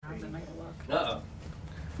Uh-oh.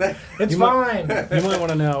 It's fine. You might want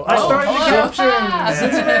to know. I started the captions.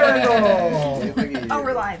 It's a miracle. Oh,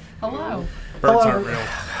 we're live. Hello. Birds aren't real.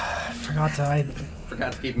 I forgot to.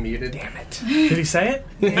 Forgot to keep him muted. Damn it. Did he say it?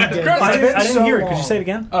 Yeah, he did. I didn't So hear it. Could you long. say it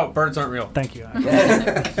again? Oh, birds aren't real. Thank you.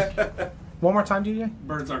 One more time, DJ?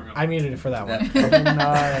 Birds aren't real. I muted it for that one.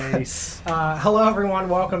 Nice. Hello, everyone.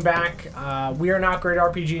 Welcome back. We are Not Great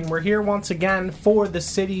RPG, and we're here once again for the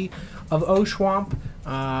city of Oshuamp.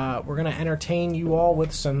 We're going to entertain you all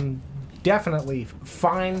with some definitely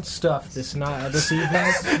fine stuff this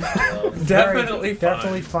evening.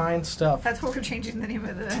 Definitely fine stuff. That's what we're changing the name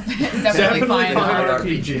of the... Definitely fine.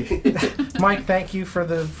 RPG. Mike, thank you for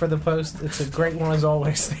the post. It's a great one as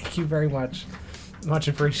always. Thank you very much. Much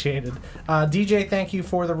appreciated. DJ, thank you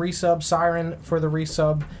for the resub. Siren for the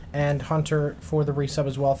resub. And Hunter for the resub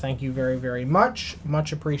as well. Thank you very, very much.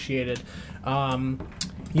 Much appreciated.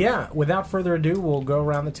 Yeah, without further ado, we'll go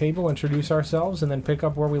around the table, introduce ourselves, and then pick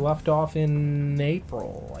up where we left off in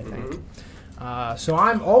April, I think. So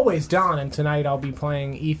I'm always Don, and tonight I'll be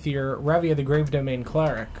playing Ether, Revia the Grave Domain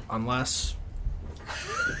Cleric, unless...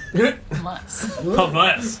 Unless.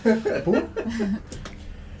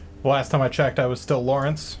 Last time I checked, I was still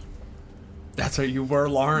Lawrence. That's what you were,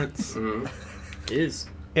 Lawrence. Is.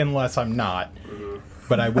 Unless I'm not.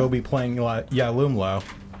 But I will be playing Yalumlo.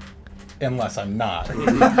 Unless I'm not.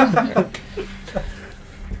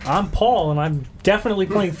 I'm Paul, and I'm definitely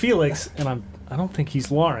playing Felix, and I don't think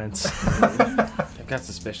he's Lawrence. I've got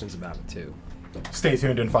suspicions about it, too. Stay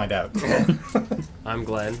tuned and find out. I'm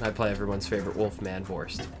Glenn. I play everyone's favorite Wolfman,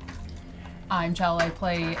 Vorst. I'm Chell. I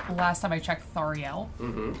play, last time I checked, Thariel.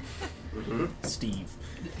 Steve.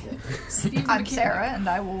 Steve I'm McKinley. Sarah, and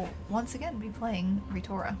I will once again be playing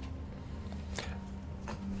Rhirda.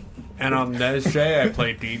 And I'm Nez J. I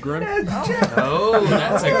play Degrin. Oh,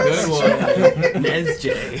 that's a good one. Nez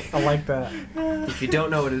J. I like that. If you don't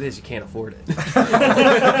know what it is, you can't afford it. What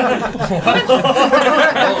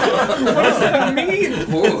does that mean?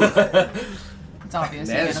 It's obvious.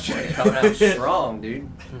 Nez you J can't coming out strong, dude.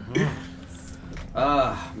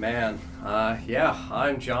 Man. Yeah,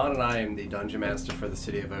 I'm John, and I am the Dungeon Master for the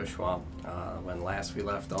City of Oshuamp. When last we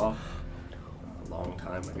left off, a long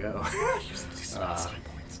time ago,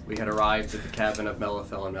 we had arrived at the cabin of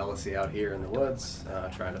Melithel and Melicy out here in the woods,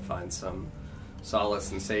 trying to find some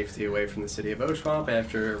solace and safety away from the City of Oshuamp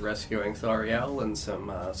after rescuing Thariel and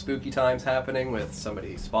some spooky times happening with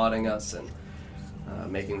somebody spotting us and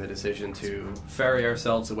making the decision to ferry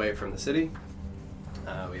ourselves away from the city.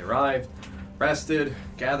 We arrived, rested,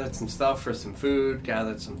 gathered some stuff for some food,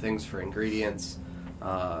 gathered some things for ingredients,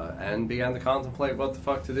 and began to contemplate what the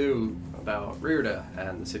fuck to do about Rhirda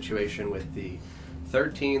and the situation with the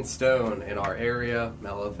 13th stone in our area.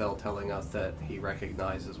 Melithel telling us that he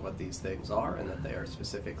recognizes what these things are and that they are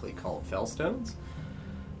specifically called fellstones.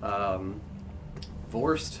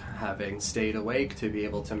 Vorst, having stayed awake to be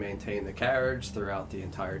able to maintain the carriage throughout the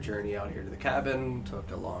entire journey out here to the cabin, took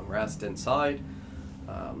a long rest inside.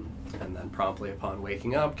 And then promptly upon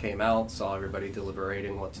waking up, came out, saw everybody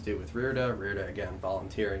deliberating what to do with Rhirda. Rhirda again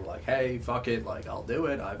volunteering, like, hey, fuck it, like, I'll do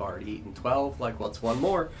it. I've already eaten 12, like, what's one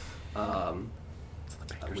more?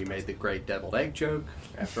 We made the great deviled egg joke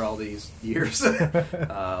after all these years.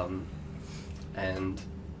 And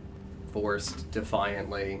Forrest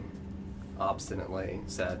defiantly, obstinately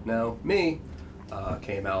said, no, me,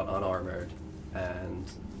 came out unarmored and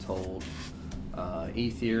told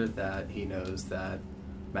Ether that he knows that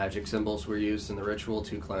magic symbols were used in the ritual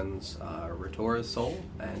to cleanse Rhirda's soul,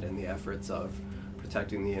 and in the efforts of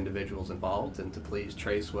protecting the individuals involved, and to please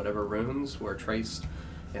trace whatever runes were traced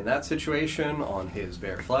in that situation on his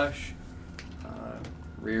bare flesh.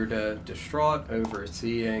 Rhirda, distraught,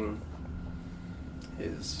 overseeing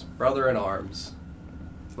his brother-in-arms,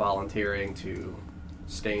 volunteering to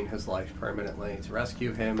stain his life permanently to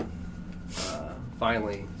rescue him,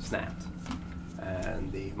 finally snapped.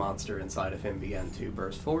 And the monster inside of him began to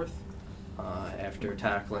burst forth. After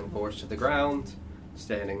tackling Vorst to the ground,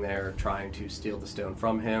 standing there trying to steal the stone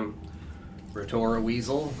from him, Rhirda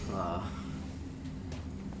Weasel,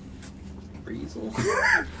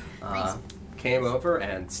 came over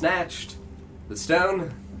and snatched the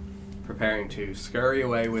stone, preparing to scurry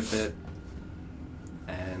away with it.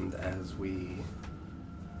 And as we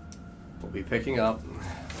will be picking up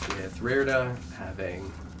with Rhirda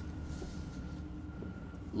having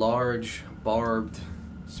large, barbed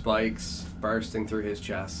spikes bursting through his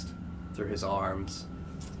chest, through his arms,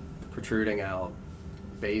 protruding out,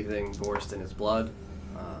 bathing Vorst in his blood.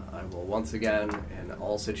 I will once again, in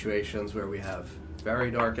all situations where we have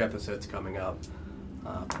very dark episodes coming up,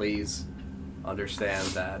 please understand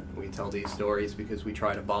that we tell these stories because we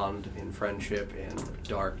try to bond in friendship in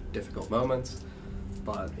dark, difficult moments.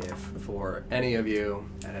 But if for any of you,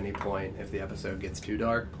 at any point, if the episode gets too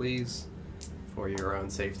dark, please, for your own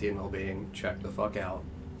safety and well-being, check the fuck out.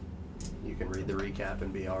 You can read the recap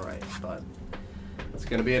and be alright, but it's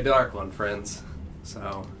going to be a dark one, friends.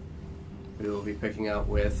 So, we will be picking up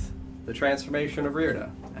with the transformation of Rhirda.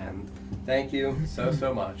 And thank you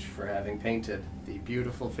so much for having painted the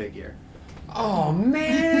beautiful figure. Oh,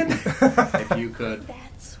 man! If you could...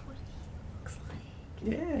 That's what he looks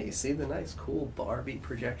like. Yeah, you see the nice, cool Barbie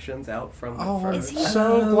projections out from the Oh, front. Is he-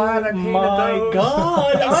 so glad I painted My those.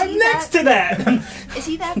 God, Is I'm he next to that. Is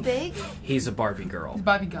he that big? He's a Barbie girl.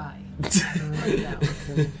 Bobby Guy.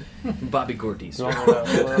 Bobby Gordy's. Do you want to hold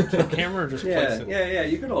it up to the camera or just place it? Yeah,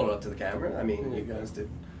 you can hold it up to the camera. I mean, you guys did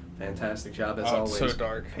a fantastic job as Oh, it's always. so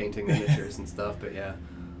dark. Painting miniatures and stuff, but yeah.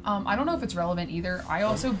 I don't know if it's relevant either. I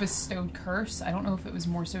also bestowed curse. I don't know if it was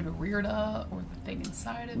more so to Rhirda or the thing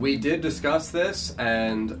inside of We me. did discuss this,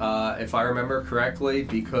 and if I remember correctly,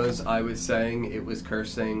 because I was saying it was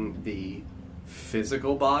cursing the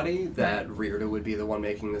physical body, that Rhirda would be the one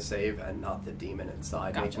making the save and not the demon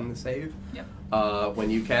inside Gotcha. making the save. Yep. When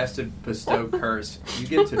you casted Bestow Curse, you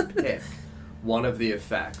get to pick one of the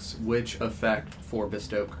effects. Which effect for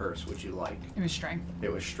Bestow Curse would you like? It was strength.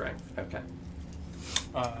 It was Strength. Okay.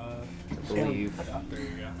 I believe. There you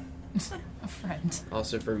go. A friend.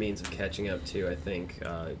 Also, for means of catching up too, I think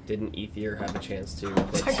didn't Ether have a chance to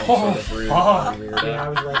put some sort of root on Rhirda? Yeah, I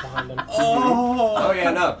was right behind him. Oh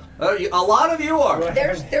yeah, no. A lot of you are.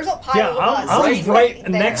 There's a pile Yeah, of us. I'm He's right there.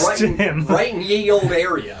 next to him. Right in ye old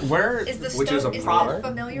area. Where? Is the Which is stone, a is problem. that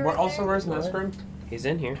familiar? Where in also, there? where's Nesgrim? He's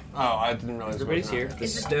in here. Oh, I didn't realize. Everybody's he here. was The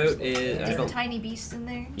Is it- stoat is. Is I the don't. tiny beast in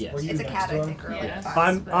there? Yes. Were you It's a next cat, to I him? think. Or like Yeah. a fox,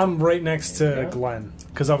 I'm but- right next to Yeah. Glenn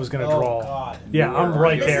because I was gonna Oh, draw. God. Yeah, I'm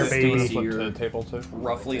right This there, is- baby. Stacey, Flip to you're the table too.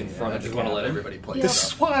 roughly in front I of just the want to let cabin. everybody play. Yeah. This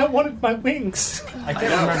is why I wanted my wings. I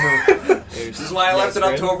can't remember. This is why I left it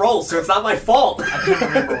up to a roll, so it's not my fault. I can't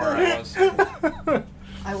remember where I was.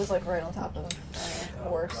 I was like right on top of a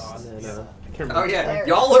horse. And then, I can't Oh remember. yeah,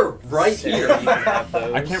 y'all are right here.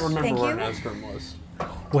 I can't remember Thank where you. Nesgrim was. And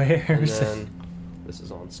Where's it? then this is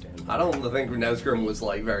on stand. I don't think Nesgrim was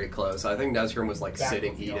like very close. I think Nesgrim was like Back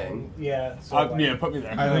sitting with eating. Dawn. Yeah. So Yeah, put me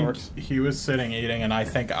there. I That think works. he was sitting eating, and I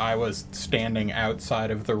think I was standing outside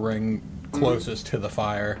of the ring closest to the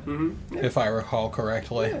fire, if I recall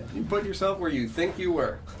correctly. Yeah, you put yourself where you think you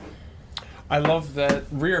were. I love that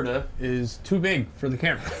Rhirda is too big for the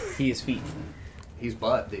camera. He is feet. He's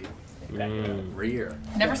butt, dude. Mm. Rear.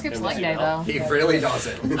 Never skips leg day though. He really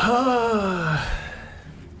doesn't.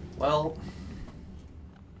 Well,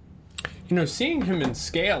 You know, seeing him in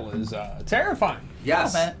scale is terrifying.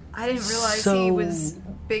 yes. But I didn't realize So- he was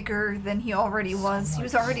bigger than he already was. He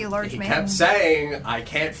was already a large He man. kept saying, "I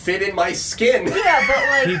can't fit in my skin." Yeah,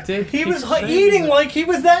 but like, did. He was eating like he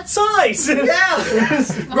was that size. Yeah.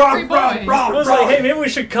 hungry boy. I was like, hey, maybe we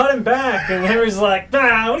should cut him back. And Henry's like,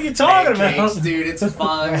 nah, what are you talking Pancakes, about? dude, it's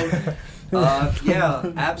fine.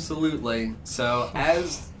 Yeah, absolutely. So,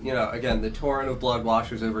 as you know, again, the torrent of blood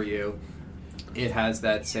washes over you. It has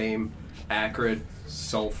that same acrid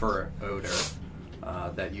sulfur odor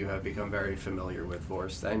that you have become very familiar with,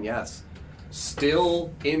 Vorst. And yes,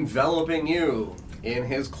 still enveloping you in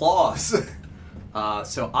his claws.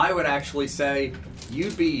 So I would actually say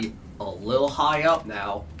you'd be a little high up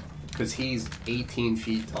now, because he's 18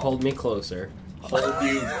 feet tall. Hold me closer. Hold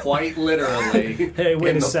you quite literally Hey,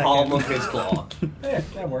 wait in a the second. palm of his claw. yeah,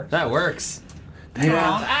 that works. That works.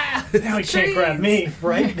 Now he can't grab me,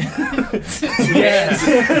 right?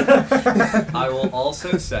 I will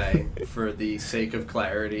also say, for the sake of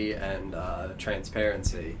clarity and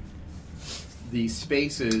transparency, the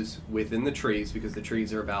spaces within the trees, because the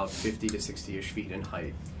trees are about 50 to 60-ish feet in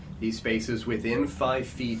height, these spaces within 5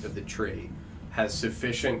 feet of the tree has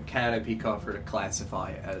sufficient canopy cover to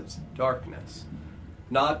classify as darkness.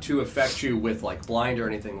 Not to affect you with like blind or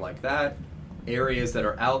anything like that. Areas that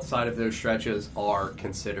are outside of those stretches are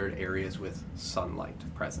considered areas with sunlight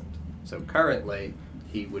present. So currently,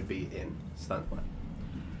 he would be in sunlight.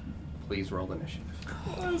 Please roll initiative.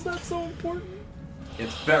 Why is that so important?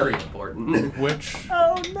 It's very important. Which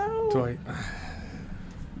Oh no! do I?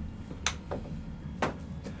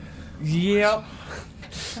 Yep.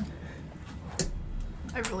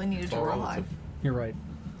 I really needed to roll high. You're right.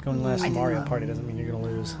 Going last in Mario Party doesn't mean you're gonna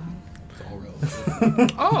lose.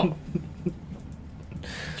 Oh,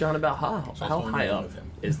 John, about how high up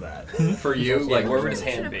is that? For you, Like, like where would his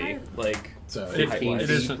hand be? Like, So 15 it feet,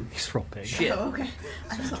 isn't. He's real big. shit. Oh, okay.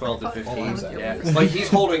 I was 12 to like, 15. Oh, Yeah, like he's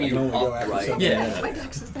holding you Can only go after upright. something. Yeah. My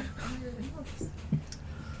dex is definitely higher than yours.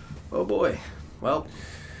 Oh boy. Well,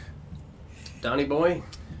 Donnie boy,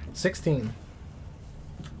 16.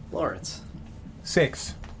 Lawrence,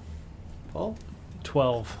 6. Paul,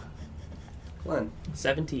 12. Glenn,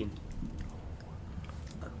 17.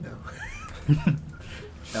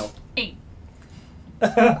 Shell. 8.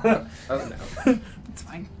 Oh no. It's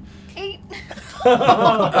fine. 8.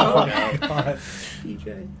 Oh no. God.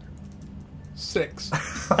 DJ. 6.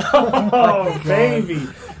 Oh, baby.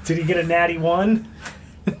 Did he get a natty 1?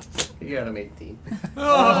 You got an 18.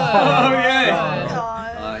 Oh, yeah.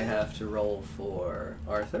 God. I have to roll for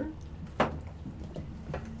Arthur.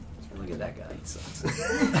 Look at that guy. He sucks.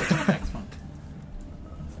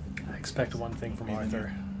 I expect one thing from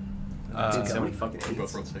Arthur. Dude, so many fucking We both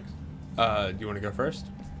eights. rolled 6. Do you want to go first?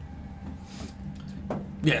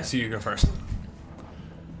 Yeah, so you go first.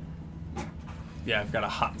 Yeah, I've got a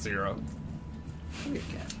hot 0. Look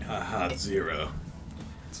at that. A hot 0.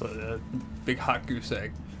 It's a big hot goose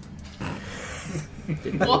egg.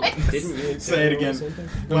 What? Didn't you Say it roll again. something?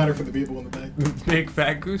 Louder for the people in the back. Big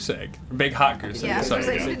fat goose egg. Big hot goose egg. Yeah, Sorry,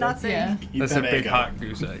 so you yeah. did not say. Yeah. That's a big hot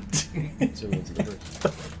goose egg. So we went to the bird.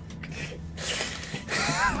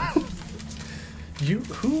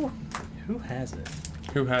 Who has it?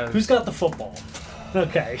 Who has Who's got the football?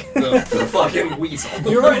 Okay. The fucking weasel.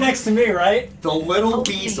 You're right next to me, right? The little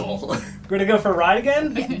weasel. We're gonna go for a ride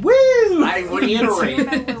again? Woo! I reiterate,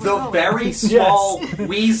 the very small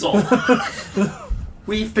weasel.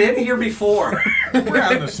 We've been here before. We're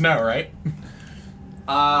out in the snow, right?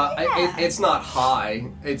 It's not high.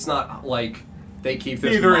 It's not like they keep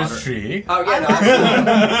this Neither moderate. is she. Oh yeah, no,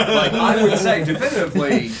 absolutely. Like I would say,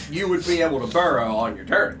 definitively, you would be able to burrow on your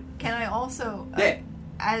turn. Can I also, Yeah.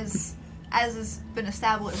 as has been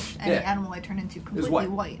established, any Yeah. animal I turn into Is completely what?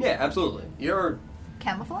 white? Yeah, absolutely. You're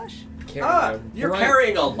Camouflage? you're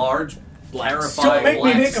carrying a large, Don't clarifying make me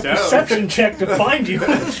black make a stone. perception check to find you.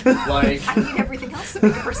 Like, I need everything else to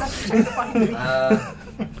make a perception check to find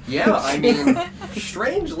me. yeah, I mean,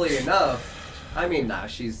 strangely enough, I mean, nah,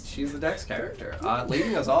 she's the Dex character.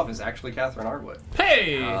 Leading us off is actually Catherine Hardwood.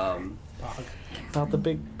 Hey! Not the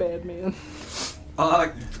big bad man.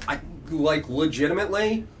 I like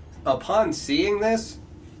legitimately, upon seeing this,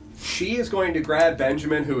 she is going to grab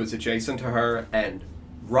Benjamin, who is adjacent to her, and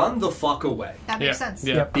run the fuck away. That makes sense.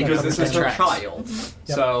 Yeah. Yep. Because this is her Tracks. child.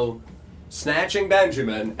 So, snatching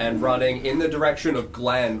Benjamin and running in the direction of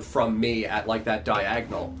Glenn from me at like that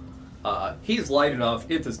diagonal, he's light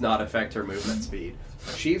enough, it does not affect her movement speed.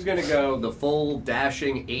 She's gonna go the full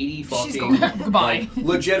dashing 80 fucking going goodbye. like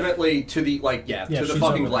legitimately to the like to the she's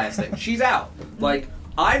fucking over. glass thing. She's out. Like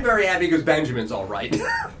I'm very happy because Benjamin's all right.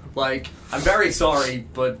 Like I'm very sorry,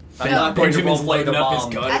 but I'm not going to Benjamin's roleplay the loading up his mom.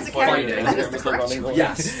 gun. As a fighting. character, that is the correct choice.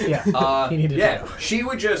 Yes. Yeah. He needed to yeah. know. She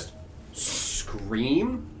would just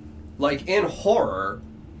scream, like in horror,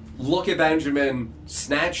 look at Benjamin,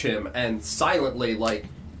 snatch him, and silently, like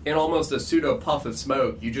in almost a pseudo puff of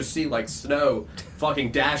smoke, you just see like snow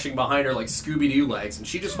fucking dashing behind her like Scooby-Doo legs, and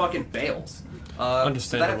she just fucking bails.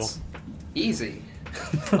 Understandable. That's easy.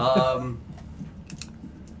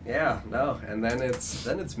 Yeah, no, and then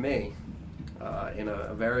it's me, in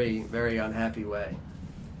a very, very unhappy way.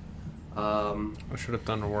 I should have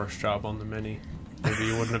done a worse job on the mini. Maybe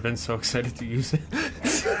you wouldn't have been so excited to use it.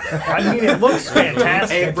 I mean, it looks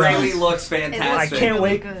fantastic. It really looks I fantastic. can't really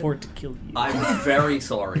wait good. for it to kill you. I'm very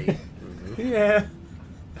sorry. Yeah.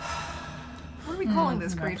 What are we calling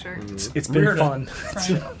this creature? It's been Rhirda.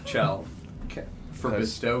 fun. Chell, for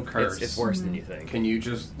bestow curse, It's worse than you think. can you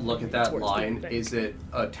just look at that worse than line? you think. Is it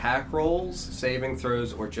attack rolls, saving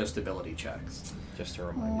throws, or just ability checks? Just to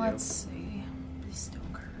remind Let's see. Bestow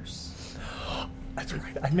curse. That's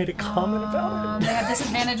right. I made a comment about They it. have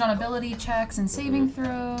disadvantage on ability checks and saving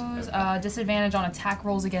throws, disadvantage on attack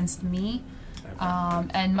rolls against me,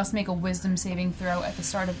 and must make a wisdom saving throw at the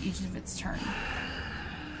start of each of its turn.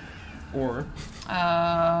 Or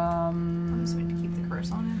I'm just going to keep the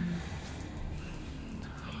curse on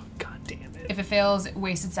God damn it. If it fails, it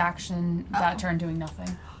wastes its action that turn doing nothing.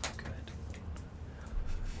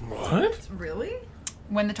 what? it. Really?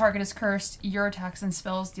 When the target is cursed, your attacks and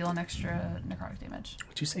spells deal an extra necrotic damage.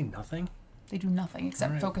 Did you say nothing? They do nothing except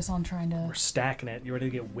Alright. focus on trying to. We're stacking it. You ready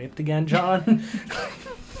to get whipped again, John?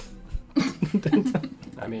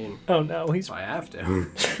 I mean, Oh no, he's. I have to.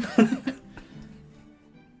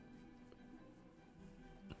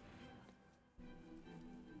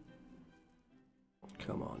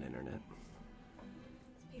 Come on, internet.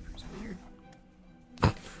 Paper's weird.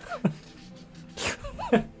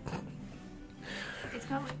 It's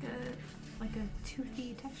got like a like a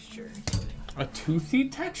toothy texture. A toothy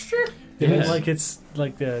texture? Yeah. Like it's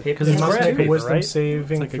like the Because it must make a wisdom right? saving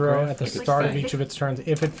It's like a throw graph. at the It's like start of thick. each of its turns.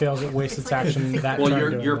 If it fails, it wastes It's its like a action thick- that Well, turn. you're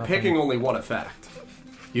doing you're nothing. picking only one effect.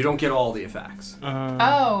 You don't get all the effects.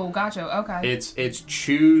 Oh, gotcha. Okay. It's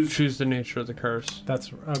choose the nature of the curse.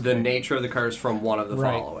 That's okay. the nature of the curse from one of the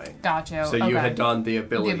Right. following. Gotcha. So you had done the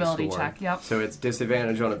ability, The ability score. check, yep. So it's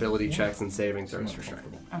disadvantage on ability checks and saving throws for strength.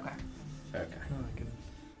 Okay. Okay.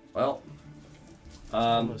 Well,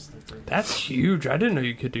 That's huge. I didn't know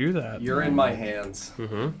you could do that. you're in my hands.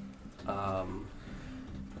 Mm-hmm.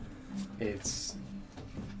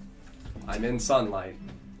 I'm in sunlight.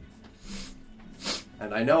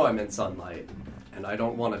 And I know I'm in sunlight. And I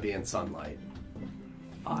don't want to be in sunlight.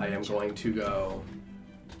 I am going to go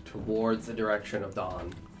towards the direction of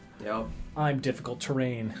dawn. Yep. I'm difficult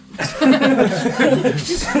terrain.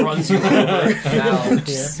 Runs you over. Now,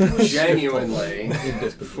 genuinely,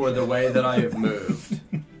 for the way that I have moved,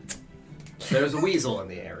 there's a weasel in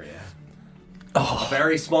the area. A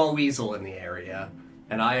very small weasel in the area,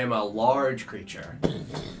 and I am a large creature.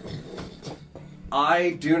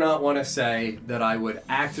 I do not want to say that I would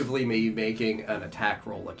actively be making an attack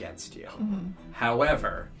roll against you.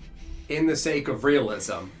 However, in the sake of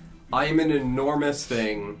realism, I am an enormous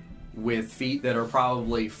thing with feet that are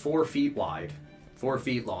probably 4 feet wide, 4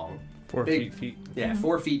 feet long. 4 Big- feet. Yeah,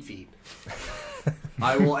 4 feet.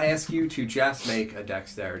 I will ask you to just make a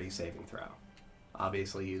dexterity saving throw.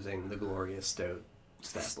 Obviously using the glorious stat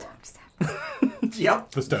block.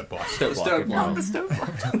 Yep. The stone block. The stone block. The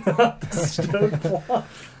stove block.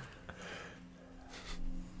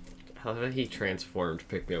 How did he transformed,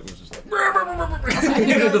 pick me up, and was just like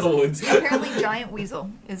Into the woods. Apparently, giant weasel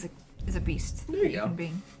is a beast. There you Human go.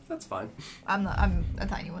 being. That's fine. I'm a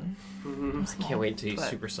tiny one. I'm small, can't wait to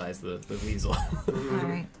but- supersize the weasel. All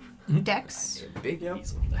right. Dex Big Yep.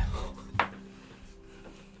 weasel.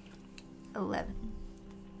 11.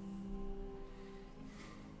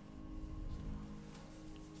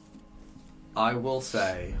 I will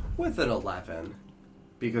say, with an 11,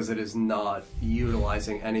 because it is not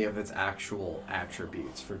utilizing any of its actual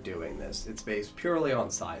attributes for doing this, it's based purely on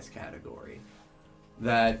size category,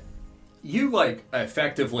 that you,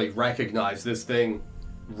 effectively recognize this thing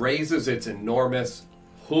raises its enormous,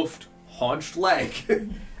 hoofed, haunched leg,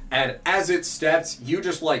 and as it steps, you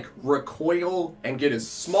just, recoil and get as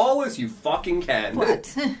small as you fucking can.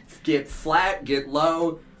 What? Get flat, get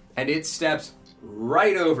low, and it steps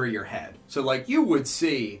right over your head. So, you would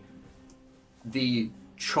see the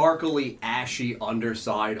charcoaly, ashy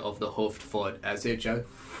underside of the hoofed foot as it just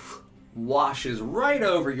washes right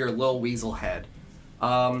over your little weasel head.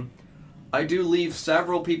 I do leave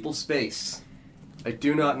several people space. I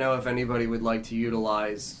do not know if anybody would like to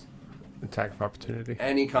utilize Attack of opportunity.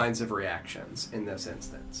 any kinds of reactions in this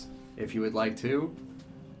instance. If you would like to,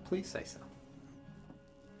 please say so.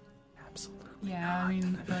 Yeah, I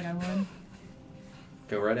mean, I feel like I would.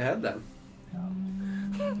 Go right ahead then.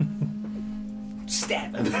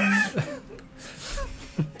 Stab him.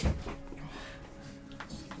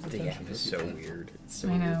 The app is so weird. It's so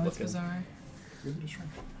I know, weird it's looking. bizarre. It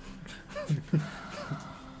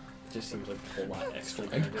just seems like a whole lot extra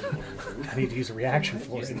than I didn't want to learn. I need to use a reaction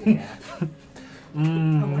for it. Using the app.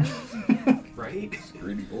 Right?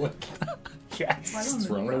 Greedy boy. Yes. It's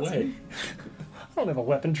running away. I don't have a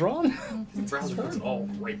weapon drawn. Browser's all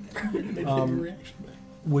right there.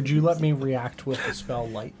 Would you let me react with the spell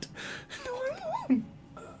light?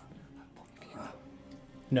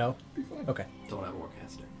 No? Okay. Don't have a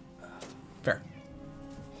warcaster. Fair.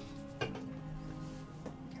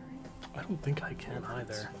 I don't think I can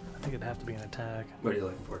either. I think it'd have to be an attack. What are you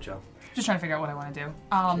looking for, Joe? Just trying to figure out what I want to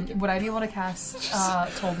do. Would I be able to cast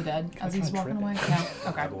Toll the Dead as he's walking away? No. I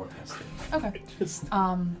Okay. have a warcaster. Okay.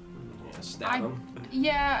 Yeah, stab him.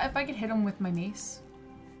 Yeah, if I could hit him with my mace.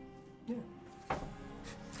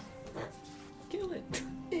 Kill it.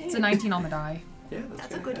 It's a 19 on the die. Yeah,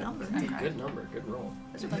 That's a good number. Okay. Good number. Good roll.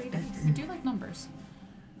 That's a great dice. I do like numbers.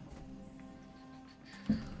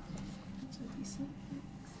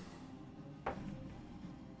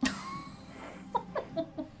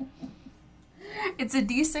 It's a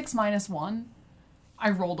d6 minus 1. I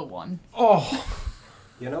rolled a 1. Oh!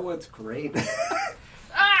 You know what's great?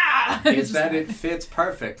 Ah! is that it fits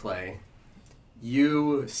perfectly.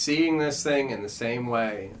 You seeing this thing in the same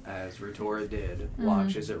way as Rhirda did,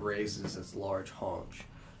 watch as it raises its large haunch.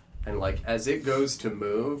 And as it goes to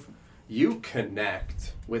move, you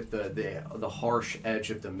connect with the harsh edge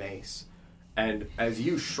of the mace. And as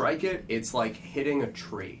you strike it, it's like hitting a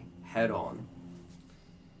tree head on.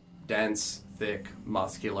 Dense, thick,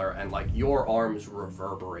 muscular, and your arms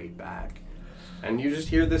reverberate back. And you just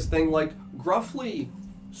hear this thing, like, gruffly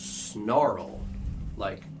snarl.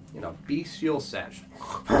 Like, bestial sense.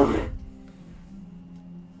 And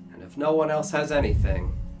if no one else has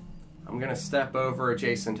anything, I'm going to step over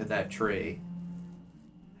adjacent to that tree.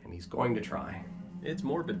 And he's going to try. It's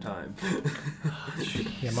morbid time.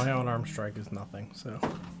 Yeah, my unarmed strike is nothing, so.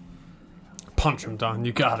 Punch him, Don.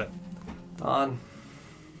 You got it. Don,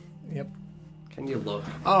 Yep. can you look?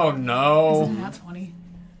 Oh, Is it no. not 20?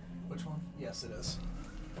 Which one? Yes, it is.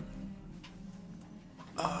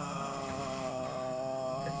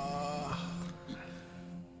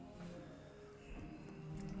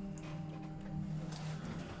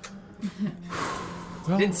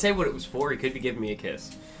 He didn't say what it was for. He could be giving me a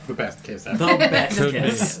kiss. The best kiss The ever. best Could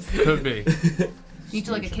kiss. be. Could be. Eat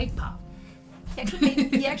you like a cake pop.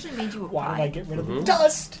 He actually made you a Why did I pie. get rid of Mhm. the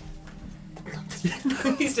dust?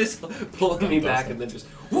 He's just pulling me back and then just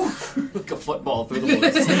woof, like a football through the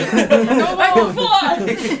woods. Go on,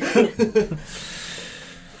 fly!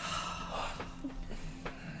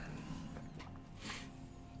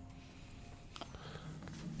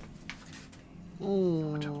 How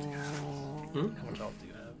much health do you have? How much health do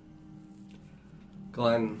you have?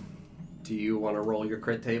 Glenn, do you want to roll your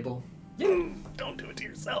crit table? Don't do it to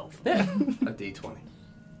yourself. A d20.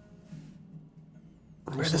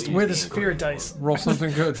 Where the spirit dice? Roll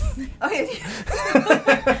something good. Oh,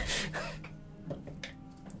 yeah.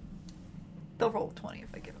 They'll roll 20 if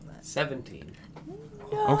I give them that. 17.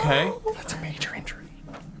 Okay. That's a major injury.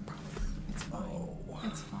 It's fine.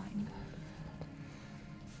 It's fine.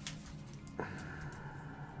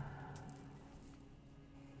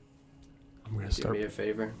 I'm going to Do start. me a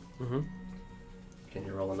favor. Mm-hmm. Can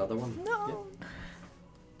you roll another one? No.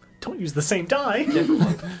 Don't use the same die.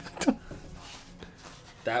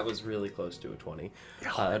 That was really close to a 20.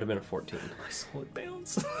 That would have been a 14. My soul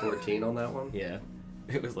bounce. 14 on that one? Yeah.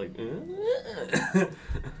 It was like...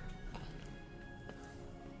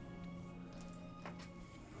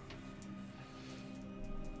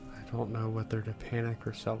 I don't know whether to panic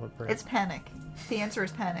or celebrate. It's panic. The answer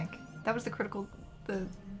is panic. That was the critical, the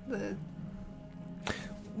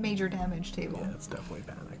major damage table. Yeah, it's definitely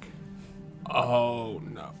panic. Oh,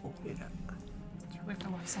 no. Yeah. Wait for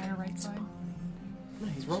left side or right side? No,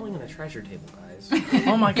 he's rolling on a treasure table, guys.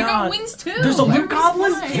 Oh my You got god. wings too! There's a loot Everybody's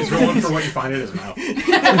goblin? flying. He's rolling for what you find in his mouth.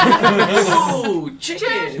 Oh,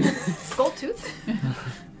 chicken! Gold tooth?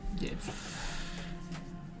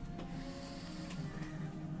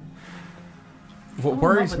 What in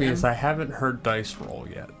worries love me with is him. I haven't heard dice roll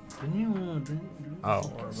yet. Didn't you?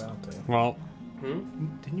 Oh. Or about to. Well,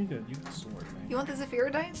 Didn't you go? You got sword, man. You want the Zephyr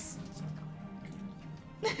dice?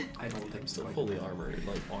 I don't think I'm so. still fully armored,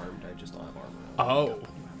 like armed. I just don't have armor. oh.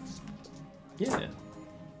 Yeah.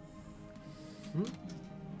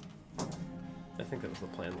 I think that was the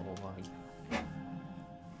plan the whole time.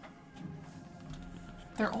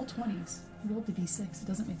 They're all 20s. Roll the d6. It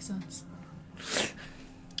doesn't make sense.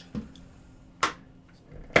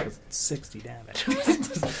 60 damage.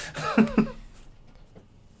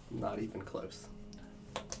 Not even close.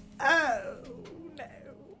 Oh, no.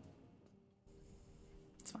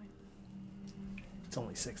 It's fine. It's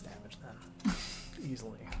only 6 damage then.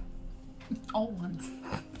 Easily. All ones.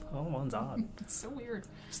 Oh, one's odd. It's so weird.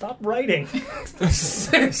 Stop writing.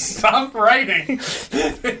 Stop writing.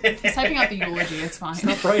 He's typing out the eulogy. It's fine.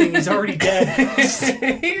 Stop writing. He's already dead.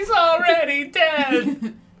 He's already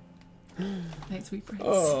dead. Night, sweet prince.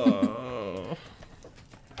 Oh.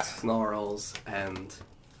 Snarls, and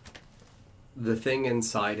the thing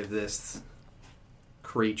inside of this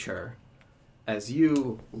creature, as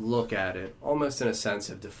you look at it, almost in a sense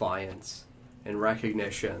of defiance and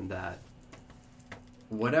recognition that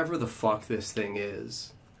whatever the fuck this thing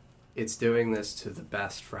is, it's doing this to the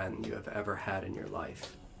best friend you have ever had in your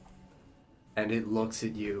life. And it looks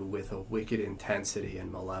at you with a wicked intensity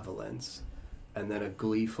and malevolence, and then a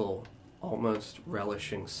gleeful, almost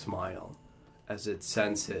relishing smile as it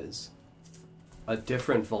senses a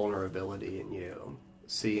different vulnerability in you,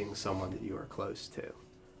 seeing someone that you are close to.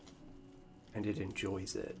 And it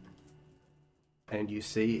enjoys it. And you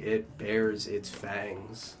see it bears its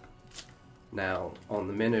fangs. Now, on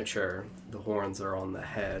the miniature, the horns are on the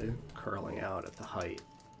head, curling out at the height.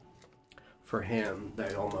 For him,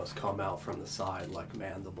 they almost come out from the side like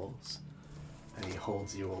mandibles. And he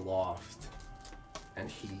holds you aloft. And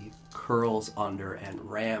he curls under and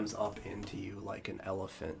rams up into you like an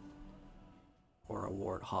elephant or a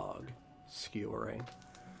warthog skewering.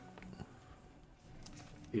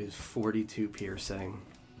 It is 42 piercing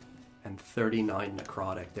and 39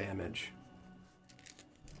 necrotic damage.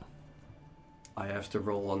 I have to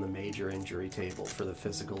roll on the major injury table for the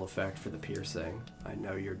physical effect for the piercing. I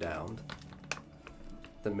know you're downed.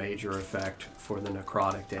 the major effect for the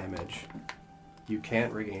necrotic damage, you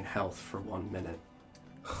can't regain health for 1 minute.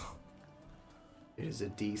 It is a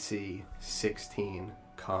DC 16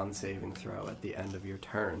 con saving throw at the end of your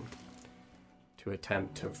turn to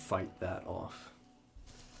attempt to fight that off.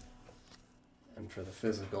 And for the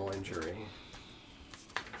physical injury,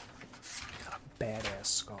 Got a badass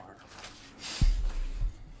scar.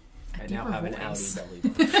 I now have an outie belly.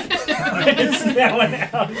 It's now an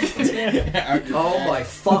out. oh my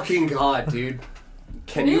fucking god, dude.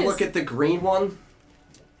 Can It you is. look at the green one?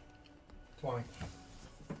 20.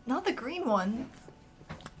 Not the green one.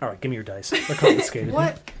 All right, give me your dice. They're confiscated.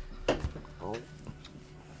 What?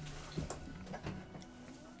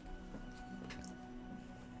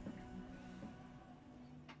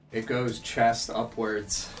 It goes chest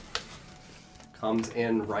upwards, comes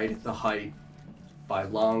in right at the height, by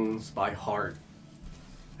lungs, by heart,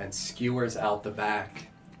 and skewers out the back,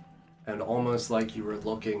 and almost like you were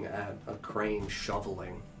looking at a crane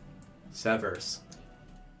shoveling, severs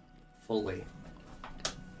fully.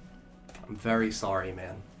 I'm very sorry,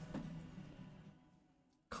 man.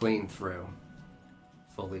 Clean through,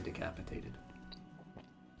 fully decapitated.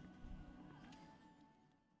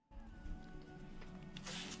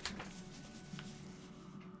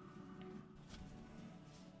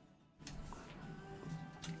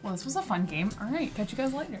 Well, this was a fun game. All right, catch you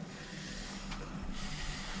guys later.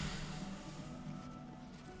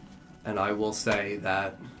 And I will say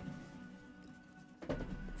that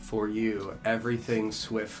for you, everything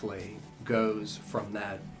swiftly goes from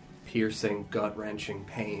that piercing, gut-wrenching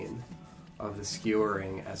pain of the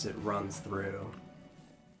skewering as it runs through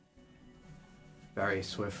very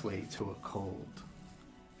swiftly to a cold,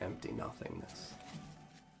 empty nothingness.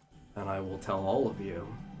 And I will tell all of you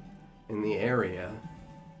in the area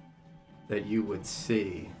that you would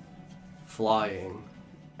see flying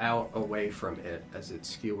out away from it as it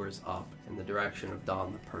skewers up in the direction of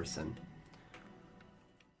Don the person.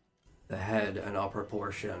 The head and upper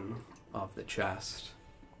portion of the chest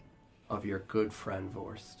of your good friend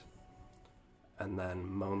Vorst. And then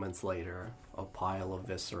moments later, a pile of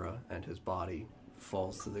viscera and his body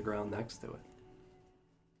falls to the ground next to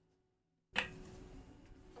it.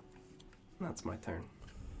 That's my turn.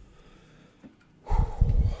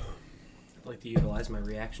 I'd like to utilize my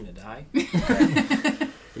reaction to die.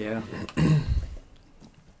 Yeah.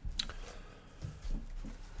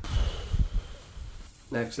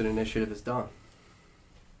 Next in initiative is Don.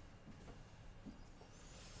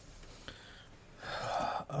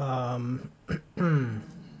 I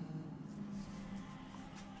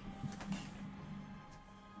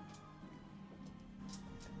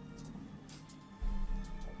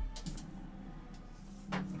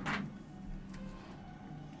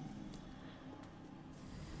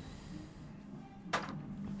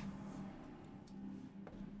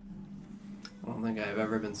don't think I've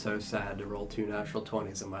ever been so sad to roll 2 natural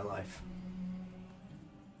 20s in my life.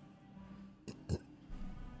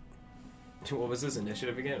 What was this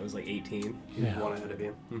initiative again? It was like 18. He's one ahead of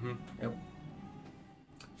you. Mm-hmm. Yep.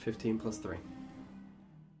 15 plus 3.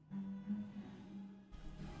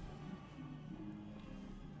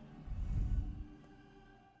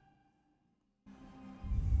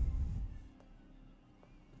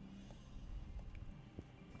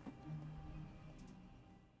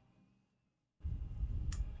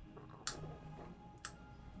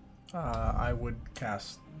 I would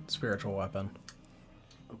cast Spiritual Weapon.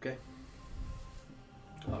 Okay.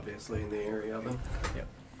 Obviously in the area of him. Yep.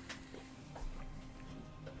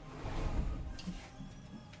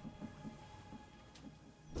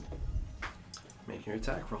 Make your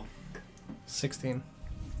attack roll. 16.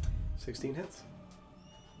 16 hits.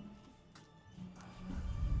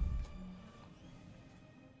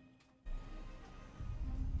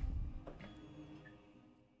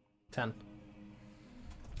 Ten.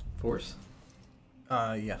 Force.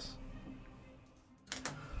 Yes.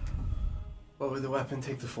 What would the weapon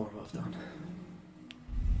take the form of, Don?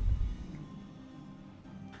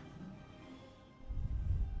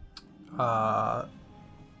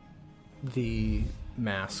 The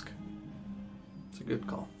mask. It's a good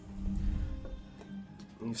call.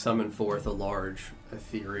 You summon forth a large,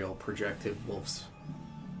 ethereal, projected wolf's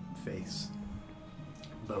face.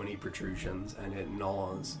 Bony protrusions, and it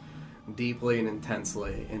gnaws deeply and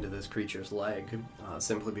intensely into this creature's leg,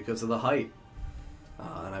 simply because of the height.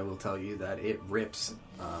 And I will tell you that it rips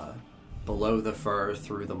below the fur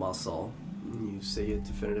through the muscle. You see it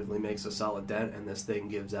definitively makes a solid dent, and this thing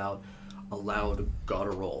gives out a loud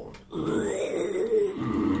guttural.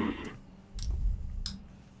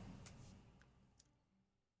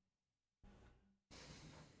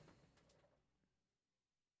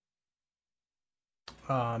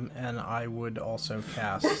 And I would also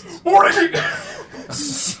cast...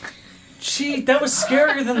 Gee, that was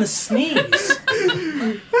scarier than the sneeze.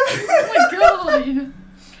 Oh my god!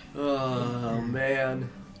 Oh, man.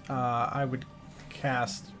 I would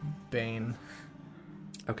cast Bane.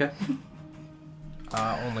 Okay.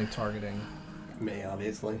 Only targeting. Me,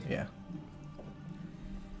 obviously. Yeah.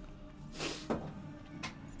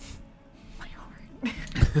 My heart.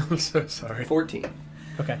 I'm so sorry. 14.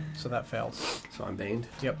 Okay, so that fails. So I'm baned.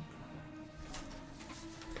 Yep.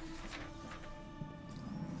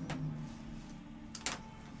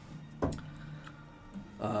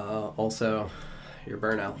 Also, your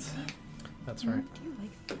burnouts. That's right. Do you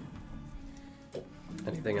like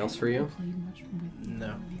Anything else for you?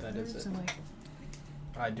 No, that is it. So, like,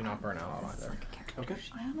 I do not burn out either. Okay.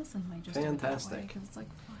 I honestly might just Fantastic. because it's like,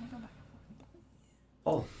 why go back?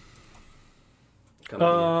 Oh. Come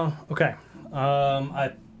Okay.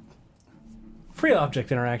 I free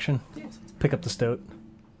object interaction. Pick up the stoat,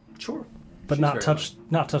 Sure. but She's not very touch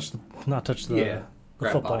the Yeah. the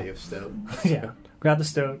Grab football. body of stone. Yeah. Grab the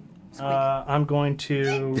stoat. I'm going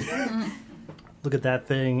to look at that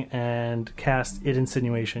thing and cast it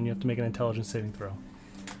insinuation. You have to make an intelligence saving throw.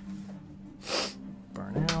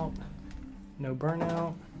 Burnout. No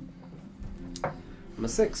burnout. I'm a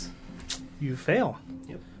 6. You fail.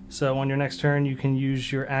 Yep. So on your next turn, you can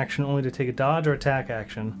use your action only to take a dodge or attack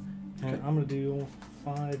action. And Okay. I'm going to do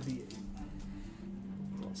 5d8.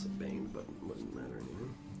 Also baned, but wouldn't matter anymore.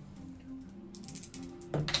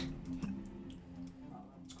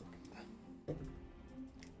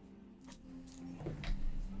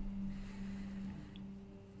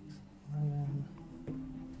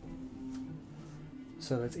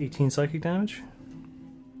 So that's 18 psychic damage.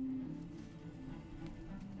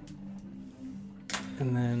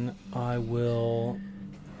 And then I will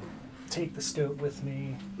take the stoat with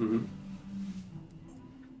me. Mm-hmm.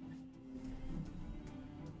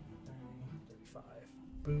 35.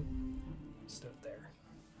 Boop. Stoat there.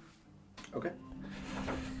 Okay.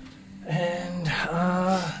 And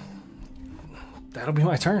that'll be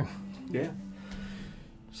my turn. Yeah.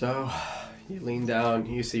 So, you lean down,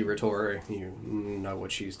 you see Rhirda, you know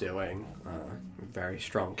what she's doing. Very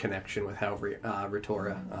strong connection with how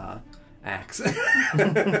Rhirda acts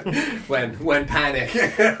when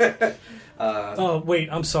panic. Oh, wait,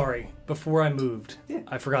 I'm sorry. Before I moved, Yeah.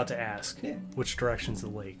 I forgot to ask. Yeah. Which direction's the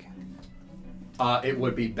lake? It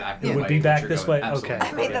would be back. It the would way be that back you're this going. way? Absolutely. Okay.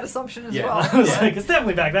 I made that assumption as Yeah. well. I was like, it's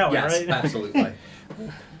definitely back that way, Yes, right? absolutely.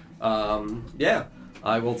 Yeah,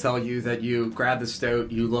 I will tell you that you grab the stoat,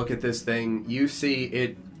 you look at this thing, you see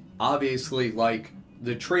it obviously, like,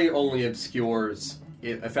 the tree only obscures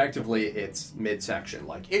it, effectively its midsection.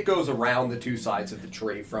 Like, it goes around the two sides of the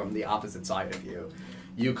tree from the opposite side of you.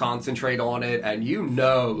 You concentrate on it, and you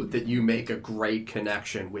know that you make a great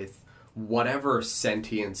connection with whatever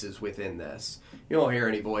sentience is within this. You don't hear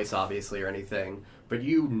any voice, obviously, or anything, but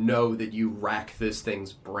you know that you rack this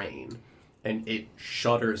thing's brain, and it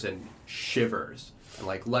shudders and shivers, and,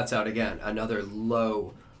 like, lets out again another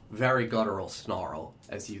low, very guttural snarl,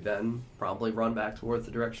 as you then probably run back towards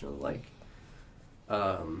the direction of the lake.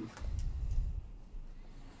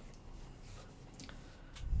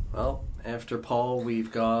 Well, after Paul,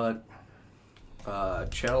 we've got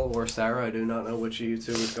Chell or Sarah. I do not know which of you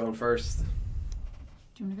two is going first. Do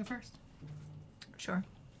you want to go first? Sure.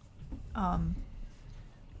 So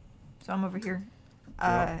I'm over here.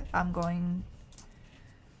 Yeah. I'm going.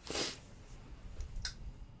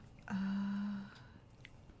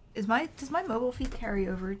 Does my mobile feat carry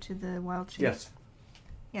over to the wild shape? Yes.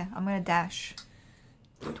 Yeah, I'm gonna dash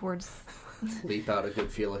towards Leap out of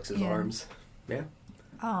good Felix's Yeah. arms. Yeah.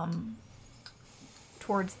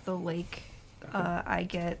 towards the lake. I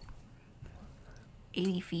get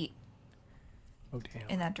 80 feet Oh, damn.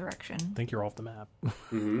 in that direction. I think you're off the map.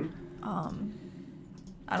 Mm-hmm.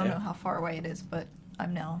 I don't Yeah. know how far away it is, but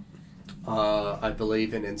I'm now. I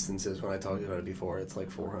believe in instances when I talked about it before, it's like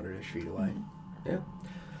 400-ish feet away. Yeah.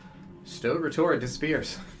 Stowed Rhirda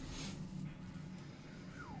disappears.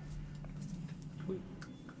 And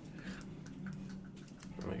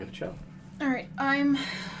we go to Chell. Alright, I'm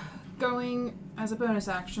going, as a bonus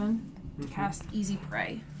action, cast Easy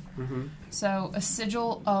Prey. Mm-hmm. So a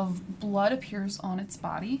sigil of blood appears on its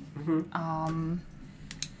body. Mm-hmm.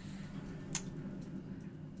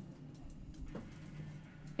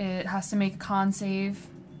 It has to make a con save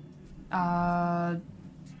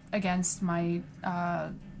against my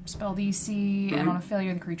spell DC, and on a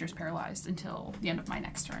failure, the creature is paralyzed until the end of my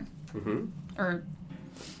next turn. Mm-hmm. Or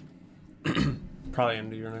Probably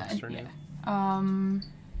into your next turn. yeah.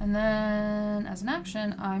 And then as an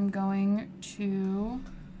action, I'm going to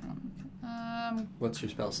What's your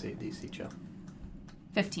spell save DC, Joe?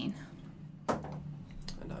 15. And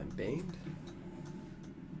I'm baned.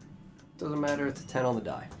 Doesn't matter, it's a 10 on the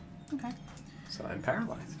die. Okay. So I'm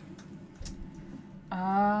paralyzed.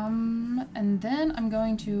 And then I'm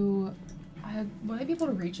going to... will I be able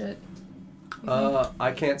to reach it?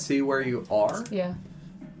 I can't see where you are. Yeah.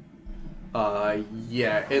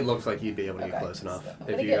 Yeah, it looks like you'd be able to get Okay. close enough. So,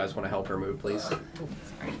 If you guys want to help her move, please. Sorry.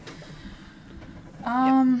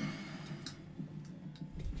 I'm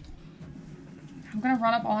gonna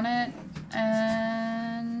run up on it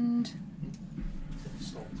and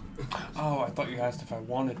Oh, I thought you asked if I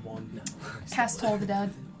wanted one. cast Toll the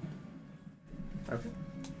Dead. Okay.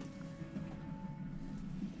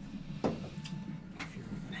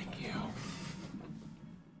 Thank you.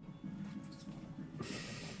 The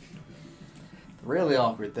really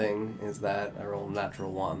awkward thing is that I rolled a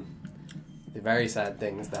natural 1. The very sad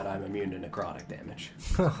thing is that I'm immune to necrotic damage.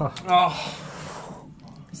 Oh.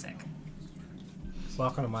 Sick.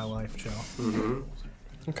 Welcome to my life, Joe. Mm-hmm.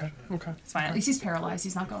 Okay. It's fine. At least he's paralyzed.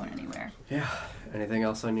 He's not going anywhere. Yeah. Anything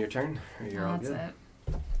else on your turn? Or you're all That's good?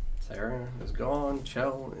 it. Sarah is gone.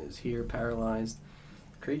 Chell is here, paralyzed.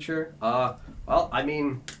 Creature. Well, I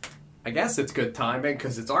mean, I guess it's good timing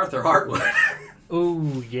because it's Arthur Hartwood.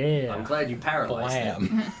 Ooh, yeah. I'm glad you paralyzed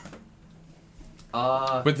him.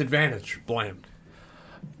 Blam. With advantage. Blam.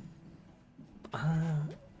 Are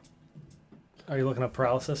you looking up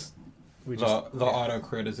paralysis? We The auto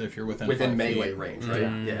crit is if you're within 5 melee feet. range, right?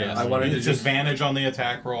 Yeah. Yes. I wanted to It's just advantage on the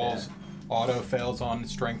attack rolls. Auto fails on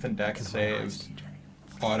strength and dex saves.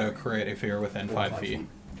 Auto crit if you're within 5 feet.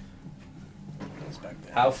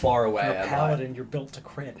 How far away You're a am paladin. You're built to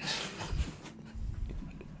crit.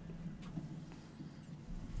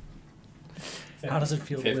 How does it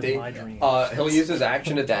feel I? to live 50. my dream? He'll use his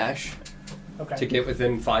action to dash Okay. to get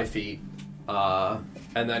within 5 feet.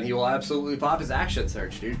 And then he will absolutely pop his action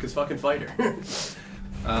search, dude, because fucking fighter.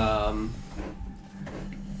 Fan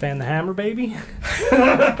the hammer, baby.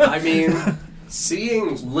 I mean,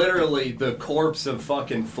 seeing literally the corpse of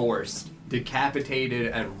fucking Force decapitated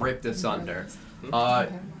and ripped asunder,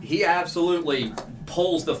 he absolutely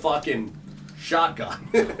pulls the fucking shotgun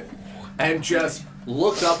and just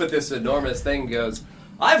looks up at this enormous thing and goes,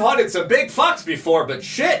 I've hunted some big fucks before, but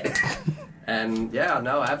shit! And yeah,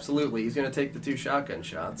 no, absolutely. He's going to take the 2 shotgun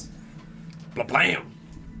shots. Blam.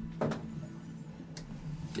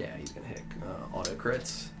 Yeah, he's going to hit auto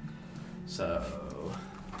crits. So...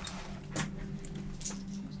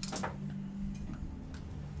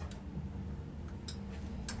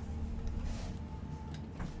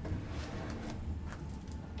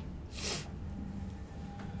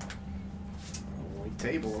 we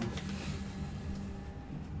table him.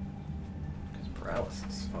 Because paralysis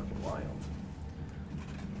is fucking wild.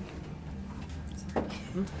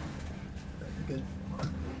 Good.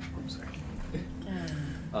 I'm sorry.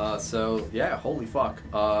 So, yeah, holy fuck.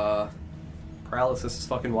 Paralysis is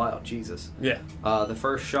fucking wild, Jesus. Yeah. The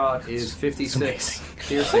first shot is 56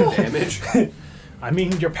 piercing damage. I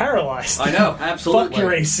mean, you're paralyzed. I know, absolutely. Fuck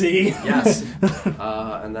your AC. Yes.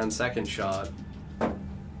 And then second shot.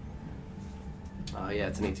 Yeah,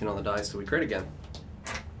 it's an 18 on the dice, so we crit again.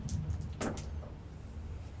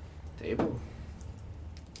 Table.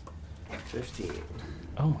 15.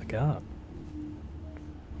 Oh my god.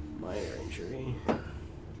 Minor injury.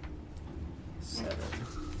 7.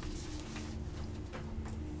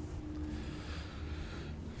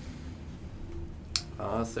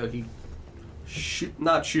 So he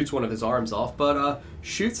not shoots one of his arms off, but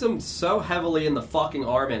shoots him so heavily in the fucking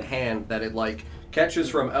arm and hand that it like catches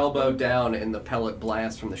from elbow down in the pellet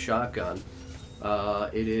blast from the shotgun.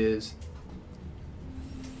 It is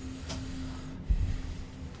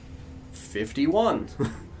 51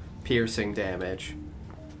 piercing damage.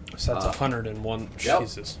 So that's 101. Yep.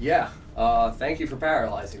 Jesus. Yeah. Thank you for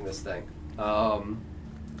paralyzing this thing.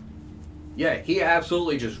 Yeah, he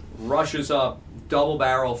absolutely just rushes up, double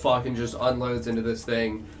barrel fucking just unloads into this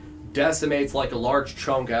thing, decimates like a large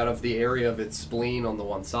chunk out of the area of its spleen on the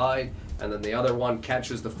one side, and then the other one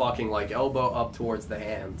catches the fucking like elbow up towards the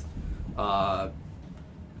hand.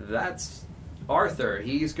 That's Arthur.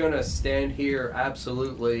 He's gonna stand here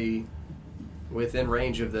absolutely within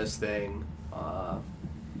range of this thing,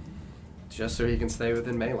 just so he can stay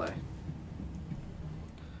within melee.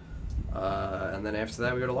 And then after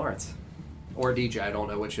that we go to Lawrence. Or DJ, I don't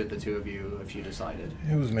know which of the two of you, if you decided.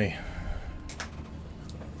 It was me.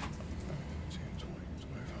 20,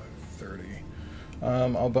 25,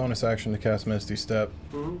 30. I'll bonus action to cast Misty Step.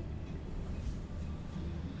 Mm-hmm.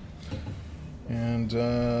 And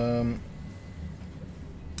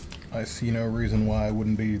I see no reason why I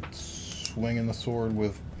wouldn't be swinging the sword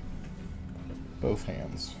with both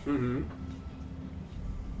hands. Mm-hmm.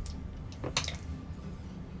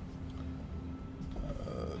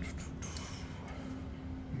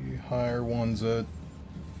 The higher one's at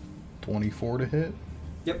 24 to hit.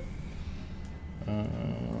 Yep.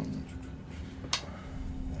 And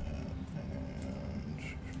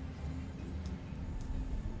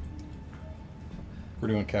we're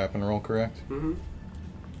doing cap and roll, correct? Mm-hmm.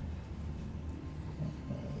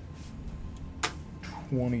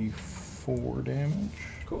 24 damage.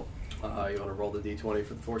 Cool. You want to roll the d20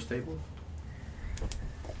 for the force table?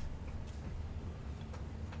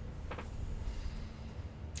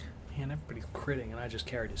 Man, everybody's critting, and I just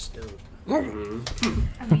carried a stove. Mm-hmm.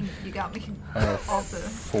 I mean, you got me. Also,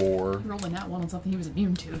 4. Rolling that one on something he was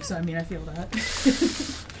immune to, so I mean, I feel that.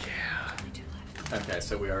 Okay,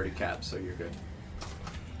 so we already capped, so you're good.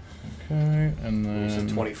 Okay, and You said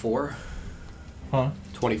then 24? Huh?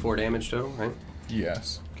 24 damage total, right?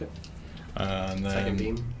 Yes. Okay. And then Second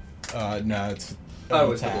beam? No, it's Oh,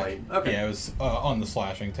 an it's the attack. blade. Okay. Yeah, it was on the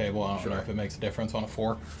slashing table. I don't know Sure. if it makes a difference on a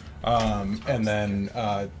 4. And then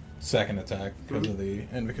second attack because of the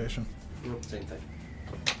invocation. Same thing.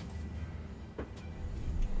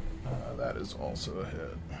 That is also a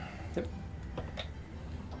hit. Yep.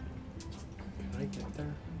 Can I get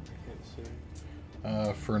there? I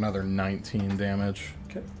can't see. For another 19 damage.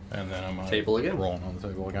 Okay. And then I'm Table again. rolling on the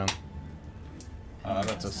table again.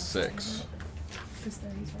 That's a 6. This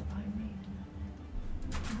 30's right behind me.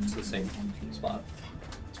 It's the same spot.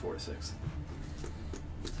 It's 4 to 6.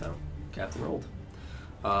 So, Captain rolled.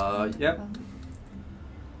 Yep.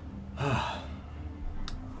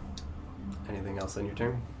 Anything else on your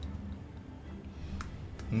turn?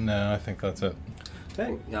 No, I think that's it.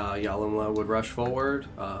 Okay. Yalamla would rush forward.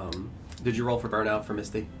 Did you roll for burnout for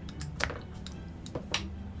Misty?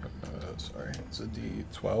 Sorry, it's a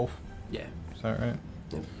D12. Yeah. Is that right?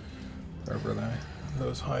 Yep. Wherever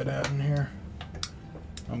those hide at in here.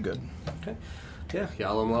 I'm good. Okay. Yeah,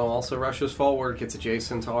 Yalamlo also rushes forward, gets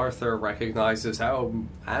adjacent to Arthur, recognizes how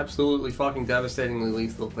absolutely fucking devastatingly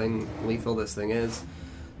lethal this thing is.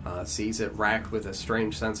 Sees it racked with a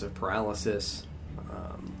strange sense of paralysis.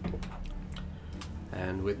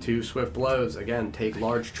 And with 2 swift blows, again, take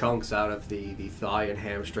large chunks out of the thigh and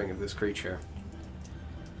hamstring of this creature.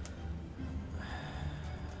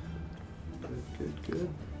 Good.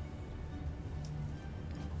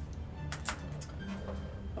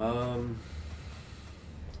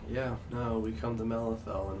 Yeah, no, we come to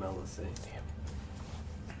Melithel and Melicy.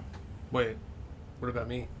 Wait, what about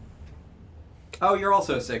me? Oh, you're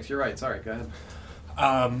also 6. You're right. Sorry, go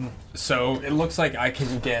ahead. So it looks like I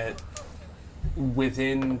can get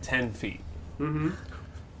within 10 feet. Mm-hmm.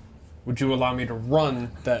 Would you allow me to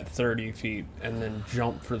run that 30 feet and then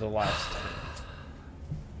jump for the last 10?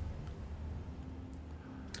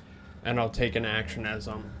 And I'll take an action as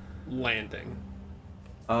I'm landing.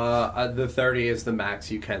 The 30 is the max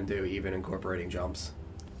you can do, even incorporating jumps.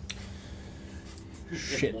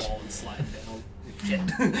 Shit. Wall and slide down.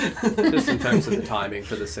 Just in terms of the timing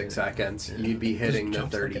for the 6 seconds, you'd be hitting the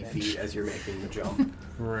jumps like 30 an inch. feet as you're making the jump,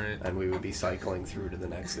 Right. and we would be cycling through to the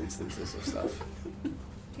next instances of stuff.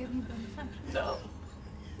 give me bonus action. No.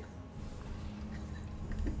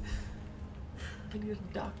 I need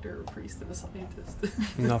a doctor, a priest, and a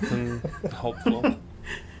scientist. Nothing helpful.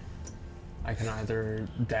 I can either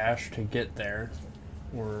dash to get there,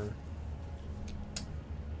 or...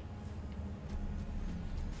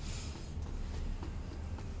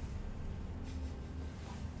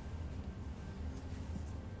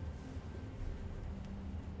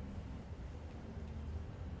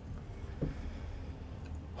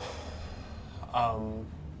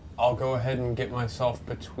 I'll go ahead and get myself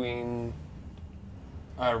between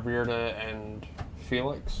Rhirda and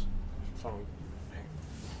Felix. So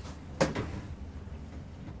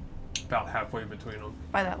about halfway between them.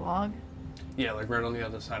 By that log. Yeah, like right on the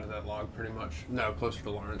other side of that log, pretty much. No, closer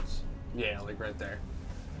to Lawrence. Yeah, like right there.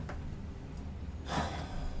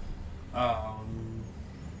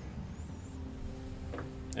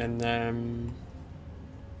 And then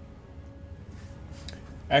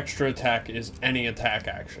extra attack is any attack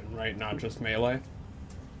action, right? Not just melee.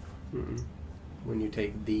 Mm-mm. When you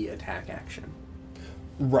take the attack action.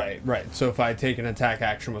 Right. So if I take an attack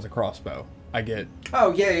action with a crossbow, I get...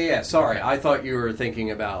 Oh, yeah. Sorry, I thought you were thinking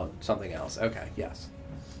about something else. Okay, yes.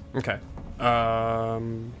 Okay.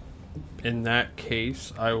 In that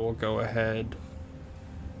case, I will go ahead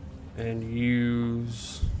and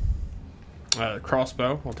use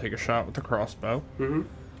crossbow. I'll take a shot with the crossbow.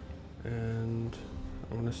 Mm-hmm. And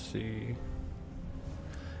I want to see...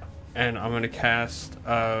 And I'm going to cast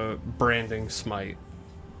Branding Smite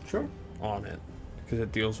Sure. on it. because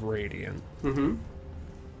it deals radiant. Mm-hmm.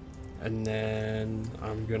 And then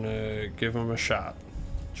I'm gonna give him a shot.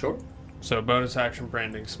 Sure. So bonus action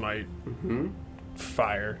branding smite, Mm-hmm.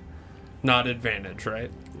 fire, not advantage, right?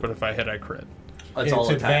 But if I hit, I crit. It's all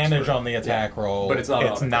advantage attacks for- on the attack roll, but it's not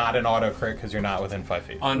auto not an auto crit because you're not within 5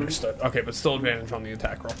 feet. Understood. Okay, but still advantage on the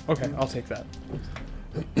attack roll. Okay, I'll take that.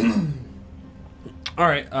 All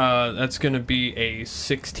right, that's gonna be a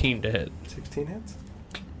 16 to hit. 16 hits.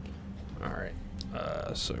 All right.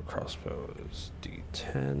 So crossbow is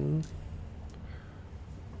D10.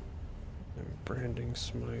 And branding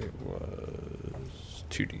smite was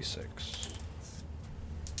 2d6.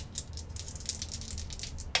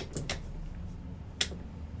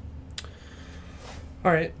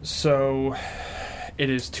 All right. So it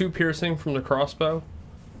is 2 piercing from the crossbow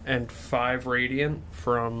and 5 radiant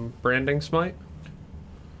from branding smite.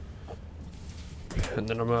 And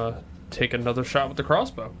then I'm gonna take another shot with the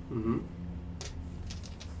crossbow. Mm-hmm.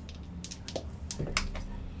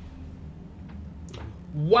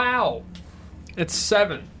 Wow! It's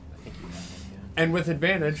 7. And with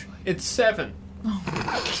advantage, it's 7.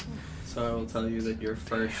 So I will tell you that your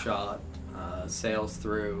first shot sails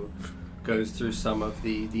through, goes through some of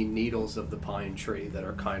the needles of the pine tree that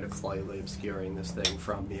are kind of slightly obscuring this thing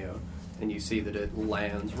from you. And you see that it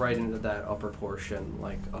lands right into that upper portion,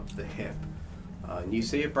 like up the hip. And you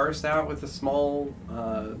see it burst out with a small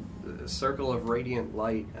circle of radiant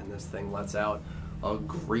light, and this thing lets out a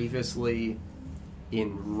grievously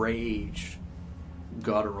enraged,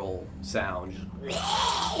 guttural sound.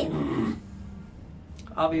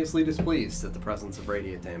 Obviously displeased at the presence of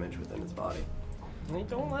radiant damage within its body. I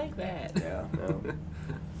don't like that. Yeah, no.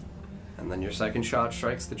 And then your second shot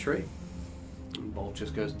strikes the tree. And bolt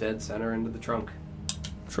just goes dead center into the trunk.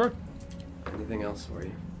 Sure. Anything else for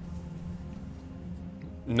you?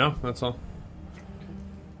 No, that's all.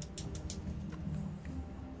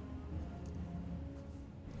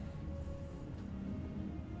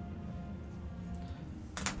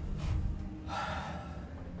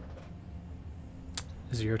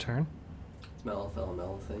 Is it your turn? It's Melithel,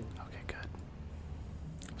 Melithine. Okay, good.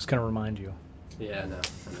 I was gonna remind you. Yeah, no,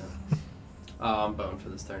 I know. I'm boned for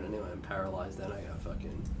this turn anyway. I'm paralyzed and I got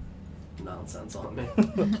fucking nonsense on me.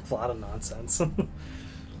 A lot of nonsense.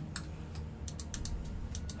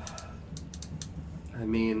 I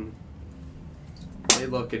mean, they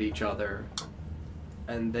look at each other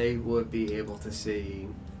and they would be able to see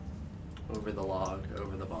over the log,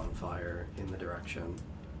 over the bonfire, in the direction,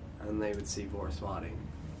 and they would see Vor's body.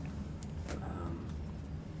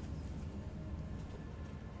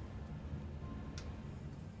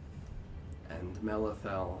 And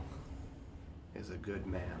Melithel is a good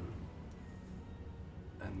man.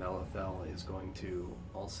 And Melithel is going to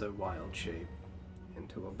also wild shape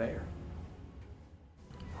into a bear.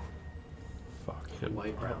 Fuck A him.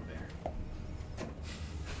 white brown bear.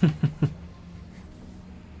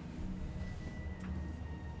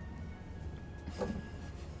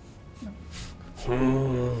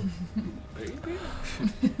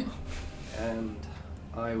 And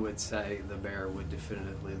I would say the bear would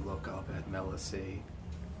definitively look up at Melicy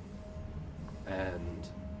and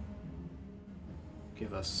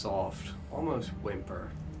give a soft, almost whimper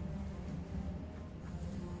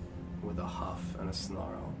with a huff and a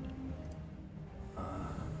snarl.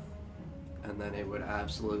 And then it would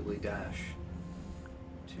absolutely dash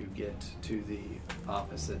to get to the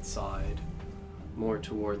opposite side, more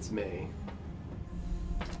towards me,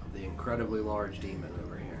 of the incredibly large demon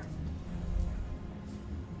over here.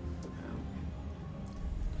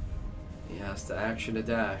 He has to action a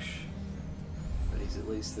dash, but he's at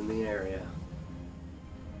least in the area.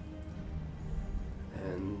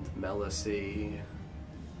 And Melicy,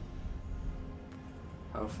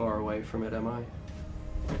 how far away from it am I?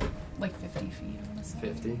 Like 50 feet, I want to say.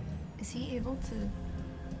 50? Is he able to?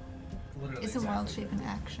 Is a wild shape an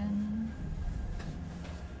action?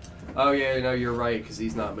 Oh yeah, no, you're right, because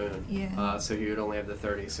he's not Moon. Yeah. So he would only have the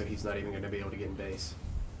 30, so he's not even going to be able to get in base.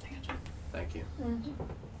 Thank you.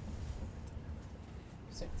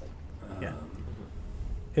 Yeah.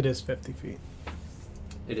 It is 50 feet.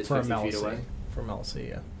 It is For 50 feet Melicy. away. For Melicy,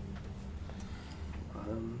 yeah.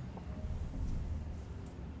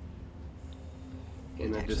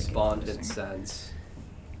 In a Actually, despondent interesting. sense.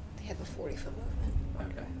 They have a 40-foot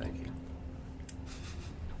movement. Okay, thank you.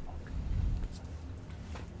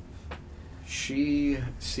 She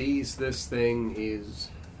sees this thing is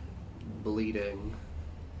bleeding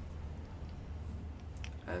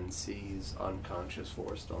and sees unconscious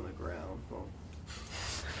Forrest on the ground. Well,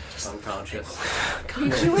 unconscious.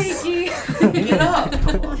 Wakey. Get up!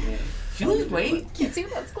 Come on, man. Did you lose weight? Can't see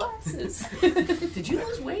without glasses. Did you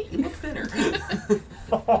lose weight? You look thinner.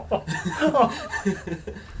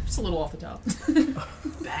 Just a little off the top.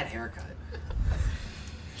 Bad haircut.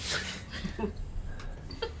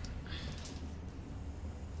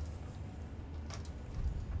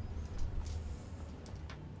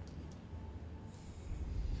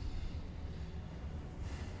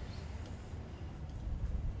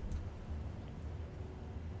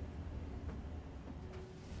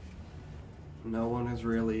 No one is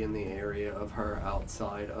really in the area of her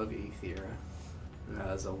outside of Ether, who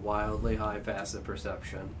has a wildly high passive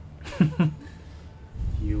perception.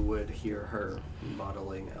 You would hear her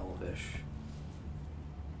muttering Elvish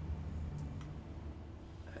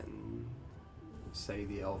and say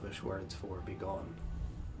the Elvish words for "be gone."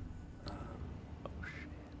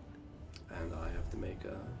 And I have to make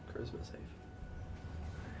a charisma save.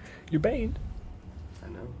 You're banned. I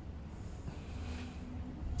know.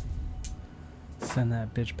 Send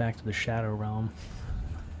that bitch back to the Shadow Realm.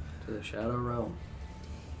 To the Shadow Realm.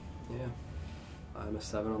 Yeah. I'm a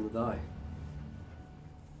 7 on the die.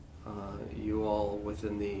 You all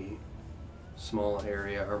within the small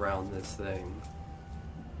area around this thing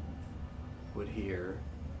would hear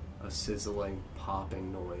a sizzling,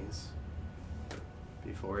 popping noise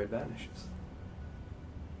before it vanishes.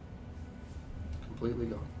 Completely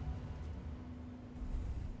gone.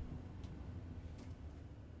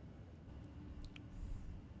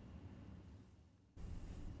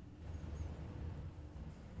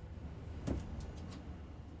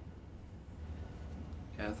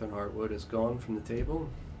 Catherine Hartwood is gone from the table.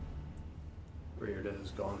 Rhirda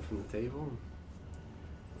is gone from the table.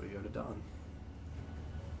 We go to Dawn.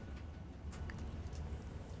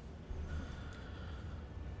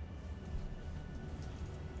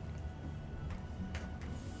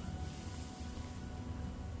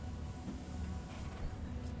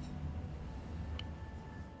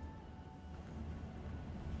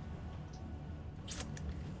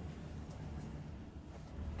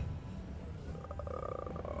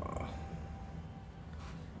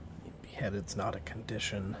 It's not a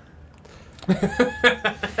condition.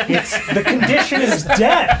 The condition is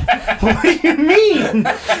death. What do you mean?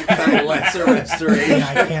 Lesser restoration.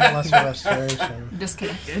 I can't lesser restoration.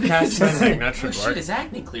 Disconnected. Casting, that Oh should shit, work. his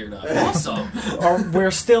acne cleared up. Awesome.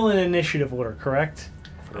 We're still in initiative order, correct?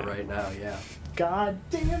 For right now, yeah. God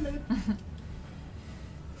damn it.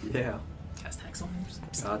 Yeah. Cast hex on him.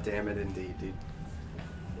 God damn it indeed, dude.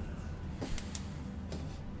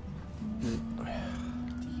 Do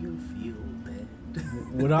you feel bad?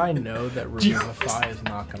 Would I know that Revivify is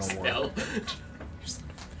not going to work?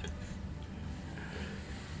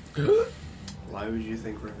 Why would you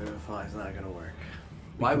think Revivify is not going to work?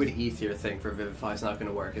 Why would Ether think Revivify is not going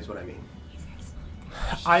to work is what I mean.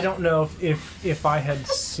 I don't know if I had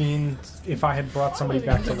brought somebody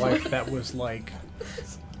back to life that was like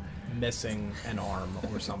missing an arm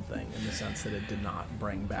or something, in the sense that it did not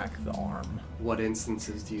bring back the arm. What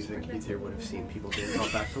instances do you think Ether would have seen people being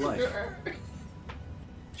brought back to life?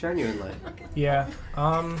 Genuinely. Yeah.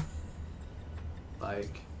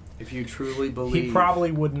 Like, if you truly believe... He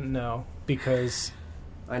probably wouldn't know, because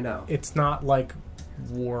I know. it's not like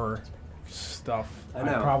war stuff. I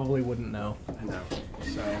know. Probably wouldn't know. I know.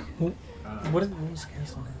 So... What was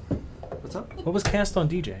cast on? What's up? What was cast on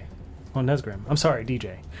DJ? On Nesgrim. I'm sorry,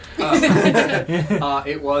 DJ.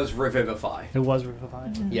 It was Revivify. It was Revivify?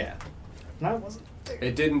 Yeah. No, it wasn't.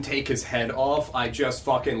 It didn't take his head off. I just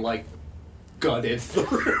fucking, like, gutted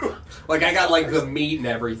through. Like, I got, like, the meat and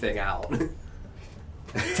everything out.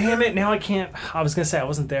 Damn it, now I can't. I was going to say I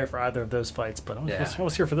wasn't there for either of those fights, but I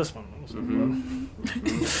was here for this one.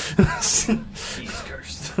 He's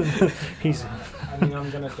cursed. He's... I mean, I'm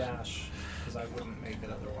going to dash, because I wouldn't make it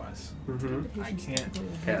otherwise. I can't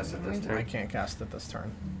Cast it this turn. I can't cast it this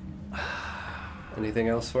turn. Anything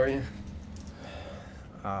else for you?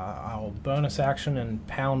 I'll bonus action and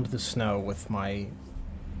pound the snow with my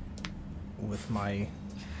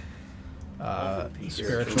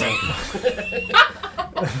spiritual.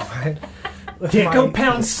 Go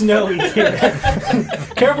pound snowy kid.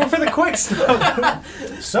 Careful for the quick snow.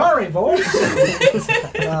 Sorry, boys.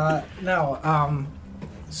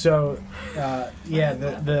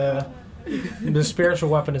 The spiritual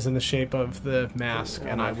weapon is in the shape of the mask,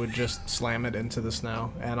 and I would just slam it into the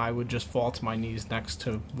snow, and I would just fall to my knees next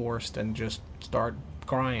to Vorst and just start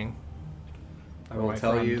crying. I will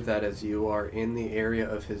tell you that as you are in the area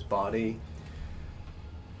of his body,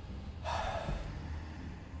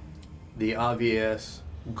 the obvious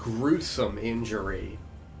gruesome injury,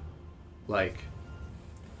 like,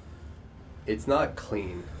 it's not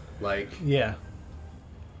clean. Like, yeah,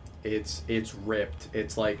 it's ripped.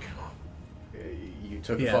 It's like You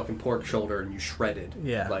took Yeah. a fucking pork shoulder and you shredded.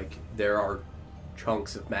 Yeah. Like, there are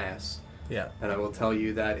chunks of mass. Yeah. And I will tell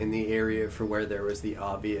you that in the area for where there was the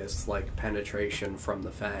obvious, like, penetration from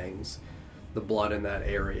the fangs, the blood in that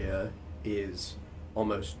area is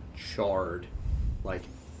almost charred. Like,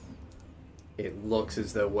 it looks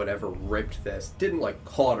as though whatever ripped this didn't, like,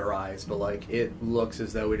 cauterize, but, like, it looks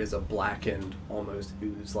as though it is a blackened, almost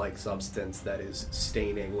ooze-like substance that is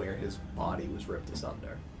staining where his body was ripped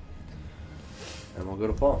asunder. And we'll go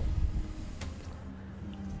to Paul.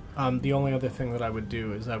 The only other thing that I would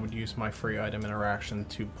do is I would use my free item interaction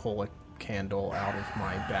to pull a candle out of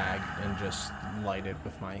my bag and just light it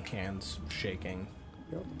with my hands shaking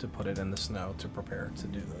to put it in the snow to prepare to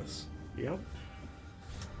do this. Yep.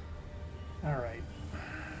 All right.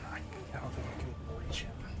 I don't think I can reach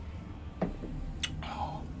him.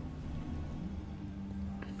 Oh.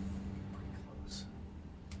 Pretty close.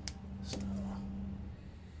 So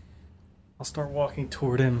I'll start walking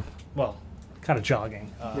toward him. Well, kind of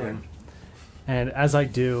jogging. And as I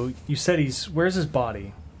do, you said where's his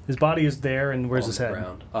body? His body is there, and where's his head?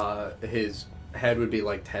 Ground. His head would be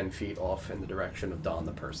like 10 feet off in the direction of Don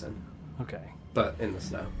the person. Okay. But in the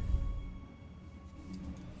snow.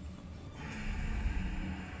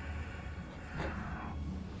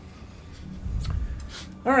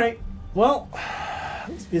 All right. Well,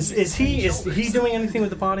 is he doing anything with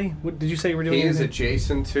the body? What did you say you were doing? He is anything?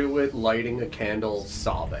 adjacent to it, lighting a candle,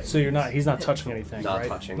 sobbing. So he's not touching anything, Not right?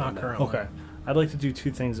 touching. Not no. currently. Okay. I'd like to do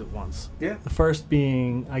two things at once. Yeah. The first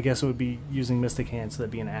being, I guess it would be using Mystic Hand, so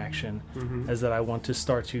that'd be an action, Mm-hmm. as that I want to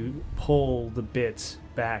start to pull the bits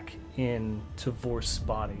back into Vorst's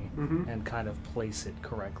body Mhm. and kind of place it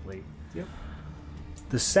correctly. Yep.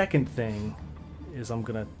 The second thing is I'm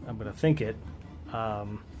gonna think it,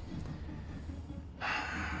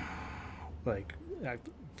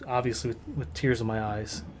 obviously with tears in my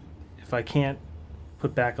eyes. If I can't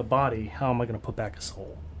put back a body, how am I gonna put back a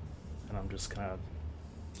soul? And I'm just kind of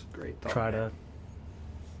It's a great thought. try to.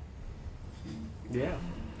 Yeah.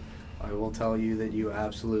 I will tell you that you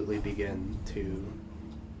absolutely begin to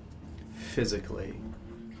physically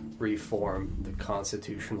reform the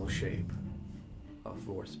constitutional shape of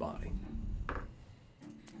Vorst's body.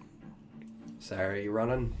 Sarah, you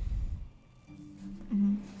running?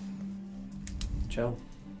 Mm-hmm. Joe?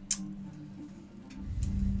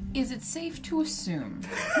 Is it safe to assume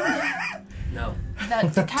No.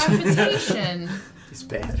 that decapitation He's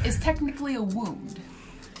bad. is technically a wound?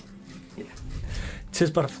 Tis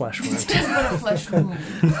but a flesh wound. It is but a flesh wound.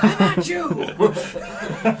 Not you!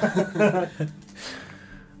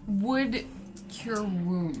 Would cure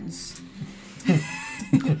wounds. He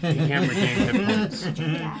can't regain hit points. Did you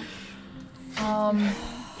dash?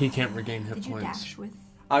 He can't regain hit Did you points. dash with?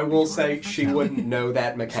 I will say she wouldn't know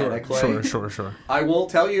that mechanically. Sure. I will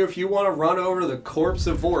tell you, if you want to run over the corpse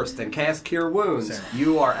of Vorst and cast Cure Wounds, Sarah,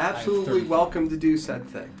 you are I have absolutely 30. welcome to do said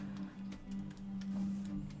thing.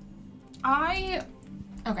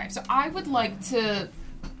 Okay, so I would like to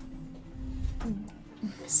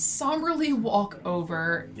somberly walk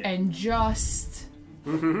over and just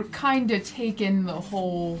kind of take in the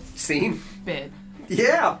whole Scene? bit.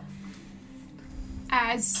 Yeah.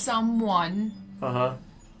 As someone Uh-huh.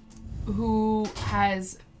 who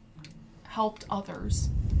has helped others,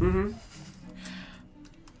 Mm-hmm.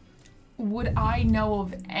 would I know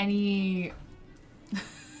of any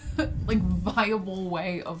viable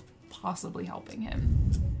way of possibly helping him?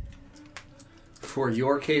 For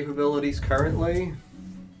your capabilities currently,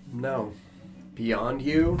 no. Beyond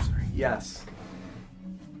you, yes.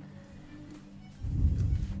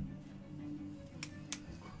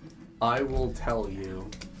 I will tell you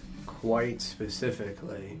quite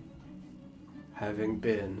specifically, having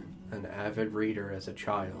been an avid reader as a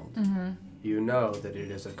child, you know that it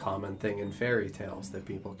is a common thing in fairy tales that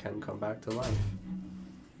people can come back to life.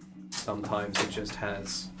 Sometimes it just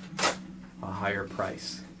has a higher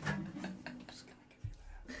price.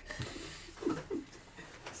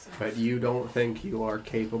 But you don't think you are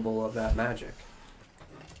capable of that magic.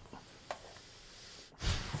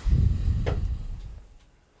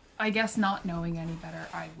 I guess not knowing any better,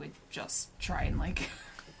 I would just try and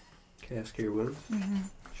Cast Cure Wounds?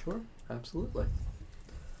 Sure, absolutely.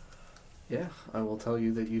 Yeah, I will tell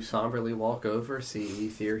you that you somberly walk over, see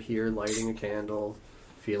Ether here lighting a candle,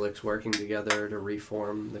 Felix working together to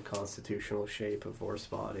reform the constitutional shape of Vorst's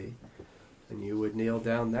body, and you would kneel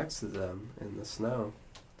down next to them in the snow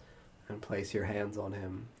and place your hands on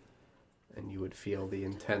him, and you would feel the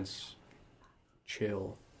intense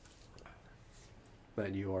chill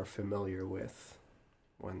that you are familiar with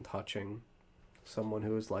when touching someone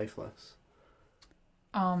who is lifeless.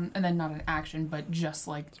 and then not an action, but just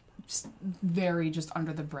very just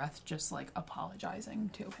under the breath, just like apologizing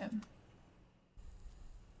to him.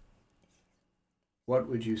 What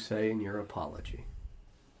would you say in your apology?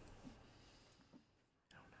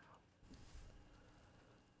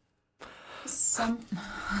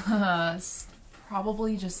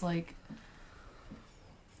 Probably just like,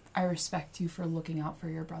 I respect you for looking out for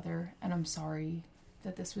your brother, and I'm sorry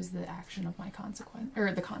that this was the action of my consequence,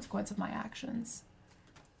 or the consequence of my actions.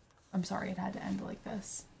 I'm sorry it had to end like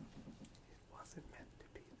this. It wasn't meant to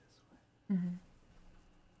be this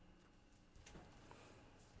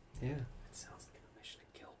way. Yeah, it sounds like a mission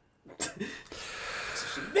to kill. So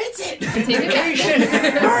she admits it!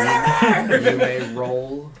 You may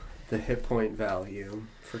roll the hit point value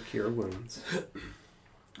for cure wounds.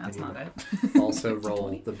 That's not it. Also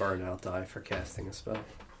roll the burnout die for casting a spell.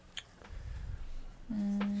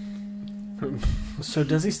 So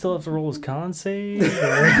does he still have to roll his con save?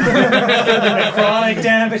 Necrotic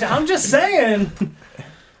damage? I'm just saying.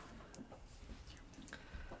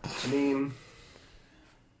 I mean...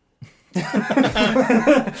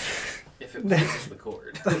 If it pleases the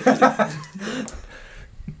court.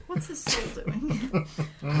 What's his soul doing?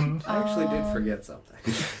 I actually did forget something.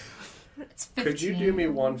 It's 15. Could you do me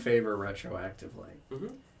one favor retroactively? Mm-hmm.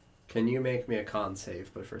 Can you make me a con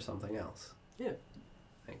save, but for something else? Yeah.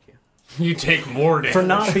 Thank you. You take more damage. For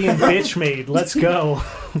not being bitch made. Let's go.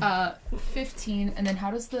 15, and then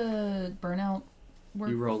how does the burnout work?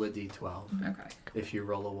 You roll a d12. Okay. If you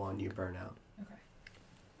roll a 1, you burn out. Okay.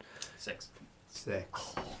 6.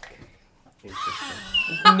 6.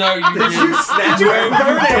 Interesting. No, you did. Snap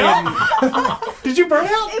Did you burn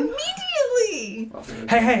out? Immediately!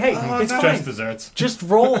 Hey, it's Just fine. desserts. Just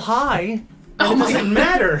roll high. It doesn't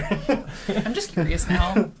matter. I'm just curious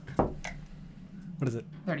now. What is it?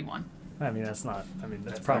 31. I mean, that's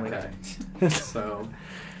probably okay. So,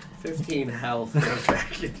 15 health goes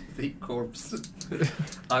back into the corpse.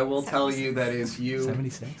 I will tell you that is you.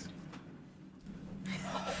 76.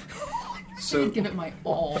 So, Give it my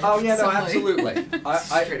all. oh yeah, no, Simply. absolutely.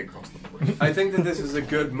 Straight across the board. I think that this is a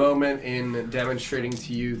good moment in demonstrating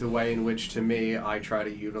to you the way in which, to me, I try to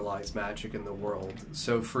utilize magic in the world.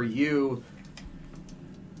 So for you,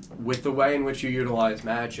 with the way in which you utilize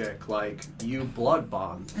magic, like, you blood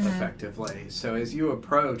bond, effectively. So as you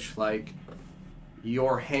approach, like,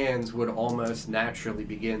 your hands would almost naturally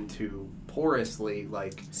begin to porously,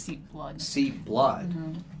 like, Seep blood.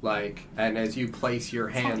 Like, and as you place your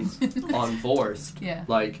hands on Vorst, Yeah.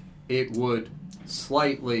 like, it would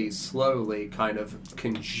slightly, slowly kind of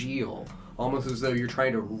congeal, almost as though you're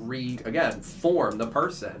trying to form the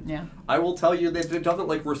person. Yeah. I will tell you that it doesn't,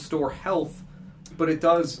 like, restore health, but it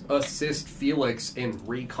does assist Felix in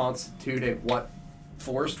reconstituting what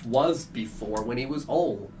Vorst was before when he was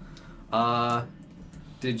old.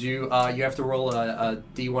 Did you, you have to roll a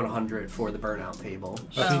D100 for the burnout table.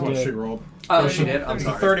 That's what she rolled. Oh, she did? I'm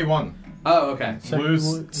sorry. 31. Oh, okay.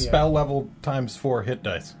 Lose spell level times 4 hit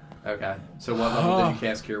dice. Okay. So what level did you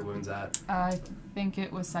cast Cure Wounds at? I think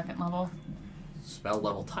it was 2nd level. Spell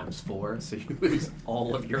level times 4, so you lose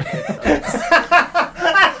all of your hit dice.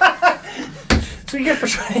 So you get to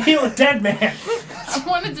try to heal a dead man. I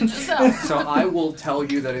wanted to just help. So I will tell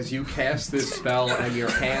you that as you cast this spell and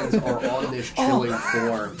your hands are on this chilling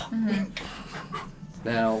form.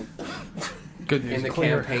 Now, Good news. in the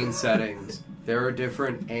Clear. campaign settings, there are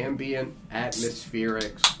different ambient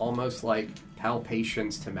atmospherics, almost like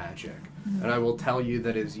palpations to magic. And I will tell you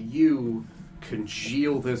that as you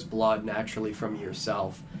congeal this blood naturally from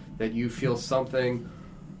yourself, that you feel something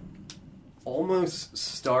almost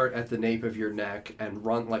start at the nape of your neck and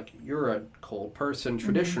run, like you're a cold person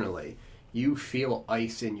traditionally. You feel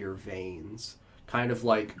ice in your veins, kind of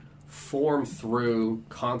like form through,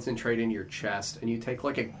 concentrate in your chest, and you take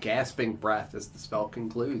like a gasping breath as the spell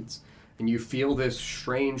concludes. And you feel this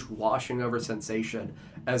strange washing over sensation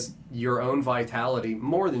as your own vitality,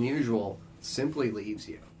 more than usual, simply leaves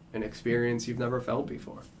you. An experience you've never felt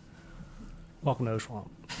before. Welcome to Oshuamp.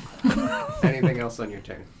 Anything else on your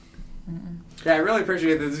turn? Yeah, I really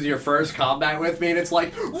appreciate that this is your first combat with me, and it's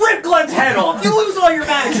like, rip Glenn's head off! You lose all your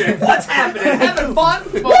magic! What's happening? Having fun?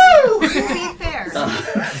 Woo! To be fair,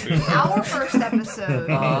 our first episode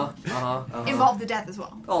involved the death as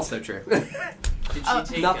well. Also true. Did she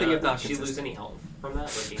take, nothing if not did she lose consistent. any health from that?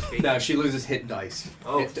 Like HP? No, she loses hit dice.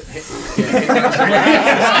 Oh. Hit dice.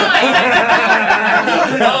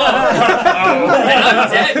 I'm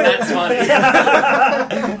dead, that's funny.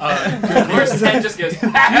 Of course, Ted just goes, You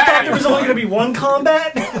thought there was only going to be one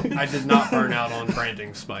combat? I did not burn out on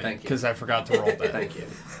branding spike Thank you. because I forgot to roll that. Thank you.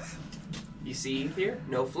 You see here?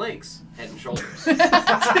 No flakes. Head and shoulders. You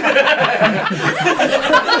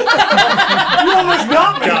almost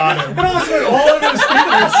got me. Got him. It almost went all of those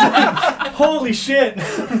fingers. Holy shit.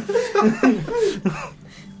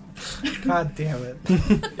 God damn it.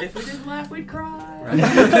 If we didn't laugh, we'd cry.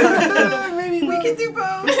 Maybe we can do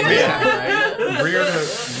both. Yeah, right?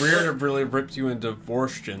 Rhirda really ripped you into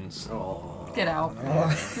divortions. Oh. Get out.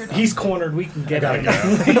 You're done. He's cornered. We can get out. He's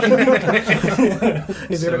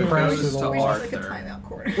So gonna it crash goes through the to wall. We should like a Arthur. timeout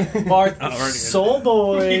quarter. Bart, already soul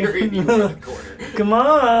boy. You're in the corner. Come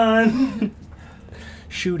on.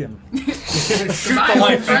 Shoot him. Shoot Bye, the my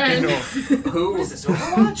life back friend. into him. Who Is this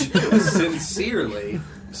Overwatch? sincerely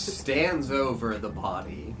stands over the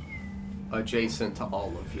body adjacent to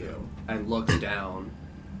all of you and looks down,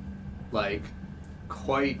 like,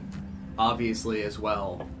 quite obviously as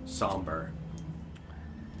well, somber.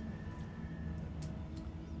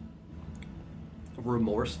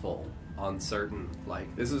 Remorseful, uncertain.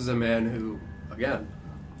 Like, this is a man who, again,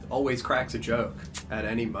 always cracks a joke at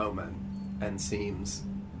any moment and seems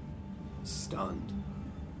stunned.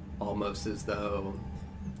 Almost as though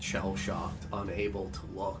shell-shocked, unable to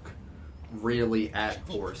look really at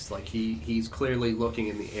Vorst. Like, he's clearly looking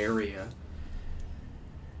in the area,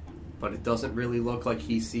 but it doesn't really look like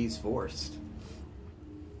he sees Vorst.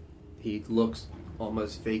 He looks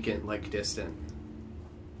almost vacant, like distant.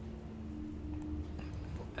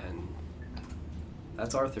 And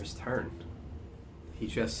that's Arthur's turn. He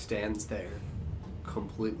just stands there,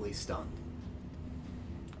 completely stunned.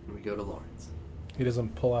 And we go to Lawrence. He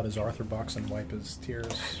doesn't pull out his Arthur box and wipe his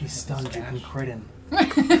tears. He's stunned. You can crit him. Now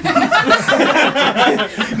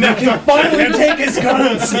can finally take his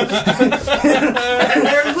guns.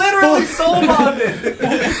 They're literally soul bonded!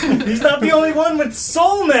 He's not the only one with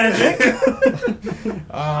soul magic.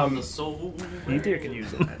 The soul. You dear can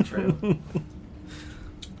use it. True.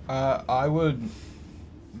 I would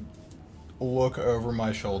look over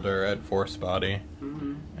my shoulder at Force Body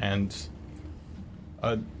and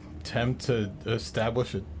attempt to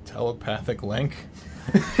establish a telepathic link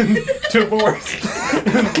to Force.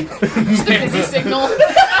 Just a busy signal. Remember,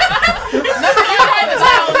 you guys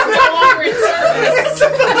now is no longer in service.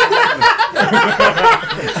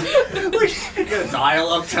 Get a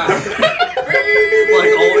dial-up tower.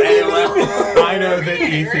 Like old AOL. I know that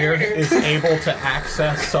Ether is able to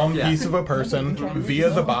access some piece of a person via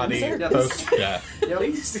the body post-death.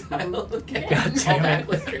 Please, okay. God damn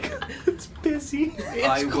it. It's Busy.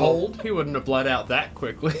 It's cold. He wouldn't have bled out that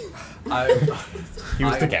quickly. He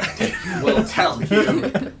was decapitated. Will tell you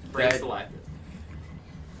Brings that to life.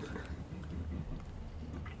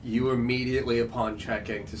 you immediately, upon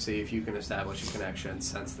checking to see if you can establish a connection,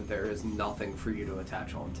 sense that there is nothing for you to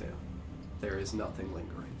attach onto. There is nothing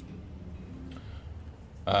lingering.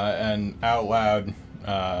 And out loud,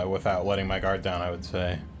 without letting my guard down, I would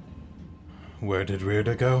say, "Where did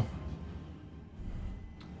Rhirda go?"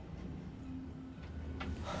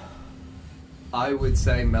 I would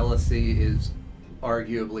say Melisy is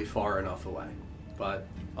arguably far enough away, but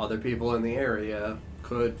other people in the area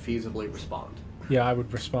could feasibly respond. Yeah, I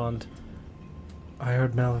would respond. I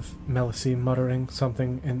heard Melisy muttering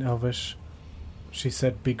something in Elvish. She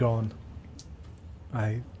said, "Be gone."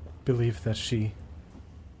 I believe that she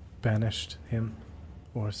banished him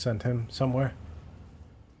or sent him somewhere.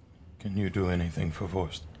 Can you do anything for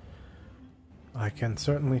Vorst? I can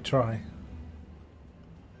certainly try.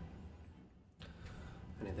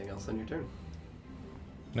 Anything else on your turn?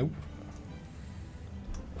 Nope.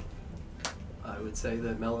 I would say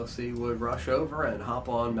that Melisy would rush over and hop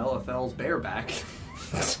on Melithel's bareback.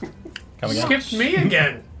 Come again? Skipped me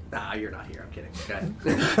again. Nah, you're not here. I'm kidding. Go ahead.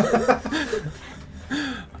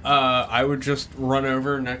 I would just run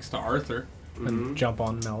over next to Arthur. And jump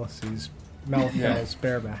on Melithel's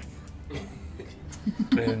bareback.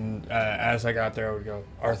 And as I got there, I would go,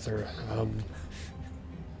 Arthur,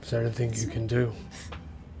 is there anything you can do?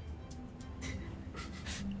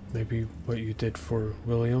 Maybe what you did for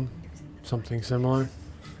William? Something similar?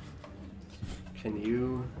 Can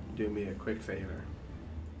you do me a quick favor?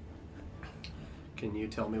 Can you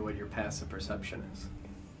tell me what your passive perception is?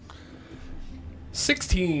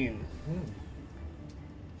 16.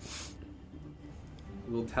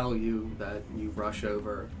 Will tell you that you rush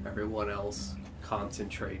over, everyone else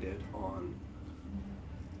concentrated on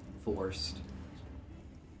Forced.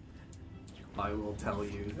 I will tell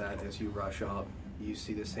you that as you rush up, you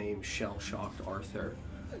see the same shell-shocked Arthur,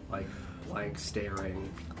 like blank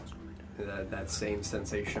staring, that same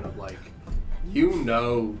sensation of like, you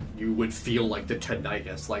know, you would feel like the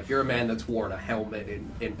tinnitus. Like, you're a man that's worn a helmet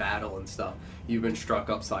in battle and stuff. You've been struck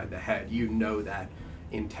upside the head. You know that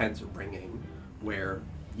intense ringing where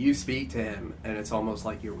you speak to him, and it's almost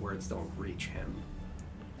like your words don't reach him.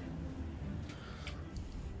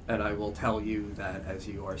 And I will tell you that as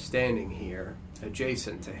you are standing here,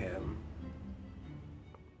 adjacent to him,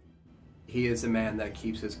 he is a man that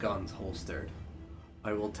keeps his guns holstered.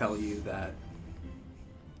 I will tell you that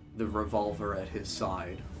the revolver at his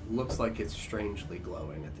side looks like it's strangely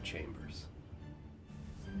glowing at the chambers.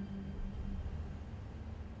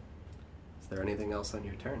 Is there anything else on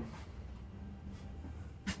your turn?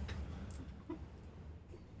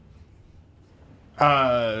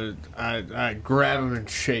 I grab him and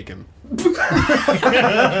shake him. You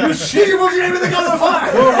shake him with everything on the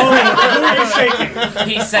fire! Who are you shaking?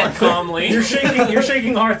 He said calmly. You're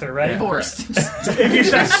shaking Arthur, right? Forced. If you,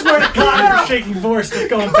 I swear to God, you're shaking Forrest with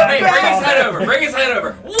going back. Hey, bring his head over. Bring his head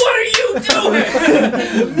over. What are you doing?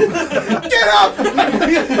 Get up!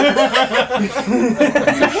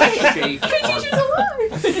 Shake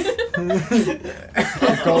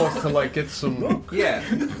The goal is to like get some. Yeah.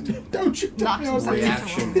 Don't you Knock some sense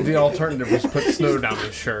Reaction. into him. The alternative was put snow down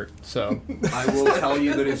his shirt. So I will tell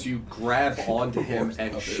you that as you grab onto him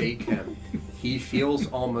and shake him, he feels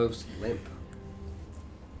almost limp.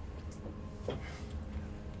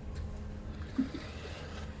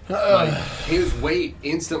 Like, his weight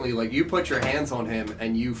instantly, like, you put your hands on him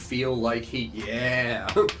and you feel like he,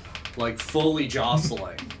 like, fully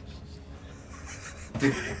jostling.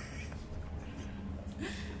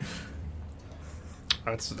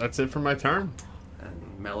 that's it for my turn. And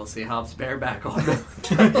Melisy hops bareback on him.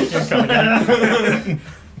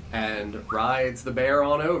 And rides the bear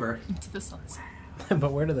on over. To the sunset.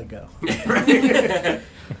 But where do they go? That's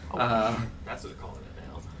what they're calling it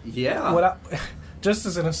now. Yeah. Just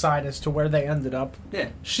as an aside as to where they ended up, Yeah.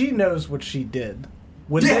 she knows what she did.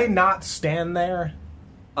 Would Yeah. they not stand there?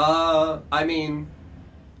 I mean,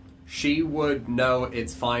 she would know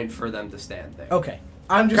it's fine for them to stand there. Okay.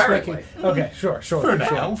 I'm just Currently. making... Okay, sure. For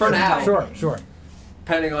now. For now. Sure.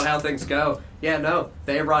 Depending on how things go. Yeah, no,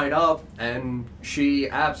 they ride up, and she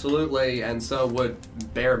absolutely, and so would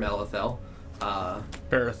Bear Melithel,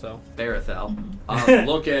 Barathel.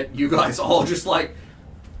 look at you guys all just like,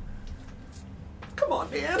 come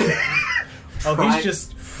on, man. Oh, Right. he's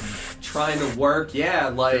just... Trying to work, yeah,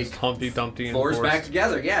 like, Just Humpty Dumpty and force Forrest. back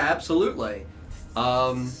together, yeah, absolutely.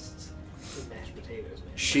 Mashed potatoes,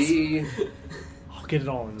 man. She I'll get it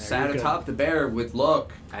all in there. sat You're good. atop the bear with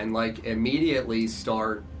look and, like, immediately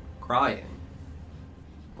start crying.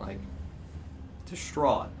 Like,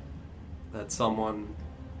 distraught that someone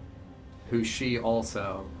who she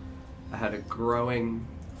also had a growing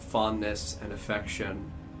fondness and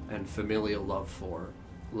affection and familial love for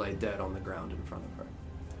lay dead on the ground in front of her.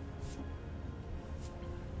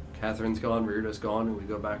 Catherine's gone, Rhirda's gone, and we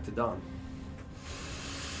go back to Dawn.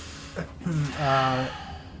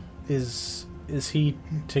 Is he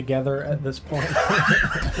together at this point?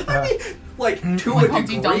 Like, to Like a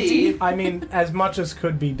Humpty degree. Dumpty? I mean, as much as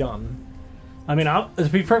could be done. I mean, to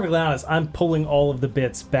be perfectly honest, I'm pulling all of the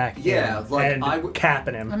bits back Yeah, in like, and I would-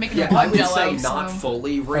 capping him. I'm making Yeah, a I would jello, say so... not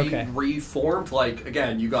fully Okay. reformed. Like,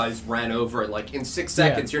 again, you guys ran over it. Like, in 6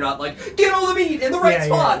 seconds, you're not like, get all the meat in the right Yeah,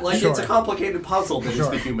 spot. yeah, Like, sure. it's a complicated puzzle that is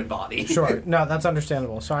Sure. the human body. Sure. No, that's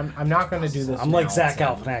understandable. So I'm not going to do this I'm like now. Zach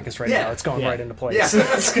Galifianakis right Yeah. now. It's going Yeah. right into place.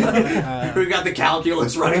 Yeah. We got the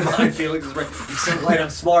calculus running behind Felix. He's so light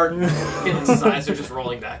up smart. His eyes are just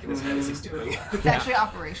rolling back in his head as he's doing it. It's actually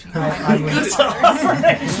Operation. Call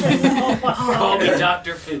me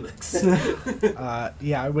Dr. Felix.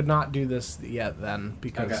 Yeah, I would not do this yet then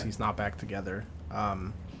because Okay. he's not back together.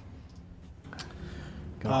 I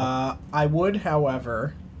would,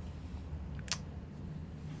 however,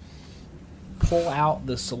 pull out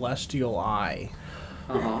the Celestial Eye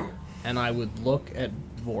Uh-huh. and I would look at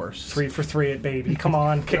Vorse. 3 for 3 at baby. Come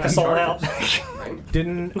on, kick us all out. Right?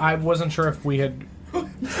 I wasn't sure if we had.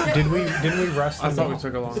 Didn't we rest? I in thought the- we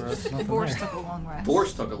took a long rest. Force took a long rest.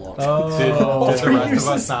 Force took a long time. Oh, Did the rest of us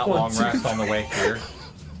uses not one, long two. rest on the way here?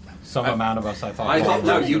 Some amount of us, I thought. I thought, long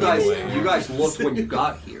no, rested you on guys the way here. you guys looked when you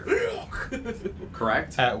got here.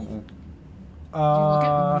 Correct? At,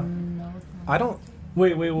 I don't.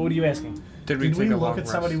 Wait, what are you asking? Did we Did we take a look long at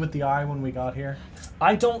somebody rest? with the eye when we got here?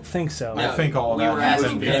 I don't think so. I think all we that were happened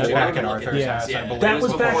asking before Benjamin back in to look at Arthur's it. house. Yeah. I believe. That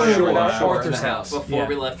was back when we were at Arthur's house. Before Yeah.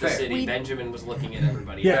 we left the Fair. city, Benjamin was looking at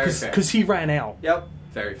everybody. Yeah, Very fair. because he ran out. Yep.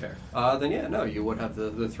 Very fair. Then yeah, no, you would have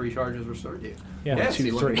the 3 charges restored to you. Yeah, Yes, 2,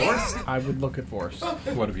 you look 3. at Vorse. I would look at Vorse.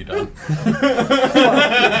 What have you done?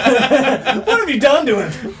 What have you done to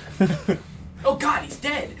him? Oh God, he's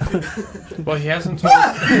dead. Well, Well, he hasn't told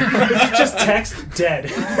us. Just text dead.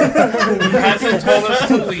 He hasn't told us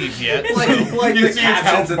to leave yet. Like You the see his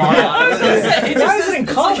captions in the health bar. bottom. Why is it in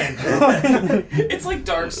common? It's like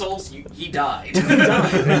Dark Souls. He died.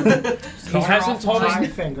 He hasn't told us. My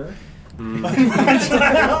finger.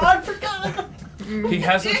 I forgot. He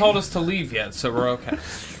hasn't told us to leave yet, so we're okay.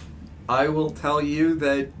 I will tell you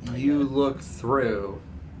that you look through.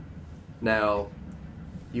 Now,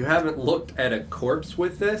 you haven't looked at a corpse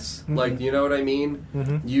with this. Like, you know what I mean?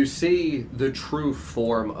 Mm-hmm. You see the true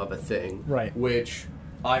form of a thing. Right. Which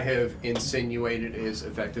I have insinuated is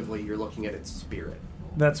effectively you're looking at its spirit.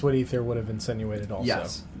 That's what Ether would have insinuated also.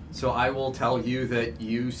 Yes. So I will tell you that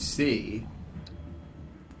you see,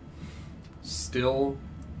 still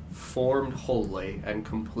formed wholly and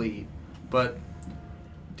complete, but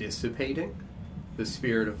dissipating, the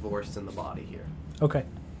spirit of Vorst in the body here. Okay.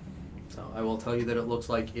 So I will tell you that it looks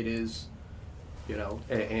like it is, you know,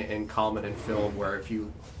 in common in film where if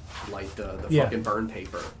you light the fucking burn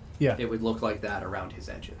paper, it would look like that around his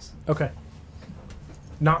edges. Okay.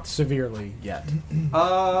 Not severely yet.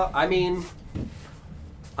 I mean,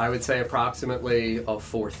 I would say approximately a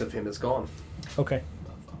fourth of him is gone. Okay.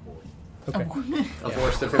 Okay. A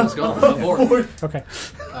fourth of him is gone. A fourth. Okay.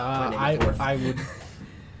 I would.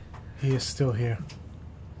 He is still here,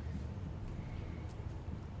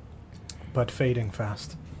 but fading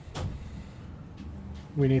fast.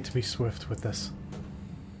 We need to be swift with this.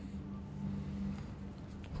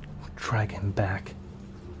 Drag him back.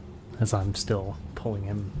 As I'm still pulling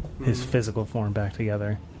him, his physical form back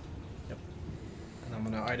together. Yep. And I'm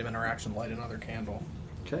gonna item interaction light another candle.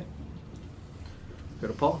 Okay. Go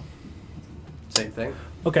to Paul. Same thing.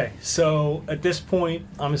 Okay, so at this point,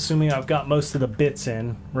 I'm assuming I've got most of the bits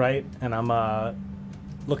in, right? And I'm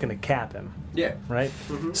looking to cap him. Yeah. Right?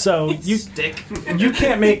 So you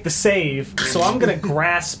can't make the save, so I'm going to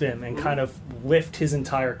grasp him and kind of lift his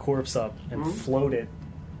entire corpse up and float it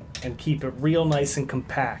and keep it real nice and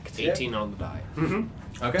compact. 18 on the die.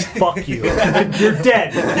 Okay. Fuck you. You're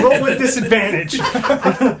dead. Roll with disadvantage.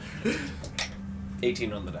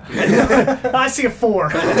 18 on the die. I see a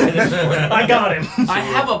 4. I got him. I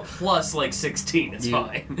have a plus like 16. It's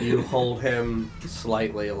fine. You hold him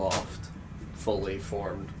slightly aloft, fully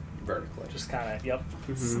formed vertically. Just kind of, yep.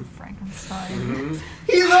 Some Frankenstein.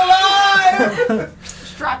 He's alive!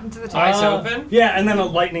 Strapped into the top. Eyes open? Yeah, and then a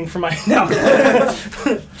lightning from my... No.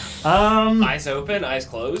 Eyes open, eyes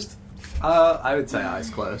closed? I would say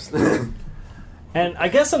eyes closed. And I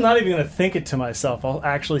guess I'm not even going to think it to myself. I'll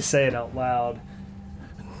actually say it out loud.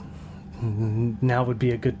 Now would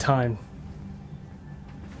be a good time.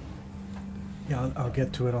 Yeah, I'll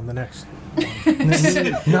get to it on the next.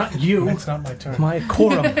 Not you. It's not my turn. My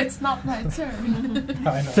quorum. It's not my turn.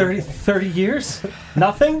 I know. 30 years?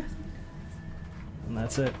 Nothing? And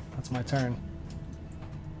that's it. That's my turn.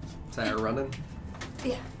 Is that running?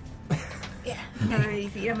 Yeah. Yeah. Another 80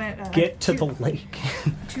 feet. I'm at Get to the lake.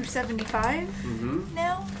 275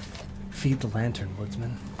 now. Feed the lantern,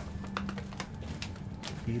 woodsman.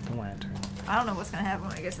 Feed the lantern. I don't know what's gonna happen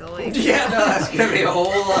when I get to the lake. Yeah, no, that's gonna be a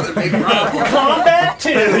whole other big problem. Combat 2!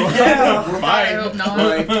 Yeah. I hope not.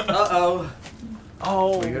 Like, uh-oh.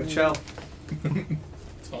 Oh. We gotta chill.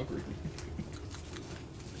 It's hungry.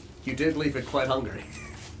 You did leave it quite hungry.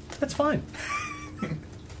 That's fine.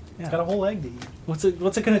 It's got a whole egg to eat. What's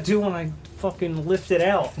it gonna do when I fucking lift it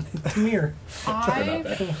out? Come here.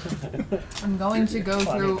 I'm going to go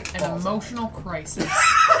through an emotional crisis.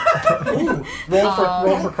 Ooh,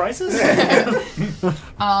 roll for crisis?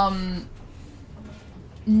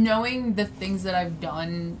 Knowing the things that I've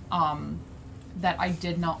done that I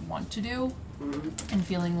did not want to do, and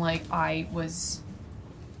feeling like I was,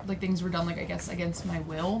 like things were done, like I guess against my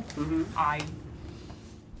will, I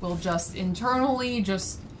will just internally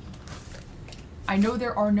I know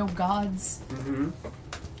there are no gods.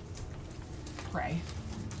 Pray.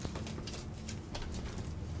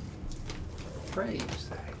 Pray, you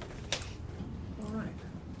say.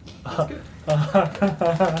 Okay.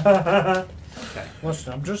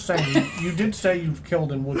 Listen, I'm just saying, you did say you've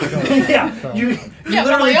killed and would kill. Yeah, So. you Yeah,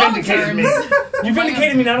 literally on my own vindicated me. terms. You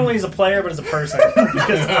vindicated me not only as a player but as a person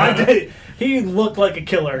because he looked like a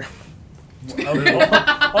killer.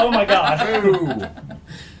 Oh my god! Ooh.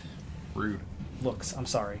 Rude. Looks, I'm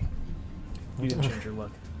sorry. You didn't change your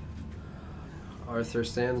look. Arthur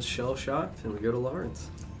stands shell-shocked, and we go to Lawrence.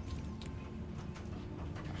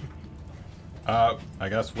 I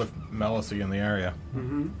guess with Melisy in the area.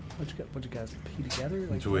 What'd you guys pee together?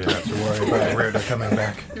 Like, Do we have to worry about Rhirda coming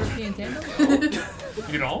back? There would be in tandem.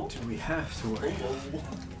 You know? Do we have to worry?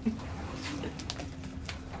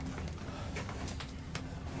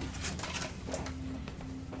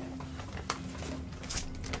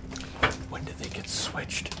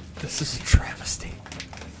 switched. This is a travesty.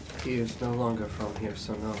 He is no longer from here,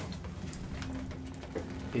 so no.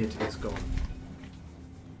 It is gone.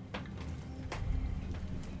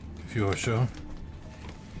 If you are sure.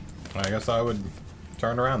 I guess I would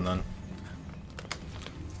turn around then.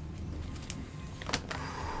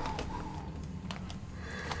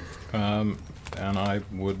 And I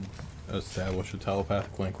would establish a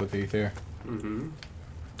telepathic link with Ether. Mm-hmm.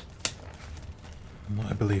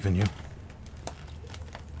 I believe in you.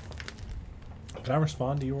 Can I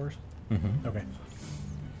respond to yours? Mm-hmm. Okay.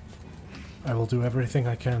 I will do everything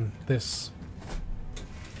I can. This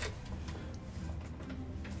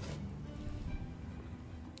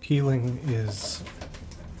healing is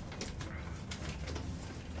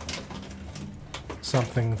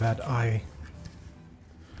something that I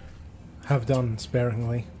have done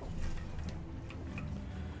sparingly.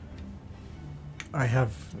 I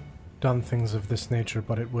have done things of this nature,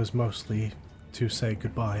 but it was mostly to say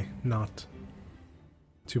goodbye, not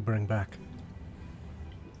to bring back.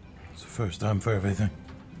 It's the first time for everything.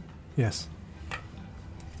 Yes.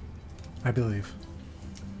 I believe.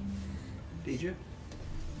 DJ,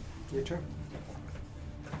 your turn.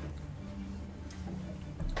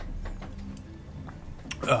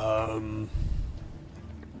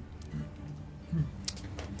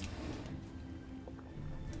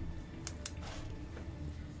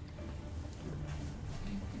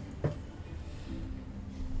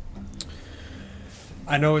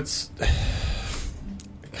 I know it's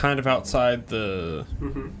kind of outside the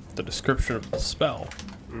description of the spell,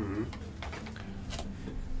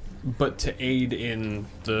 but to aid in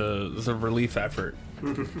the relief effort,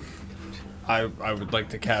 I would like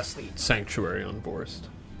to cast Sanctuary on Vorst.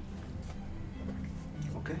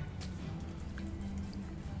 Okay.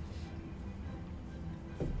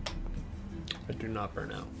 I do not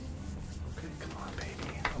burn out. Okay. Come on,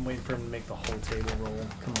 baby. I'm waiting for him to make the whole table roll.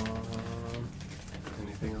 Come on.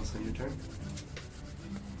 Anything else on your turn?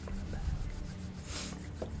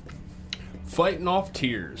 Fighting off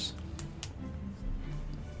tears.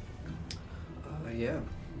 Yeah.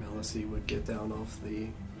 Melisy would get down off the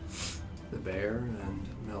bear, and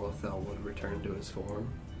Melithel would return to his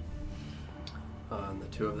form. And the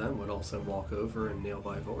two of them would also walk over and kneel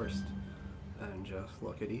by Vorst and just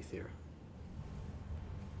look at Ether.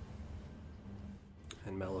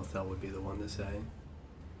 And Melithel would be the one to say,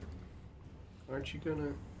 "Aren't you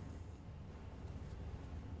gonna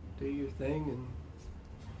do your thing and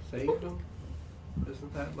save them?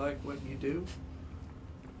 Isn't that like what you do?"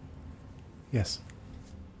 Yes.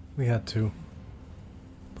 We had to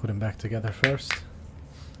put him back together first,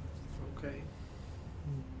 Okay.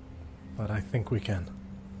 but I think we can.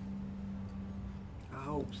 I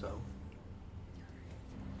hope so.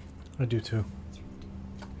 I do too.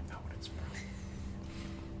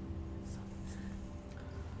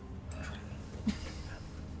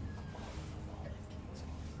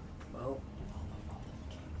 Well,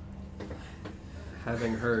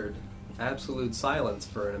 having heard absolute silence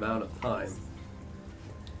for an amount of time,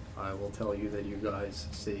 I will tell you that you guys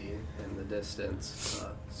see in the distance,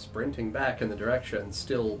 sprinting back in the direction,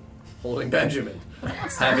 still holding Benjamin,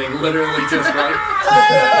 having literally just run.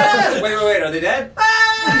 Wait, are they dead?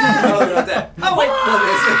 No, they're not dead. Oh wait,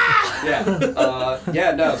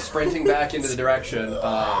 no, sprinting back into the direction.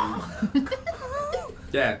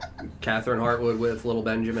 Catherine Hartwood with little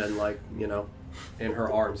Benjamin, like, in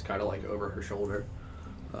her arms, kind of like over her shoulder.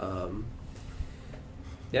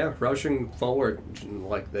 Rushing forward,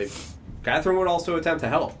 like Catherine would also attempt to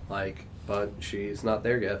help, but she's not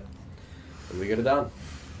there yet. And we get it done.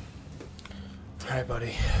 All right,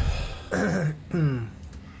 buddy.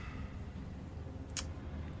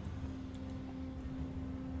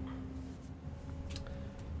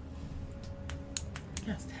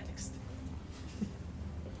 Yes, text.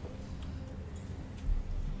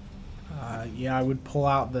 I would pull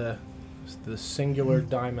out the singular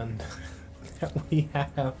diamond that we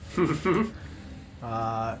have.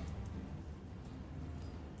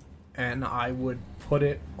 And I would put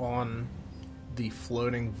it on the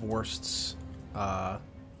floating Vorst's heart.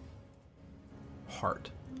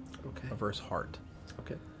 Okay. Reverse heart.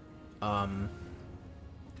 Okay. And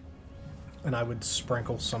I would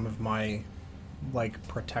sprinkle some of my,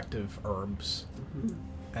 protective herbs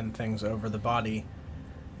and things over the body.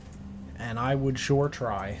 And I would sure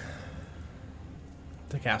try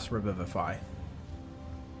to cast Revivify.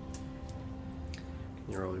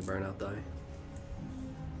 Can you roll your burnout die?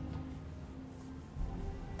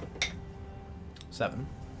 7.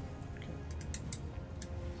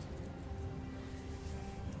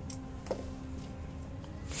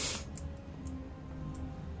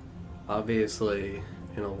 Obviously,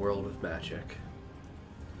 in a world of magic,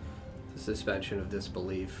 suspension of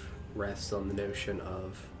disbelief rests on the notion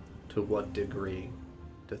of to what degree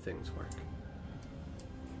do things work.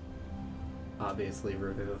 Obviously,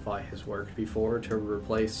 Revivify has worked before to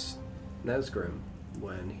replace Nesgrim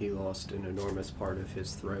when he lost an enormous part of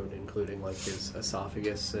his throat, including like his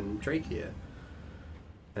esophagus and trachea.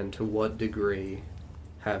 And to what degree,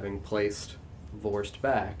 having placed Vorst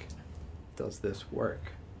back, does this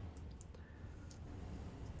work?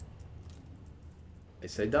 I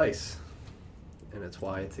say dice, and it's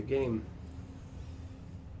why it's a game.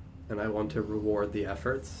 And I want to reward the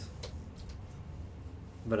efforts,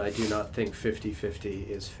 but I do not think 50-50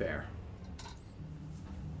 is fair.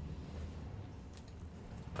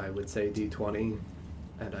 I would say D20,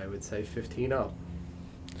 and I would say 15 up.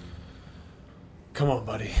 Come on,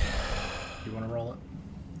 buddy. You want to roll it?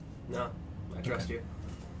 No, I trust you.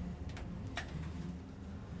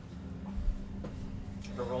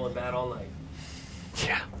 I've been rolling bad all night.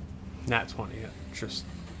 Yeah. Nat 20. Yeah. Just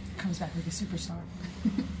Comes back like a superstar.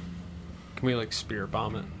 can we like spear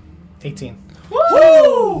bomb it? 18.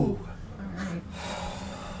 All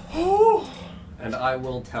right. And I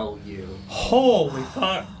will tell you, Holy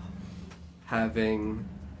fuck! having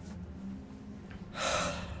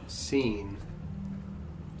seen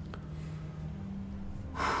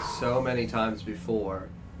so many times before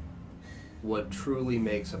what truly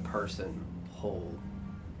makes a person whole,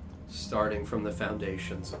 starting from the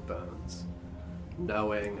foundations of bones,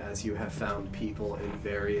 knowing as you have found people in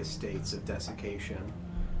various states of desiccation,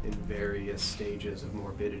 in various stages of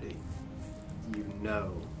morbidity, you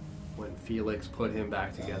know when Felix put him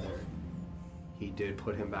back together, he did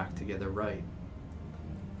put him back together right,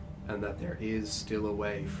 and that there is still a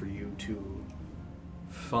way for you to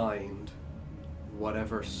find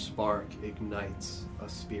whatever spark ignites a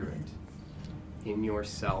spirit in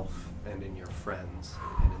yourself and in your friends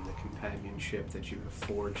and in the companionship that you have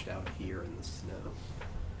forged out here in the snow.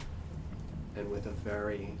 And with a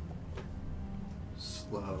very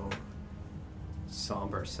slow,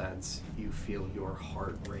 somber sense, you feel your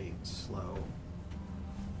heart rate slow,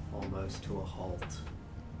 almost to a halt.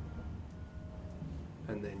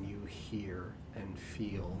 And then you hear and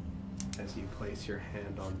feel, as you place your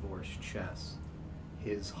hand on Vorst's chest,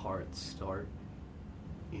 his heart start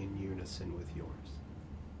in unison with yours.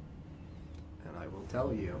 And I will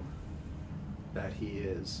tell you that he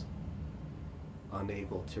is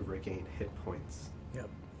unable to regain hit points. Yep.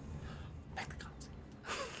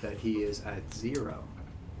 That he is at 0,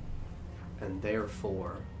 and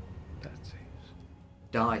therefore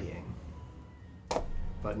dying,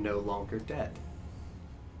 but no longer dead.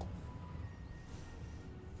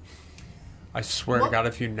 I swear to God,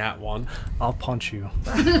 if you nat 1, I'll punch you.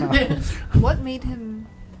 What made him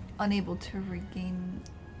unable to regain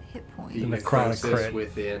hit points? The necrotic necrosis crit.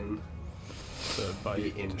 within the bite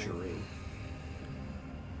the injury.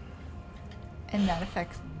 And that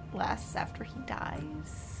effect lasts after he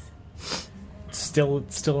dies. It's still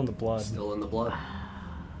in the blood. Still in the blood.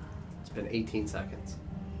 It's been 18 seconds.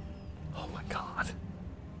 Oh my god.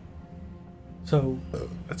 So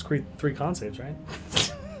that's great. 3 con saves, right?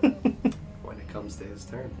 When it comes to his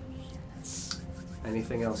turn.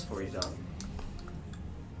 Anything else for you, Don?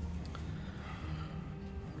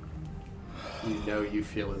 You know you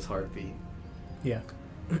feel his heartbeat. Yeah.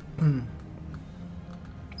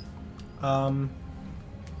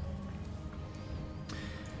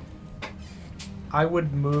 I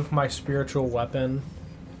would move my spiritual weapon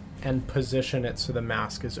and position it so the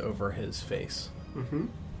mask is over his face. Mm-hmm.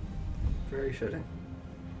 Very fitting.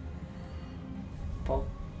 Paul?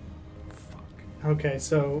 Okay,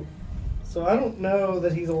 so I don't know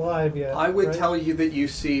that he's alive yet. I would right? tell you that you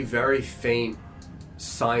see very faint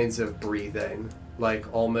signs of breathing, like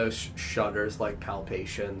almost shudders, like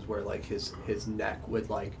palpations, where like his neck would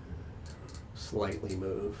like slightly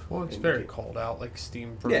move. Well, it's And very you cold out, like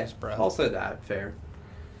steam from Yeah, his breath. also that, fair.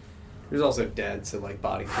 He was also dead, so like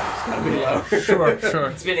body temp's gotta be lower. Sure.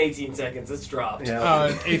 It's been 18 seconds. It's dropped.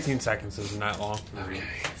 Yeah. 18 seconds isn't that long. Okay.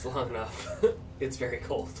 It's long enough. It's very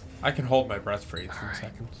cold. I can hold my breath for 18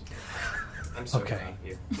 seconds. I'm so Okay. proud of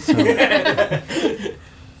you.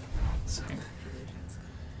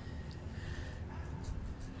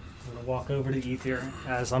 I'm gonna walk over to Ether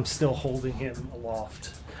as I'm still holding him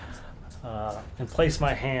aloft, and place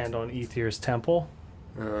my hand on Ether's temple,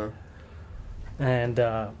 and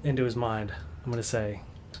into his mind. I'm gonna say,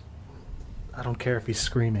 "I don't care if he's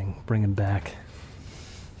screaming. Bring him back."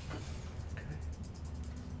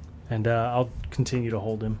 And I'll continue to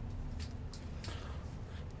hold him.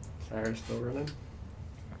 Sarah's still running?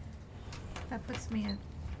 That puts me at,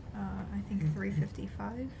 I think,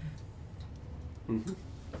 355. Mm-hmm.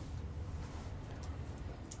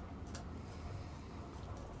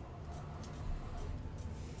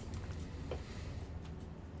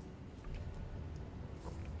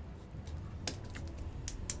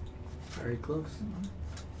 Very close.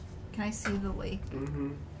 Can I see the lake?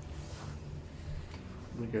 Mm-hmm.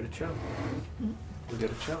 We go to Chow. We go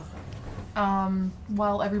to Chow.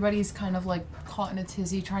 While everybody's kind of like caught in a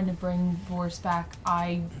tizzy trying to bring Boris back,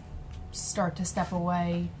 I start to step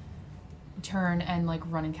away, turn, and like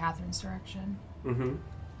run in Catherine's direction. Mm-hmm.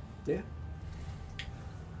 Yeah.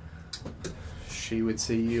 She would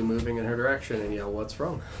see you moving in her direction and yell, "What's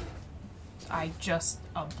wrong?" I just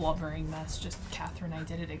a blubbering mess. Just Catherine, I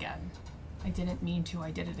did it again. I didn't mean to.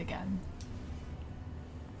 I did it again.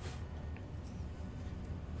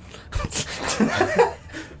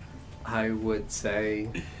 I would say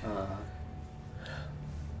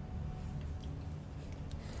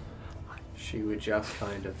she would just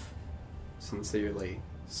kind of sincerely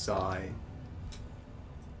sigh.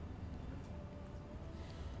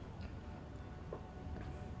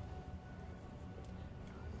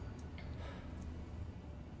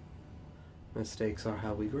 Mistakes are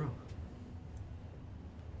how we grow.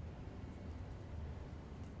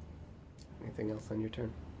 Anything else on your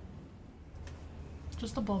turn?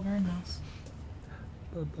 Just a blubbering mess.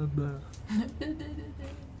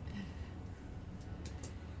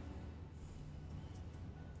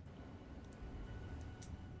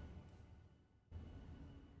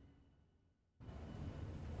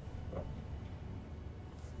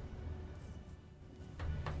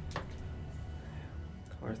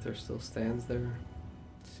 Arthur still stands there,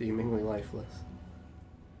 seemingly lifeless.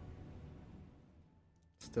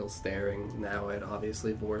 Still staring now at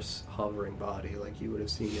obviously Vor's hovering body, like you would have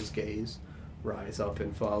seen his gaze rise up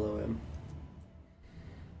and follow him.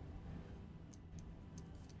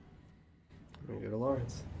 We go to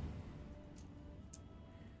Lawrence.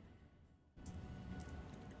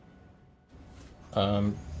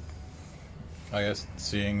 I guess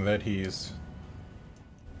seeing that he's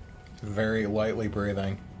very lightly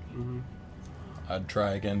breathing, I'd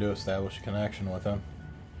try again to establish a connection with him.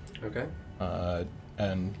 Okay.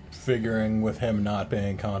 And figuring with him not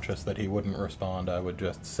being conscious that he wouldn't respond, I would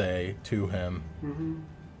just say to him,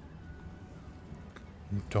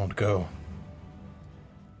 "Don't go.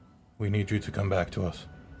 We need you to come back to us."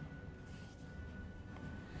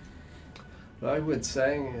 I would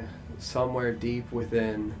say somewhere deep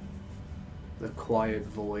within the quiet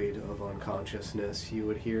void of unconsciousness, you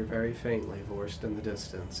would hear very faintly, voiced in the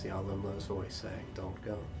distance, Yalimlo's voice saying, "Don't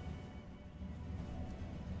go."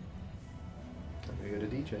 We go to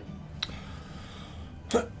DJ.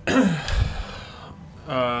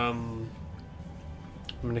 I'm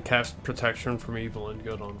going to cast Protection from Evil and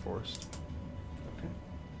Good on Forrest. Okay.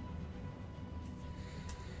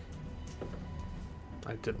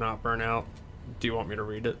 I did not burn out. Do you want me to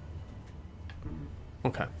read it?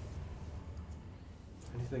 Okay.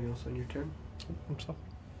 Anything else on your turn? I'm sorry.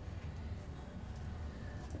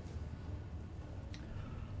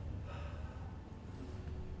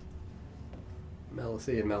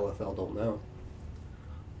 Melisy and Melithel don't know.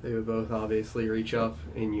 They would both obviously reach up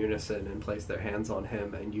in unison and place their hands on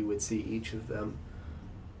him, and you would see each of them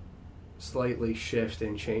slightly shift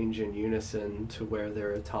and change in unison to where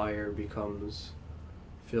their attire becomes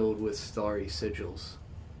filled with starry sigils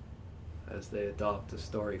as they adopt a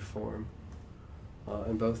starry form.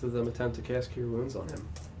 And both of them attempt to cast Cure Wounds on him.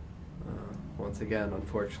 Once again,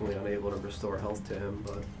 unfortunately unable to restore health to him,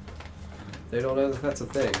 but they don't know that that's a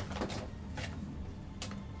thing.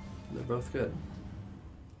 They're both good.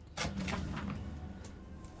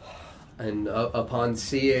 And upon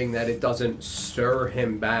seeing that it doesn't stir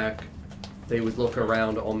him back, they would look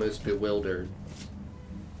around almost bewildered.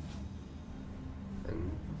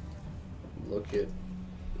 And look at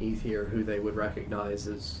Ether, who they would recognize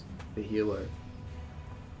as the healer.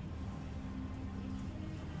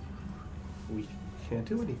 We can't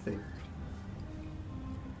do anything.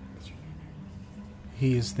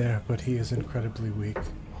 He is there, but he is incredibly weak.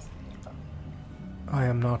 I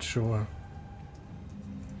am not sure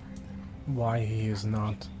why he is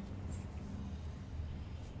not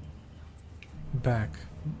back,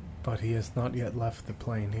 but he has not yet left the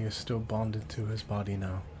plane. He is still bonded to his body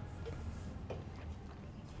now.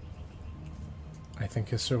 I think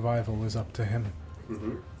his survival is up to him.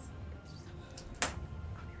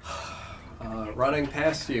 Running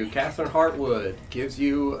past you, Catherine Hartwood gives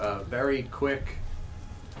you a very quick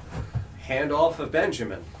handoff of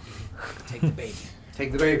Benjamin. Take the baby.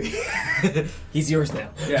 Take the baby. He's yours now.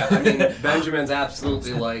 Yeah, I mean, Benjamin's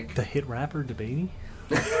absolutely like... The hit rapper, DaBaby?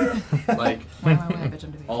 like, Bitch,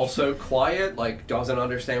 I'm also quiet, like, doesn't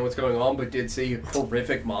understand what's going on, but did see a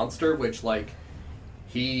horrific monster, which, like,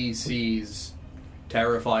 he sees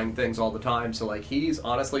terrifying things all the time, so, like, he's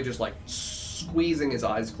honestly just, like, squeezing his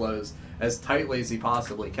eyes closed as tightly as he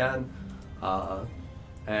possibly can.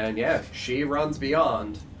 And yeah, she runs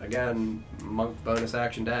beyond. Again, monk bonus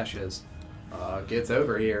action dashes. Gets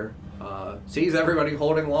over here. Sees everybody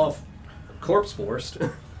holding aloft corpse forced.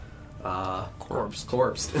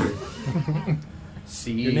 Corpsed.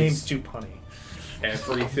 Sees Your name's too punny.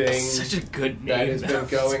 everything Such a good name. that has been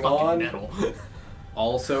going Fucking on. metal.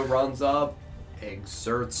 Also runs up,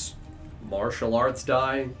 exerts martial arts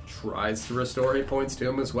die, tries to restore hit points to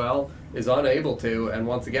him as well, is unable to, and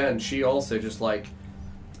once again, she also just like,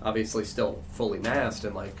 obviously still fully masked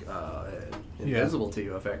and like invisible to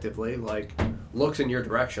you effectively, like looks in your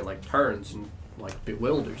direction, like turns and like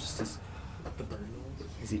bewilders. Just,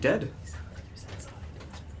 is he dead?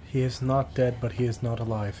 He is not dead, but he is not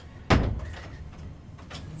alive.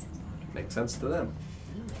 Makes sense to them.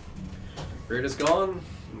 Rhirda's gone,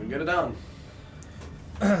 we get it done.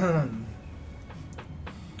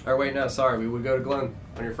 Or wait, no, sorry, we would go to Glenn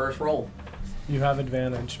on your first roll. You have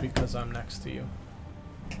advantage because I'm next to you.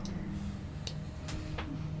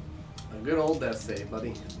 A good old death save,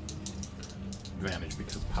 buddy. Advantage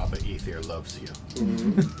because Papa Ether loves you.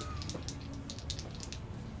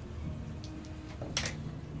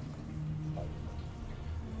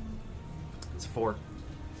 It's 4.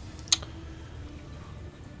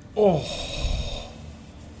 Oh.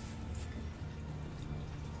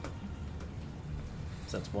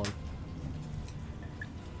 So that's 1.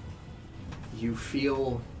 You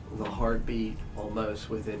feel the heartbeat almost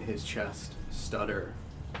within his chest stutter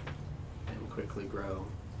and quickly grow.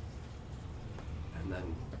 And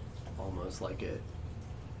then almost like it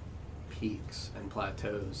peaks and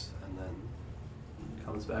plateaus and then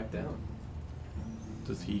comes back down.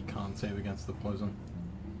 Does he con save against the poison?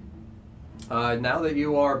 Now that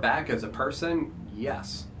you are back as a person,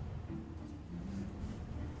 yes.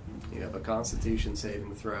 You have a Constitution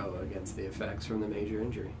saving throw against the effects from the major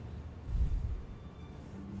injury.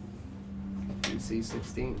 DC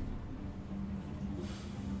 16.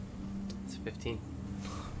 It's 15.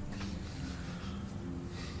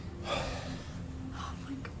 Oh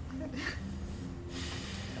my god.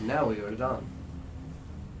 And now we go to Don.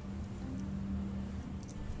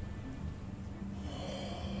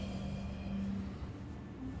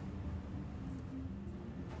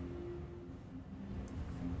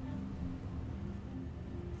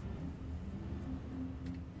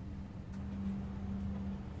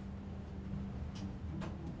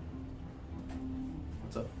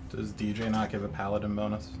 What's up? Does DJ not give a paladin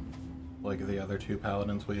bonus? Like the other 2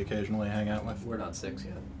 paladins we occasionally hang out with? We're not 6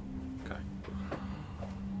 yet. Okay.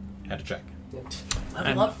 Had to check.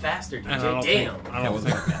 Level up faster, And I DJ. don't Damn. think, I don't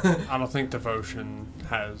think I don't think devotion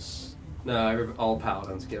has. No, all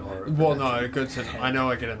paladins get aura. Well, no, protection. it gets an, I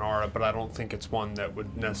know I get an aura, but I don't think it's one that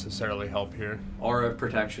would necessarily help here. Aura of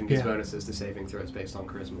protection gives Yeah. bonuses to saving throws based on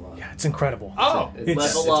charisma level. Yeah, it's incredible. Oh, It's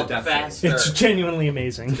Level a up death faster. save. It's genuinely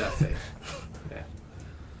amazing. It's a death save. Yeah.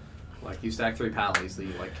 Like you stack 3 pallies, so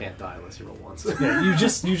you like can't die unless you roll once. Yeah, you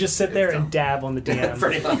just sit there and dab on the DM.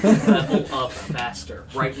 Pretty much. Level up faster.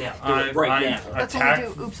 Right now. Do it right now. That's what attack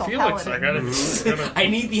we do. Oops, all Felix. I paladin. gotta. I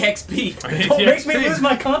need the XP. I need Don't the make me XP. lose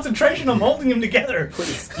my concentration. I'm holding him together.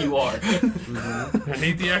 Please, you are. I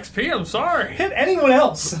need the XP. I'm sorry. Hit anyone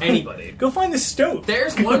else. Anybody. Go find the stoat.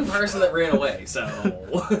 There's one person that ran away, so.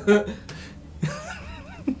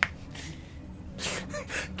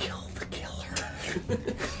 Kill the killer.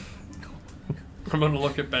 I'm gonna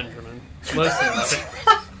look at Benjamin. Listen,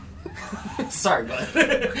 Sorry, bud.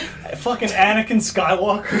 Fucking Anakin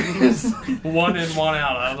Skywalker. one in, one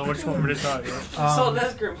out. I don't know which one to tell you. I saw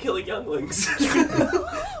Nazgrim killing younglings.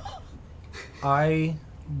 I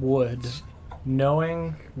would,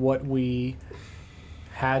 knowing what we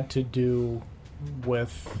had to do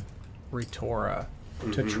with Rhitora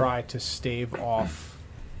to try to stave off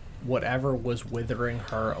whatever was withering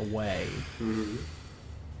her away,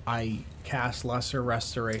 I cast Lesser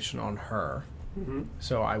Restoration on her.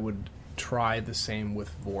 So I would try the same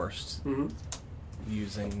with Vorst,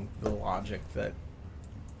 using the logic that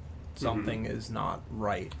something is not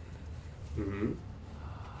right.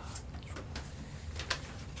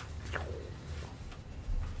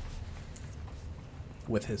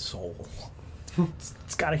 With his soul.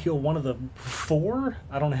 It's got to heal one of the 4.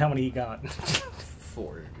 I don't know how many he got.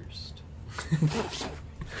 Forced.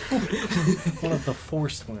 One of the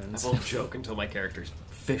forced ones. I won't joke until my character's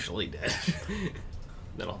officially dead.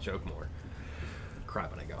 Then I'll joke more. Cry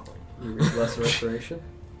when I go home. You read Lesser Restoration?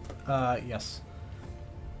 Yes.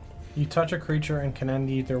 You touch a creature and can end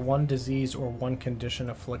either one disease or one condition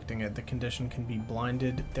afflicting it. The condition can be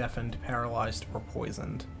blinded, deafened, paralyzed, or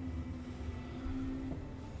poisoned.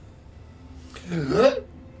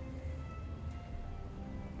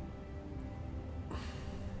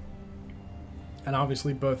 And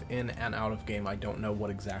obviously, both in and out of game, I don't know what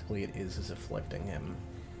exactly it is afflicting him.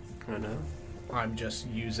 I know. I'm just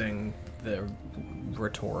using the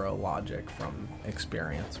Rhetora logic from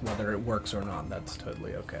experience. Whether it works or not, that's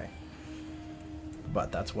totally okay.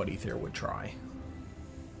 But that's what Ether would try.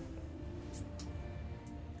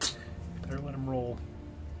 Better let him roll.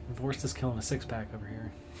 Vorst is killing a six-pack over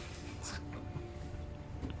here.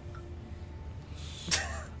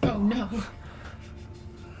 Oh no.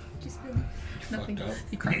 Just nothing. fucked up.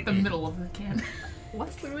 You cracked the middle of the can.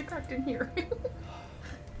 What's literally cracked in here?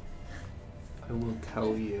 I will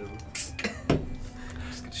tell you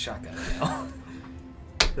Just get a shotgun now.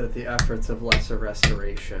 that the efforts of lesser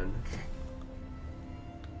restoration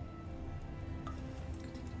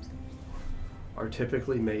are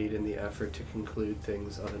typically made in the effort to conclude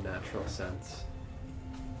things of a natural sense,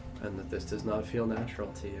 and that this does not feel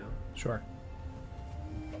natural to you. Sure.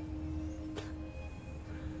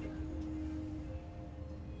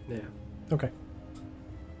 Yeah. Okay.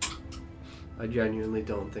 I genuinely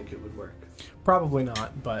don't think it would work. Probably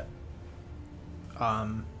not, but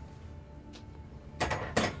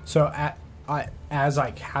so as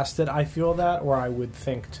I cast it, I feel that, or I would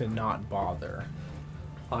think to not bother.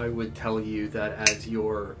 I would tell you that as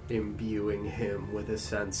you're imbuing him with a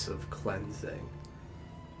sense of cleansing,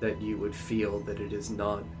 that you would feel that it is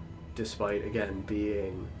not, despite again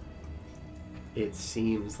being, it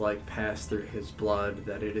seems like passed through his blood,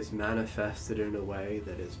 that it is manifested in a way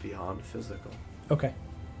that is beyond physical. Okay.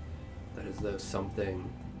 That is though something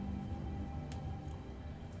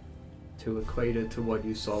to equate it to what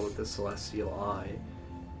you saw with the celestial eye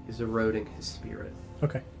is eroding his spirit.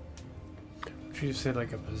 Okay. Did you say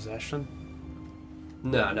like a possession?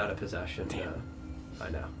 No, not a possession. No. I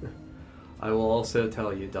know. I will also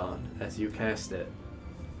tell you, Don, as you cast it,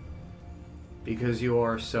 because you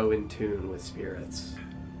are so in tune with spirits,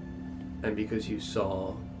 and because you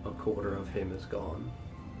saw a quarter of him is gone,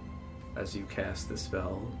 as you cast the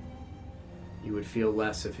spell, you would feel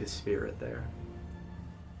less of his spirit there.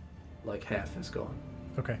 Like half is gone.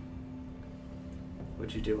 Okay.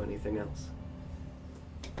 Would you do anything else?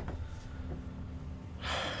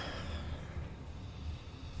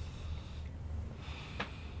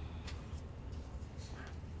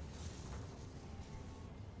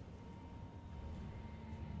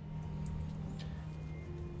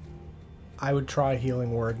 I would try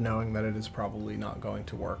Healing Word knowing that it is probably not going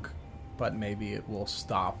to work, but maybe it will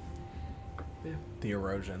stop the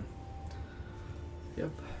erosion. Yep.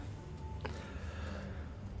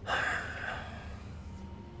 I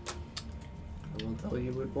will tell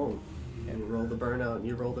you it won't. You roll the burnout and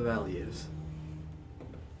you roll the values.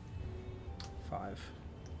 5.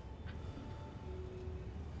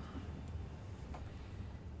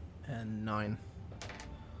 And 9.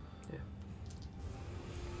 Yeah.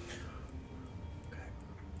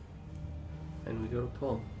 And we go to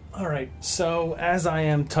Paul. All right, so as I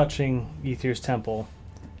am touching Aether's temple,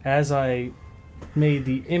 as I made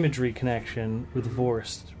the imagery connection with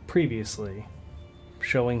Vorst previously,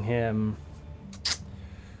 showing him...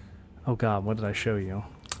 Oh god, what did I show you?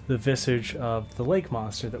 The visage of the lake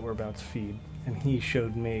monster that we're about to feed, and he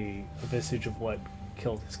showed me a visage of what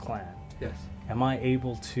killed his clan. Yes. Am I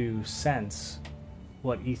able to sense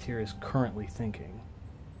what Aether is currently thinking?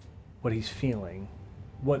 What he's feeling?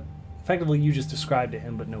 What effectively you just described to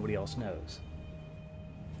him, but nobody else knows?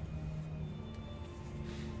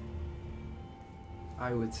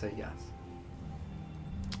 I would say yes.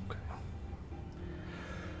 Okay.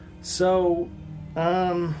 So,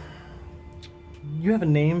 you have a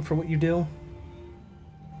name for what you do?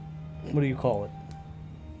 What do you call it?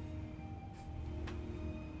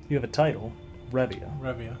 You have a title, Revia.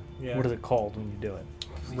 Revia. Yeah. What is it called when you do it?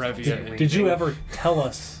 Revia. Did you ever tell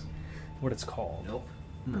us what it's called? Nope.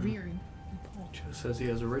 Revering. Just says he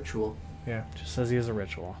has a ritual. Yeah. Just says he has a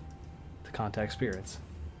ritual to contact spirits.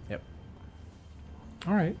 Yep.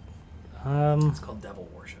 All right. It's called devil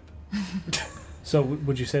worship. So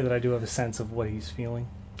would you say that I do have a sense of what he's feeling?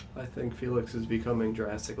 I think Felix is becoming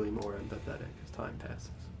drastically more empathetic as time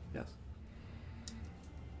passes. Yes.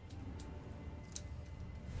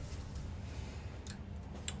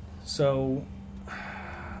 So,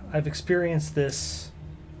 I've experienced this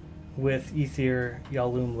with Aether,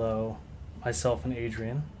 Yalumlo, myself, and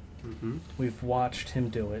Adrian. Mm-hmm. We've watched him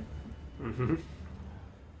do it. Mm-hmm.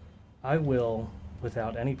 I will,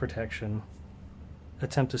 without any protection,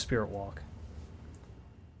 attempt to spirit walk.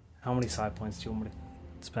 How many side points do you want me to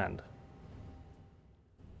spend?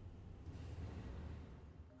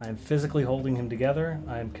 I am physically holding him together.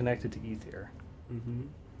 I am connected to Aether. Mm-hmm.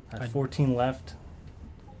 I have 14 left,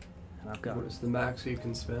 and I've got What is the max you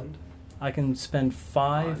can spend? I can spend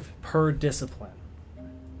 5 per discipline.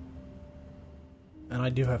 And I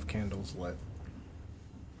do have candles lit.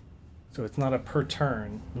 So it's not a per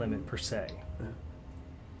turn limit per se. Yeah.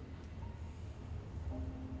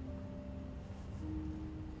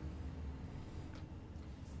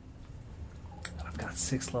 I've got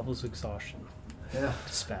 6 levels of exhaustion Yeah.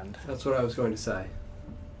 to spend. That's what I was going to say.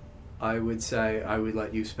 I would say I would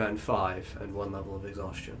let you spend 5 and 1 level of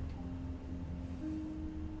exhaustion.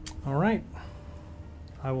 All right.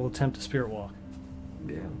 I will attempt a spirit walk.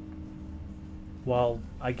 Yeah. While,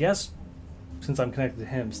 I guess, since I'm connected to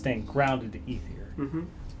him, staying grounded to Ether. Mm-hmm.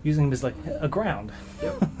 Using him as like a ground.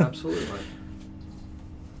 Yep, absolutely.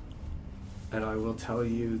 And I will tell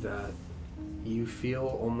you that you feel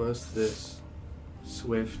almost this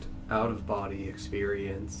swift out-of-body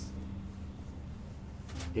experience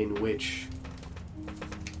in which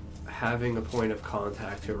having a point of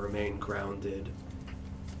contact to remain grounded,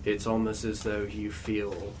 it's almost as though you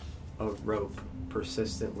feel a rope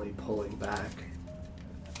persistently pulling back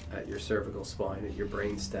at your cervical spine, at your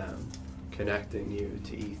brainstem, connecting you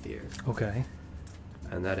to Ether. Okay.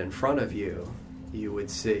 And that in front of you, you would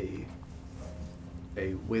see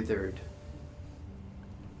a withered,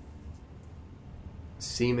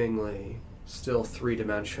 seemingly still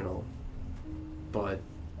three-dimensional, but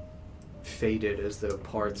faded as though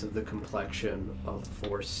parts of the complexion of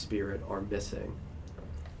Force Spirit are missing.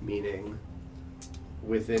 Meaning,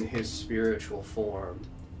 within his spiritual form,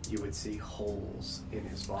 you would see holes in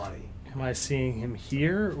his body. Am I seeing him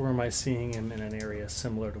here, or am I seeing him in an area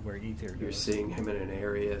similar to where Ether goes? You're seeing him in an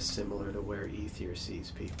area similar to where Ether sees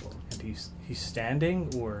people. And he's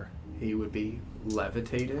standing, or He would be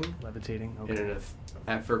levitating levitating? in Okay. an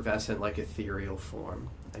effervescent, like ethereal form,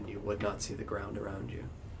 and you would not see the ground around you.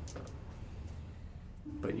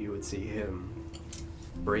 But you would see him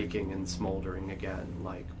breaking and smoldering again,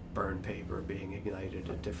 like burned paper being ignited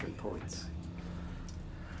at different points.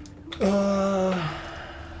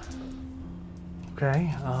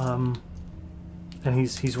 Okay. And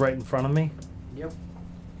he's right in front of me. Yep.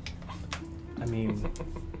 I mean,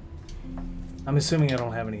 I'm assuming I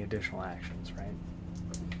don't have any additional actions, right?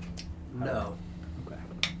 No. Okay.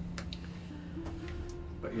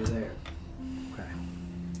 But you're there. Okay.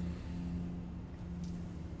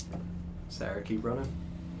 Sarah, keep running.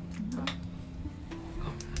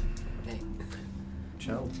 Hey,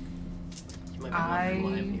 Chill. you might be wondering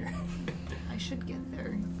why I'm here. I should get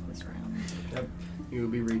there this round. Yep. You will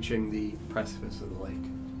be reaching the precipice of the lake.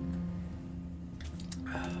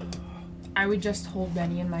 I would just hold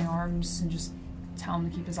Benny in my arms and just tell him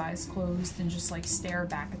to keep his eyes closed and just like stare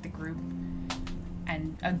back at the group.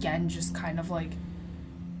 And again, just kind of like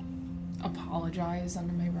apologize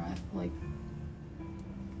under my breath. Like,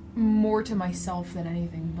 more to myself than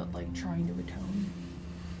anything, but like trying to atone.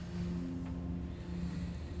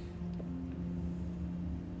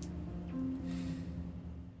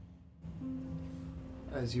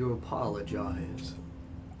 As you apologize,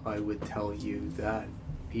 I would tell you that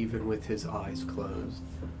even with his eyes closed,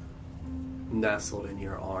 nestled in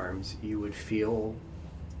your arms, you would feel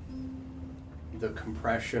the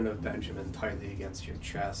compression of Benjamin tightly against your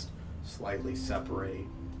chest slightly separate,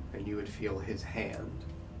 and you would feel his hand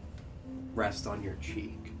rest on your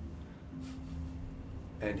cheek.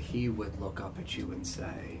 And he would look up at you and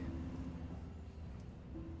say,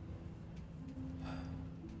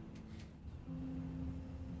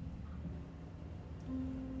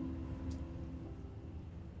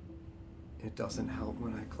 "It doesn't help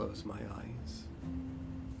when I close my eyes.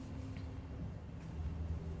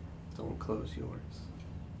 Don't close yours."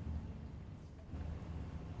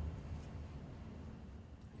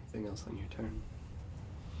 Anything else on your turn?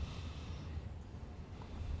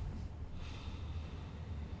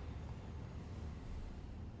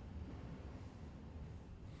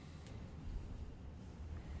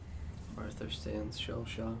 Arthur stands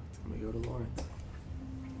shell-shocked, and we go to Lawrence.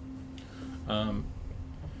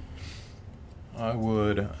 I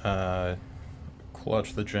would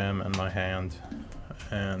clutch the gem in my hand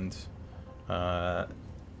and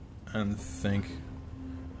think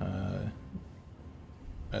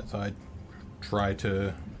as I try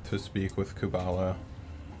to speak with Kubala,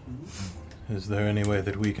 is there any way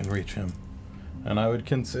that we can reach him? And I would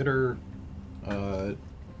consider,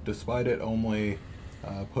 despite it only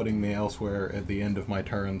putting me elsewhere at the end of my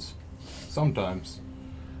turns, sometimes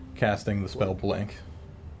casting the spell Blink.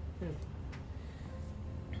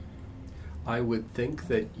 I would think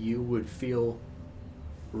that you would feel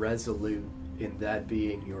resolute in that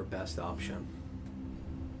being your best option.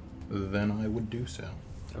 Then I would do so.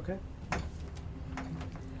 Okay.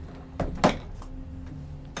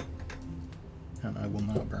 And I will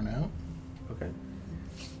not burn out. Okay.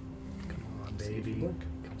 Come on, baby.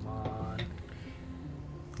 Come on.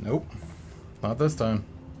 Nope. Not this time.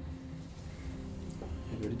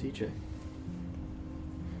 You go to DJ.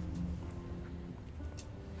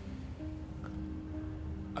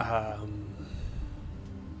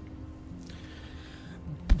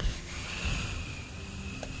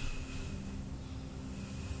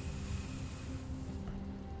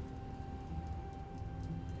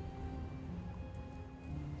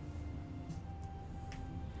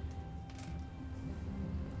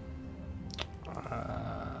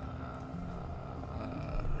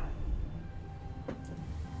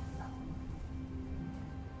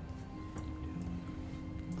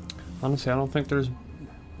 Honestly, I don't think there's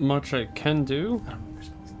much I can do.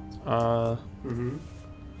 Mm-hmm.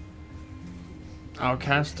 I'll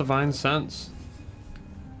cast Divine Sense.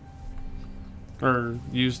 Or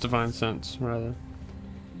use Divine Sense, rather.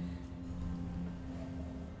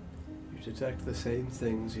 You detect the same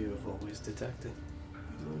things you have always detected.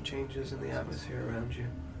 No changes in the atmosphere around you.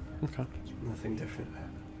 Okay. Nothing different.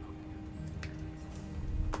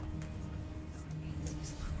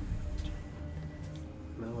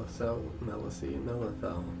 Melisy, and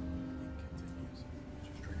Melithel.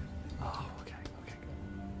 Oh, okay, good.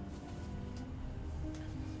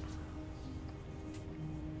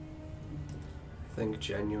 I think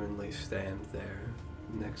genuinely stand there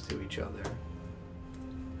next to each other,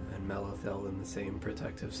 and Melithel, in the same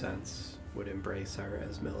protective sense, would embrace her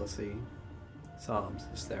as Melisy sobs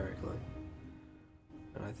hysterically.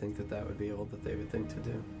 And I think that would be all that they would think to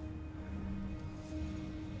do.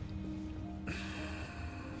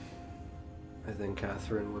 I think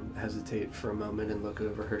Catherine would hesitate for a moment and look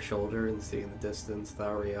over her shoulder and see in the distance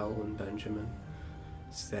Thariel and Benjamin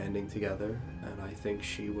standing together, and I think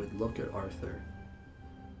she would look at Arthur,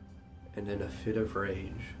 and in a fit of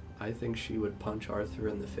rage, I think she would punch Arthur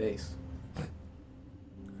in the face. I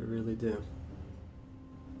really do.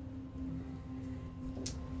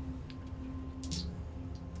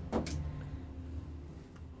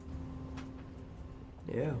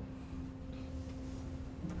 Yeah.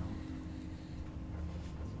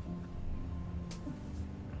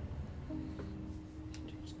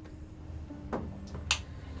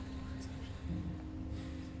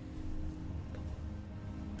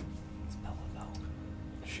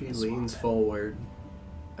 She leans forward,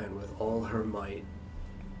 and with all her might,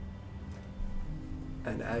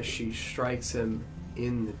 and as she strikes him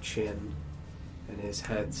in the chin, and his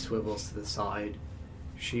head swivels to the side,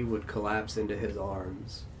 she would collapse into his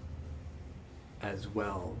arms as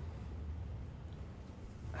well,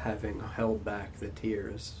 having held back the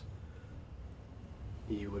tears.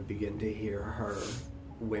 You would begin to hear her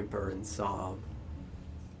whimper and sob,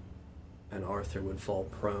 and Arthur would fall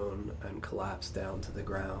prone and collapse down to the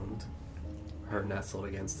ground, her nestled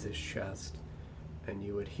against his chest, and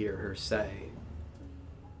you would hear her say,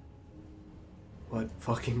 "What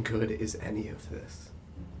fucking good is any of this?"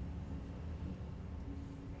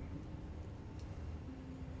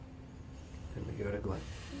 And we go to Glenn.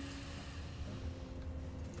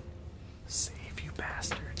 Save, you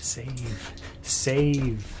bastard. Save.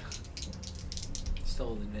 Save.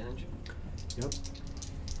 Still an advantage. Yep.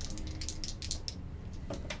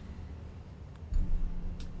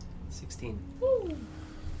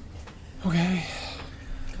 Okay.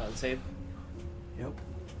 Con save. Yep.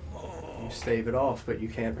 You stave it off, but you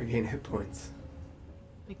can't regain hit points.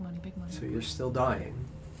 Big money, big money. So you're still dying.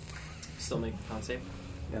 Still make a con save.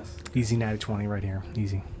 Yes. Easy natty 20 right here.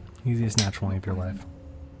 Easy. Easiest nat 20 of your life.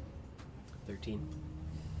 13.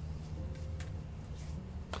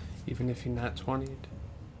 Even if you nat 20'd,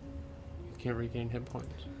 you can't regain hit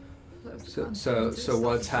points. So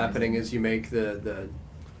what's happening is you make the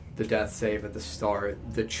death save at the start.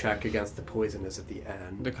 The check against the poison is at the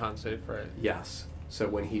end. The con save, right? Yes. So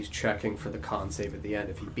when he's checking for the con save at the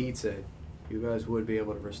end, if he beats it, you guys would be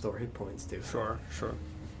able to restore hit points too. Sure.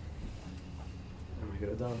 And we could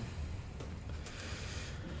have done.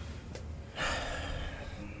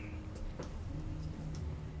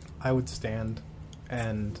 I would stand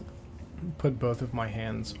and put both of my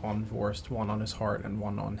hands on Vorst, one on his heart and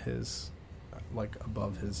one on his, like,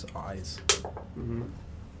 above his eyes. Mm-hmm.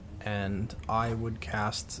 And I would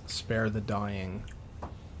cast Spare the Dying,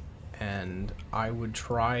 and I would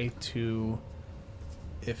try to,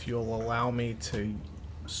 if you'll allow me to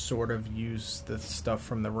sort of use the stuff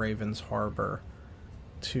from the Raven's Harbor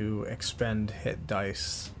to expend hit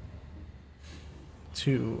dice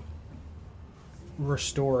to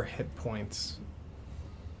restore hit points,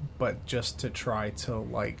 but just to try to,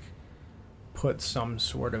 like, put some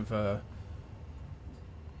sort of a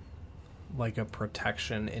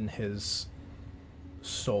protection in his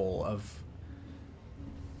soul of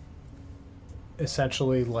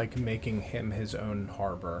essentially like making him his own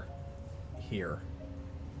harbor here.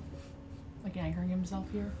 Like anchoring himself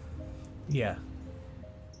here? Yeah.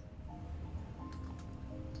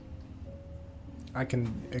 I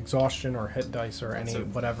can exhaustion or hit dice or That's any a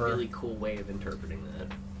whatever. really cool way of interpreting that.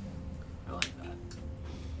 I like that.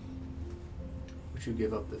 Would you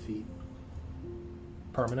give up the feat?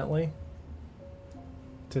 Permanently?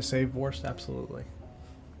 To save Vorst? Absolutely.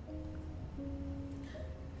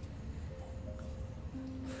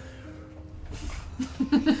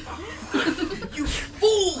 You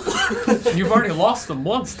fool! You've already lost them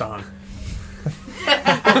once, Don.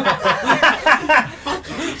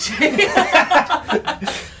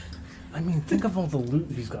 I mean, think of all the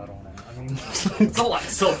loot he's got on it. I mean, It's a lot of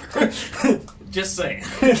silver. Just saying.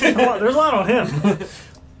 there's a lot on him.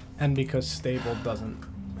 And because stable doesn't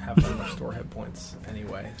have to restore hit points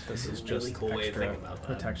anyway, this is a just really cool way of extra thinking about that.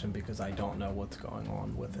 protection because I don't know what's going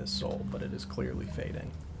on with his soul, but it is clearly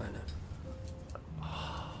fading. I know.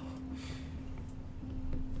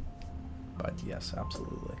 But yes,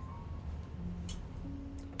 absolutely.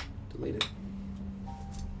 Deleted.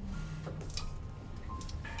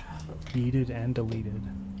 Yeeted and deleted.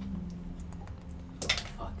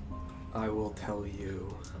 Fuck. I will tell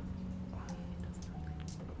you.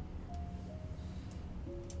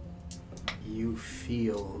 You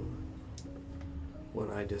feel when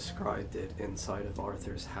I described it inside of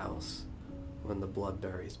Arthur's house when the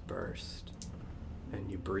bloodberries burst and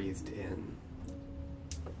you breathed in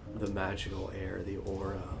the magical air, the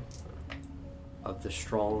aura of the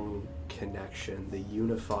strong connection, the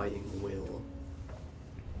unifying will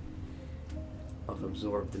of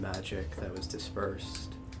absorbed magic that was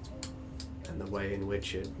dispersed, and the way in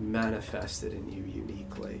which it manifested in you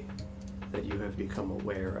uniquely, that you have become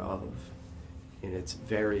aware of in its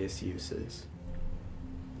various uses.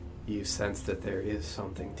 You sense that there is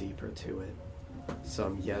something deeper to it,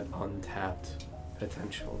 some yet untapped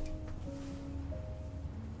potential.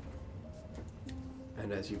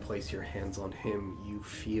 And as you place your hands on him, you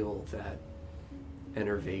feel that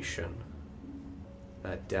enervation,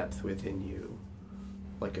 that depth within you,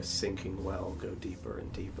 like a sinking well, go deeper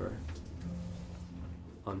and deeper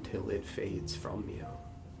until it fades from you.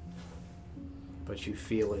 But you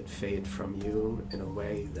feel it fade from you in a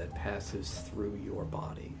way that passes through your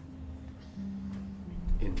body,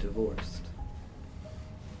 divorced.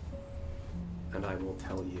 And I will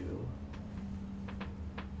tell you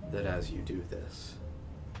that as you do this,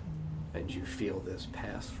 and you feel this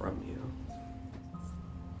pass from you,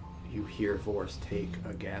 you hear Vorst take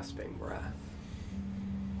a gasping breath.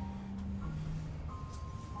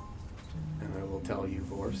 And I will tell you,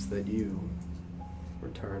 Vorst, that you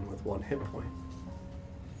return with 1 hit point.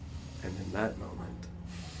 And in that moment,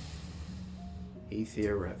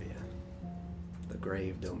 Ethia Revia, the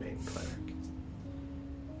Grave Domain Cleric,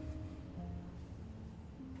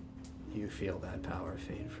 you feel that power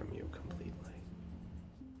fade from you completely.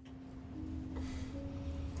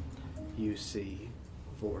 You see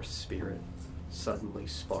Vorst's spirit suddenly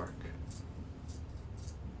spark,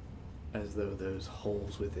 as though those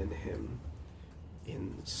holes within him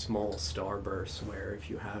in small starbursts, where if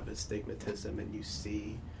you have astigmatism and you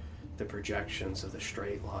see the projections of the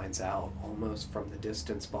straight lines out almost from the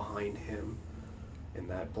distance behind him, in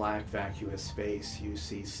that black vacuous space you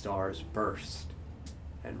see stars burst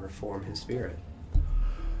and reform his spirit,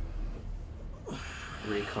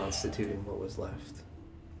 reconstituting what was left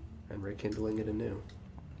and rekindling it anew.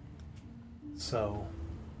 So,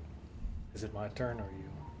 is it my turn or you?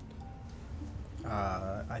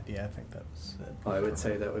 I think that was it. I would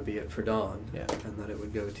say that would be it for Dawn, Yeah. and that it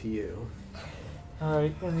would go to you.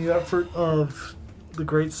 Alright, in the effort of the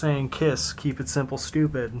great saying, kiss, keep it simple,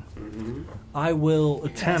 stupid, Mm-hmm. I will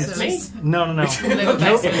attempt... Kisses. No. Nope.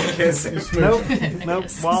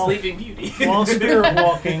 Sleeping Beauty. While spirit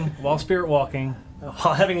walking,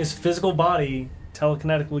 while having his physical body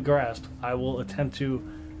telekinetically grasped, I will attempt to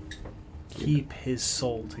keep his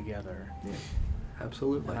soul together. Yeah,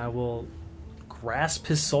 absolutely. And I will grasp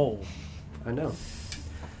his soul. I know.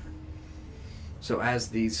 So as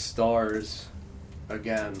these stars,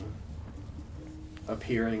 again,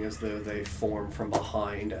 appearing as though they form from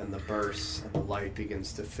behind and the bursts and the light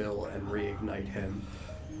begins to fill and reignite him,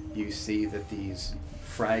 you see that these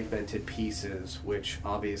fragmented pieces, which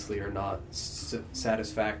obviously are not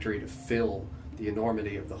satisfactory to fill the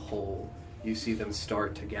enormity of the whole, you see them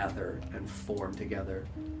start to gather and form together,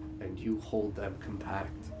 and you hold them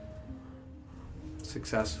compact,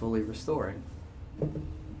 successfully restoring.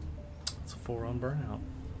 It's a 4-on burnout.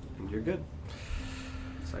 And you're good.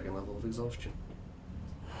 2nd level of exhaustion.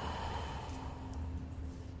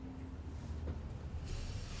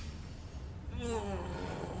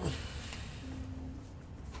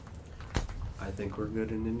 I think we're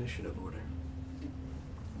good in initiative order.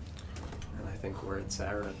 And I think we're at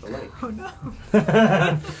Sarah at the lake. Oh no.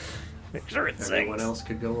 Make sure it Everyone sinks. else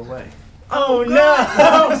could go away. Oh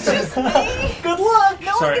no! Just me. Good luck!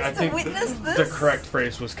 No Sorry, one I gets to think witness this. the correct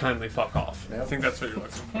phrase was kindly fuck off. Yep. I think that's what you're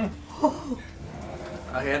looking for.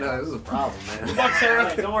 Oh, yeah, no, this is a problem, man. Fuck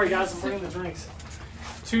Sarah! Don't worry, guys. I'm bringing the drinks.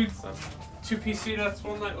 Two PC deaths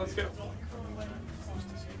one night. Let's go.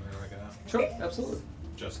 Sure, absolutely.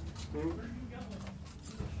 Just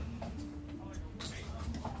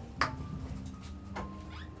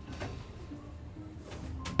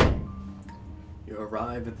You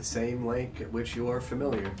arrive at the same lake at which you are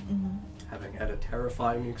familiar, having had a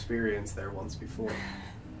terrifying experience there once before.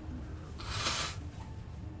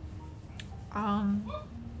 I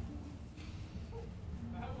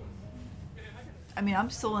mean, I'm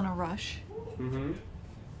still in a rush. Mm-hmm.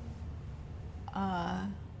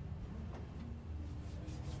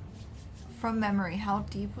 From memory, how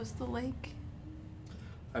deep was the lake?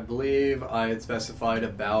 I believe I had specified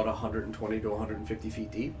about 120 to 150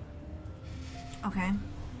 feet deep. Okay.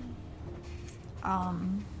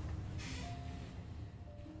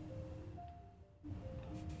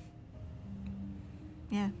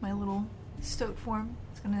 Yeah, my little stoat form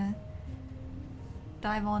is gonna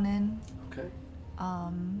dive on in. Okay.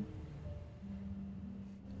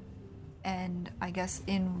 And I guess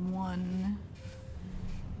in one.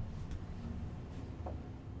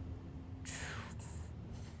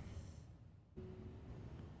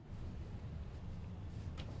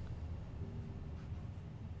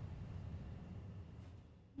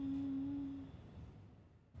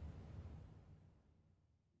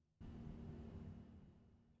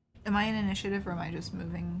 Am I in initiative or am I just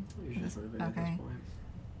moving? You should move it at this Okay. point.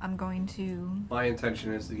 I'm going to. My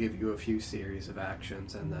intention is to give you a few series of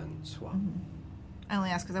actions and then swap. I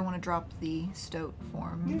only ask because I want to drop the stoat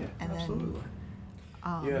form. Yeah, and absolutely.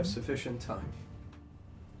 Then, You have sufficient time.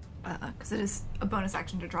 because it is a bonus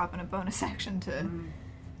action to drop and a bonus action to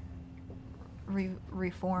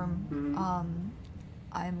reform.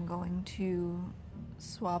 I'm going to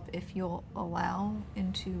swap, if you'll allow,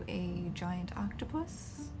 into a giant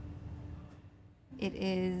octopus. It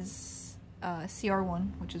is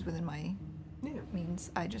CR1, which is within my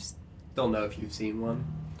means. I just Don't know if you've seen one.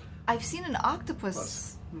 I've seen an octopus.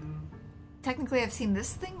 Plus. Technically, I've seen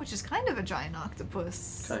this thing, which is kind of a giant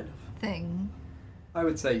octopus Kind of. thing. I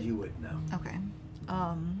would say you would know. Okay.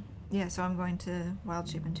 Yeah, so I'm going to wild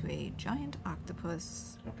shape into a giant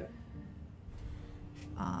octopus. Okay.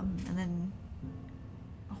 And then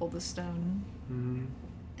hold the stone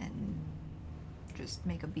and just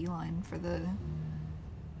make a beeline for the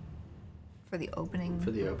opening.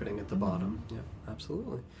 For the opening at the bottom. Yeah,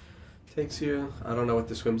 absolutely. Takes you, I don't know what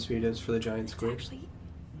the swim speed is for the giant squid. Actually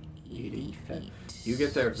 80 feet. You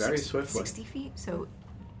get there very swiftly. 60 feet, so...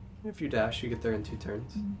 If you dash, you get there in 2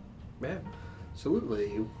 turns. Yeah,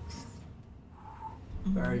 absolutely. You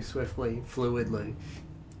very swiftly, fluidly.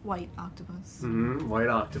 White octopus. White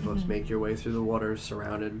octopus. Make your way through the water,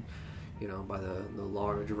 surrounded, by the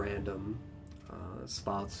large random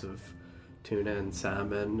spots of tuna and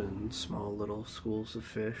salmon and small little schools of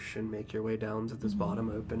fish, and make your way down to this bottom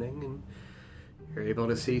opening, and you're able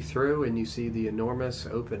to see through, and you see the enormous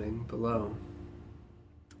opening below.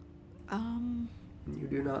 You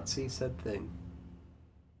do not see said thing.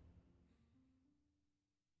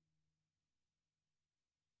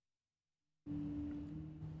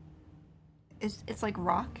 It's like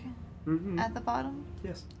rock at the bottom.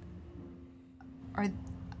 Yes.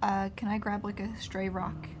 Can I grab like a stray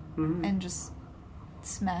rock and just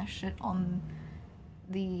smash it on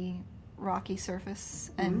the rocky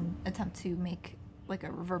surface and attempt to make like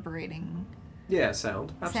a reverberating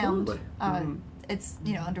sound. Absolutely. It's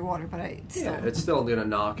underwater, but it's still gonna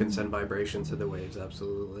knock and send vibrations to the waves.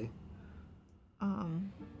 Absolutely.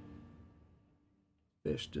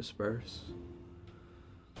 Fish disperse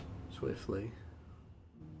swiftly.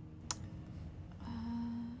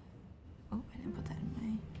 I didn't put that in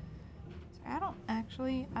my. Sorry, I don't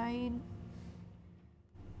actually.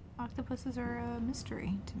 Octopuses are a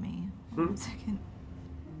mystery to me. One second.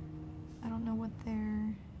 I don't know what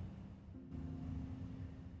they're.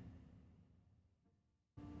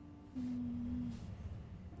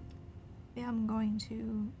 Yeah, I'm going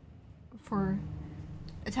to,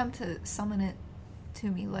 attempt to summon it to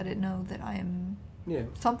me, let it know that I am. Yeah.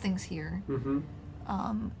 Something's here.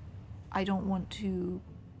 I don't want to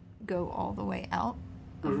go all the way out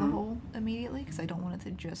of the hole immediately because I don't want it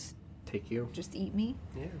to just eat me.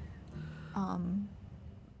 Yeah.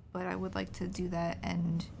 But I would like to do that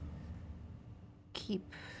and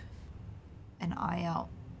keep an eye out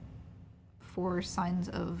for signs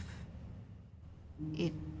of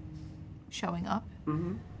it showing up.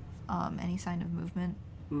 Any sign of movement.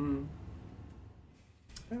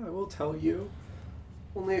 Yeah, I will tell you.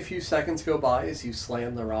 Only a few seconds go by as you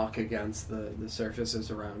slam the rock against the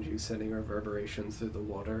surfaces around you, sending reverberations through the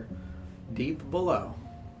water. Deep below,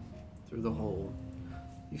 through the hole,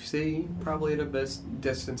 you see, probably at a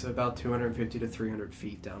distance of about 250 to 300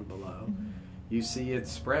 feet down below, you see it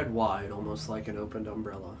spread wide, almost like an opened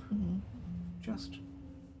umbrella. Just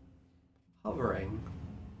hovering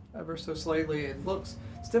ever so slightly.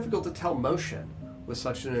 It's difficult to tell motion with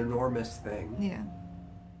such an enormous thing. Yeah.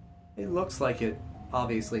 It looks like it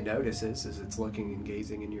obviously notices as it's looking and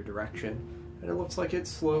gazing in your direction, and it looks like it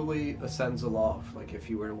slowly ascends aloft, like if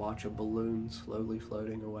you were to watch a balloon slowly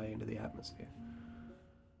floating away into the atmosphere.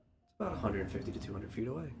 It's about 150 to 200 feet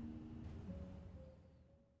away.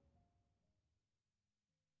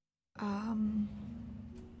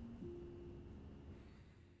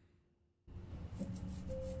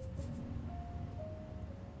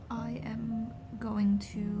 I am going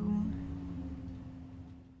to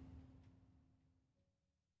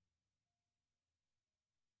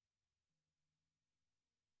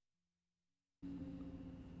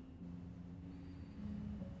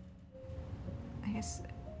I guess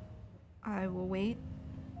I will wait.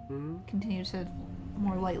 Continue to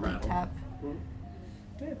more lightly Rattle. tap.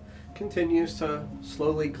 Yeah. Continues to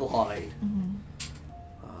slowly glide.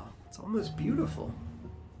 It's almost beautiful.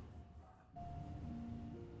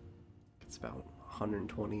 It's about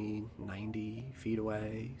 120, 90 feet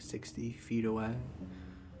away, 60 feet away.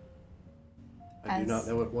 I do not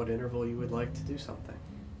know at what interval you would like to do something.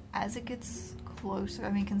 As it gets closer,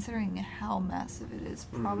 I mean, considering how massive it is,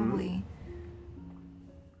 probably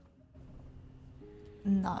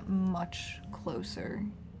not much closer.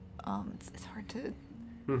 It's hard to...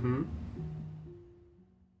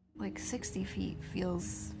 Like, 60 feet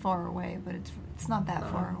feels far away, but it's not that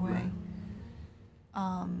far away.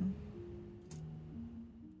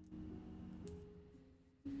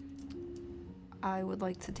 I would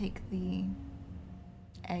like to take the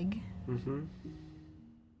egg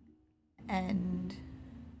and...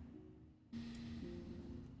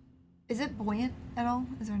 Is it buoyant at all?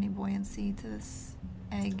 Is there any buoyancy to this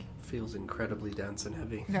egg? Feels incredibly dense and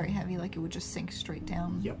heavy. Very heavy, like it would just sink straight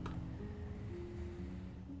down. Yep.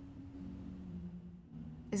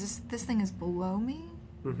 Is this thing is below me?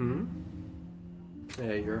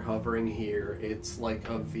 Yeah, you're hovering here. It's like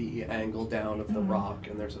a V angle down of the rock,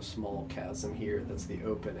 and there's a small chasm here that's the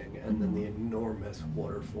opening, and then the enormous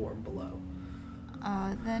water form below.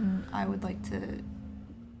 Then I would like to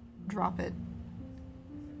drop it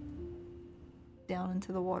down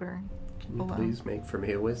into the water Can you below. please make for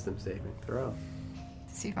me a wisdom saving throw?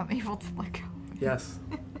 To see if I'm able to let go. Yes.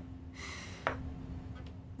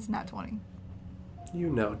 It's not 20. You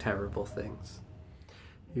know terrible things.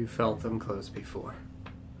 You felt them close before.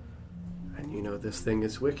 And you know this thing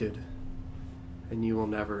is wicked. And you will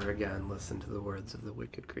never again listen to the words of the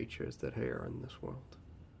wicked creatures that are in this world.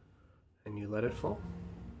 And you let it fall.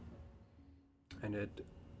 And it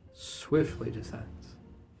swiftly descends.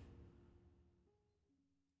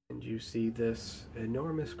 And you see this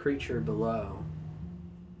enormous creature below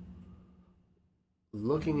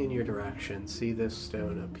looking in your direction, see this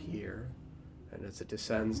stone appear, and as it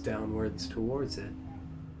descends downwards towards it,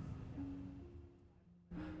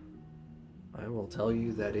 I will tell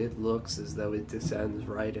you that it looks as though it descends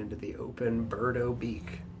right into the open birdo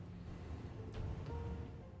beak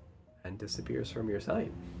and disappears from your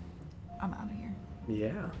sight. I'm out of here.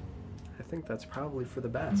 Yeah, I think that's probably for the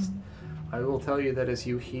best. I will tell you that as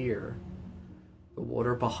you hear the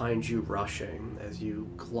water behind you rushing, as you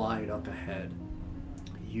glide up ahead,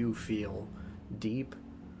 you feel deep,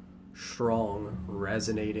 strong,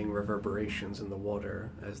 resonating reverberations in the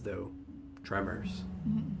water as though tremors.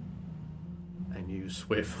 And you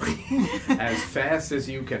swiftly, as fast as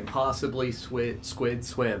you can possibly squid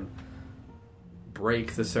swim,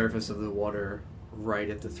 break the surface of the water right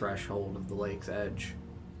at the threshold of the lake's edge.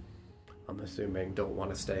 I'm assuming don't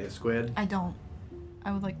want to stay a squid? I don't.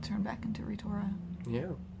 I would like to turn back into Rhirda.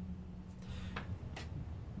 Yeah.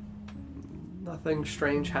 Nothing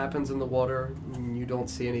strange happens in the water. You don't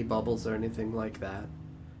see any bubbles or anything like that.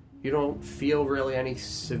 You don't feel really any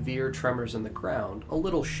severe tremors in the ground. A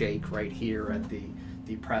little shake right here at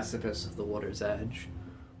the precipice of the water's edge,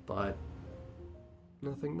 but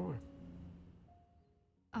nothing more.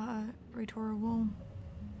 Rhirda will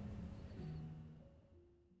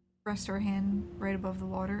rest her hand right above the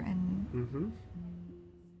water and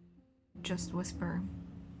just whisper,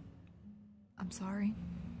 "I'm sorry."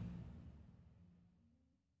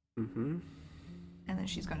 and then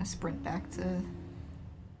she's going to sprint back to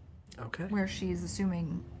Okay. where she's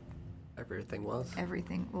assuming Everything was.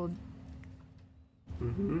 everything. Well,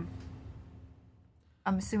 Mm-hmm.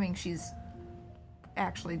 I'm assuming she's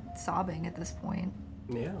actually sobbing at this point,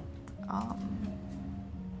 Yeah.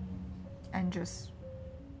 and just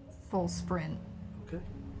full sprint. Okay.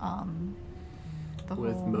 The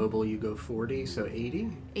With whole mobile, you go 40, so 80.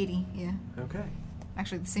 80, yeah. Okay.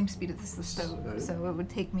 Actually, the same speed as the stove, so it would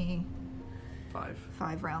take me 5.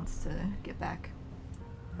 5 rounds to get back.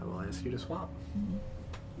 I will ask you to swap.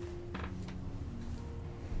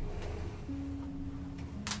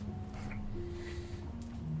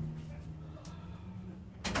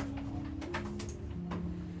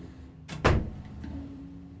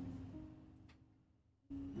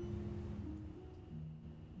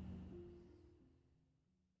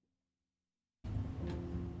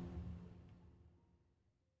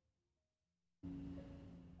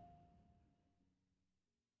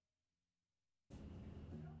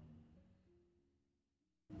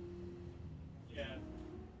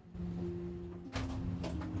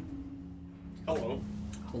 Hello.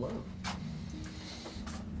 Hello.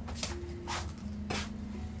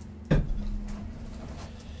 I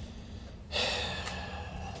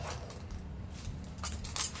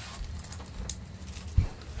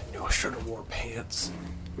knew I should have wore pants.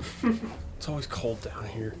 It's always cold down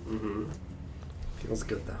here. Mm-hmm. Feels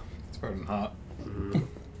good though. It's better than hot. Mm-hmm.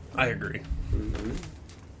 I agree. Mm-hmm.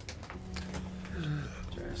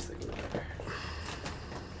 Drastically better.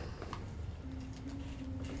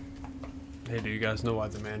 Hey, do you guys know why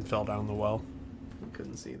the man fell down the well? You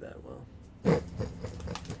couldn't see that well.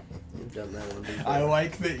 You've done that one before. I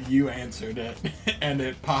like that you answered it, and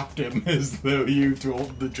it popped him as though you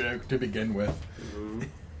told the joke to begin with. Mhm.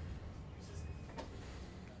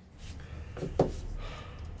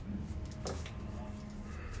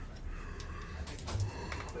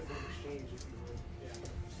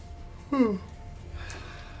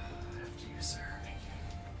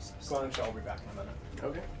 Go on, I'll be back in a minute.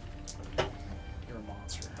 Okay. You're a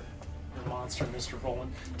monster. You're a monster, Mr.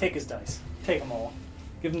 Roland. Take his dice. Take them all.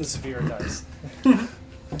 Give him the severe dice.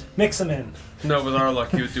 Mix them in. No, with our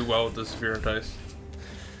luck, he would do well with the severe dice.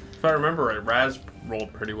 If I remember right, Raz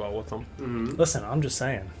rolled pretty well with them. Mm-hmm. Listen, I'm just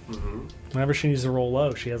saying. Mm-hmm. Whenever she needs to roll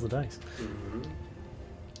low, she has the dice. Mm-hmm.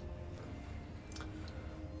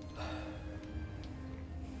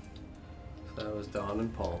 So that was Dawn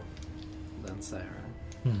and Paul. Then Sarah.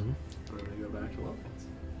 Mm-hmm. And then we go back to Logan's.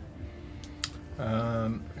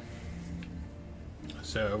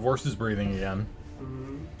 So Vorst is breathing again.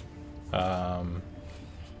 Mm-hmm.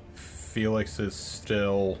 Felix is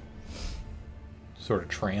still sort of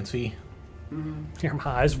trancy. Mm-hmm. Your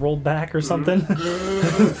eyes rolled back or something?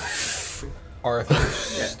 Arthur's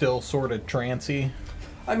still sort of trancy.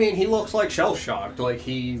 I mean, he looks like shell-shocked. Like,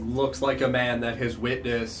 he looks like a man that has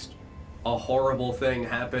witnessed a horrible thing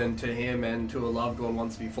happen to him and to a loved one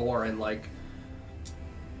once before, and, like,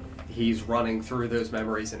 he's running through those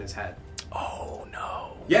memories in his head. Oh,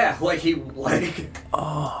 no. Yeah, like, he, like...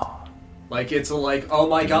 Oh. Like, it's like, oh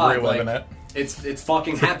my god, Reliving like... it. It's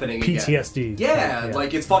fucking happening again. PTSD. Yeah,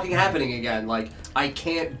 like, it's fucking happening again. Like, I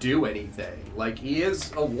can't do anything. Like, he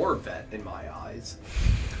is a war vet in my eyes.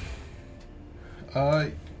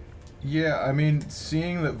 Yeah, I mean,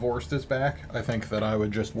 seeing that Vorst is back, I think that I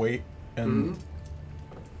would just wait and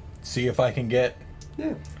see if I can get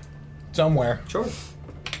somewhere. Sure.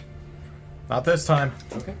 Not this time.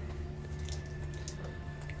 Okay.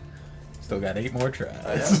 Still got 8 more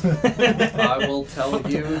tries. I will tell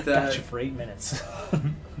you Got that you for 8 minutes.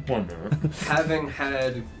 1 minute. having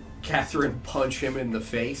had Catherine punch him in the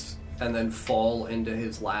face and then fall into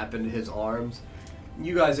his lap, into his arms,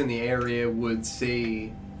 you guys in the area would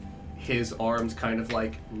see his arms kind of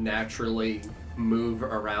like naturally move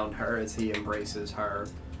around her as he embraces her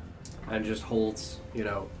and just holds, you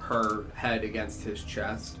know, her head against his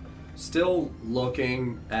chest, still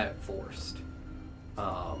looking at Forrest,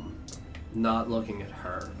 not looking at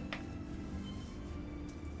her.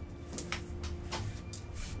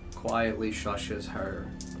 Quietly shushes her.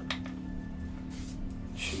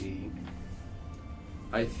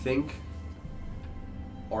 I think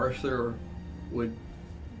Arthur would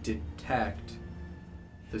detect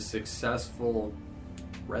the successful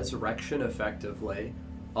resurrection, effectively,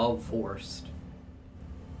 of Vorst,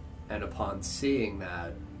 and upon seeing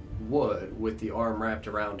that, would, with the arm wrapped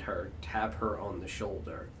around her, tap her on the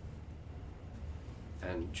shoulder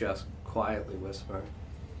and just quietly whisper,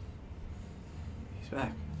 "He's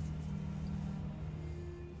back.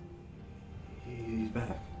 He's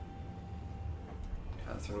back."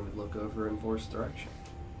 Catherine would look over in Vorst's direction.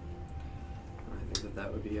 I think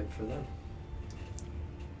that would be it for them.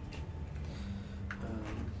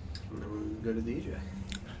 And then we go to DJ.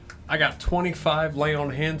 I got 25 lay on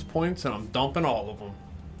hands points, and I'm dumping all of them.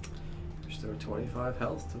 Restore 25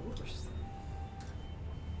 health to Vorst.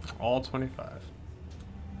 All 25.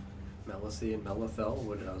 Melisy and Melithel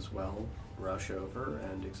would as well rush over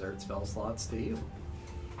and exert spell slots to heal.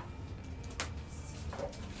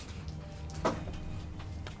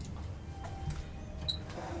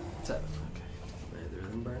 Seven. Okay. Neither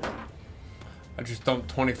of them burn out. I just dumped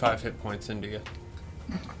 25 hit points into you.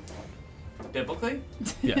 Biblically?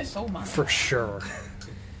 Yes. Oh my. For sure.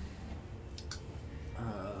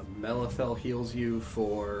 Melithel heals you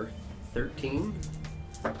for 13.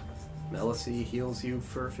 Melisy heals you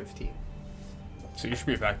for 15. So you should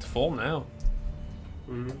be back to full now.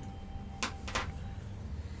 Mm-hmm.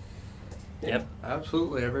 Yep.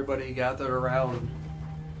 Absolutely. Everybody gathered around.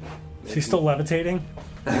 Is he still levitating?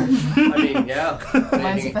 I mean, yeah. Why is the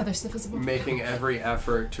Making, feather stiff as a book? making every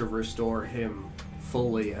effort to restore him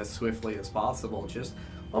fully as swiftly as possible, just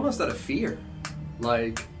almost out of fear.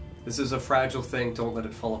 Like, this is a fragile thing, don't let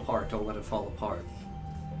it fall apart, don't let it fall apart.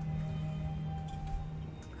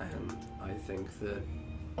 And I think that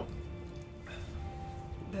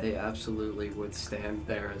they absolutely would stand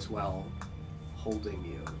there as well, holding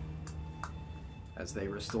you as they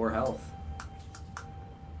restore health.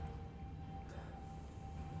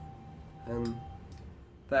 And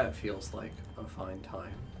that feels like a fine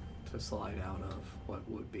time to slide out of what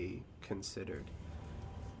would be considered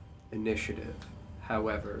initiative.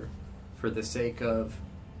 However, for the sake of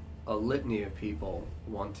a litany of people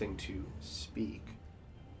wanting to speak,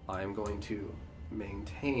 I'm going to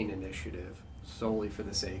maintain initiative solely for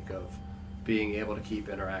the sake of being able to keep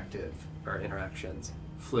interactions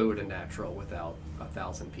fluid and natural without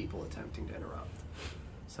 1,000 people attempting to interrupt.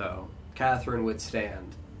 So, Catherine would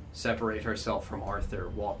stand, separate herself from Arthur,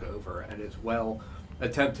 walk over, and as well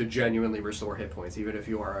attempt to genuinely restore hit points, even if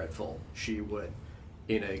you are at full. She would,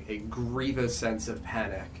 in a grievous sense of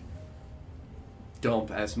panic,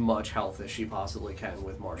 dump as much health as she possibly can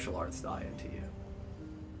with martial arts die into you.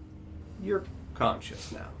 You're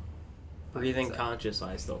conscious now. Breathing, So- conscious,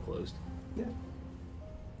 eyes still closed. Yeah.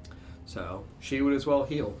 So, she would as well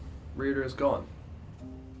heal. Rhirda is gone.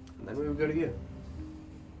 And then we would go to you.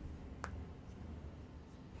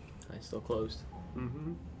 Eyes still closed.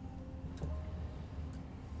 Mm-hmm.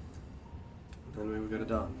 Then we would go to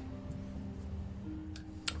Don.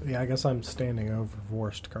 Yeah, I guess I'm standing over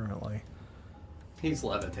Vorst currently. He's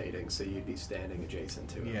levitating, so you'd be standing adjacent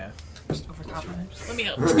to him. Yeah. Just over top of it. Let me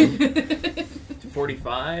help.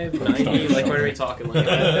 45, 90, like what are we talking? Like,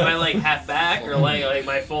 am I like half back or like am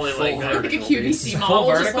I fully Full like Like a vertical. QVC full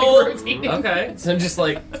model, just like vertical? rotating. Okay, so I'm just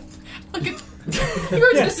like Like a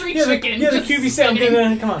rotisserie chicken. Yeah, the just QVC. I'm spinning.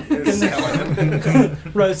 gonna come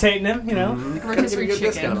on, rotating him. You know. Mhm. Rotisserie Give a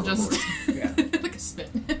good discount chicken, on the just board. like a spin.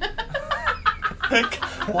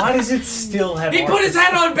 Why does it still have? he put his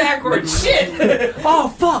head on backwards. Shit! Oh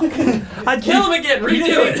fuck! I'd Kill him again.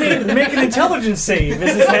 Redo it. Make an intelligence save.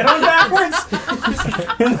 Is his head on backwards?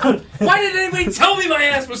 Why did anybody tell me my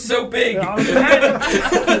ass was so big?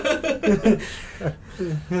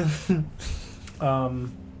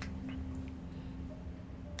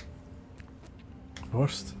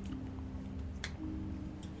 Vorst.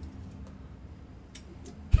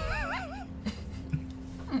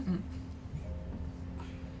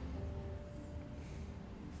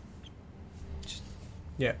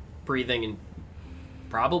 Yeah. Breathing and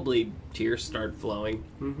probably tears start flowing.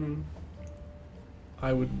 Mm-hmm.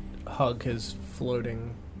 I would hug his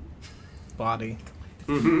floating body.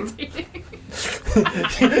 Mm-hmm.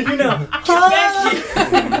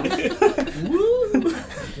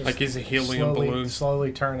 Like he's a helium balloon.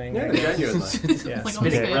 Slowly turning. Yeah, genuinely. Yeah, Like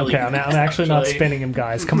spinning. on Okay, I'm actually not Actually- spinning him,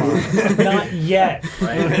 guys. Come on. Not yet.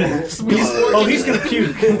 Right? Oh, he's gonna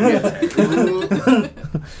puke. We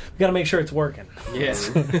gotta make sure it's working. Yeah.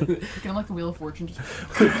 Kind of like the Wheel of Fortune. Just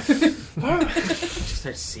Just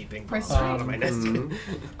starts seeping Price is out Right. of my nest. Mhm.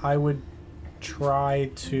 I would try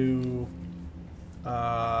to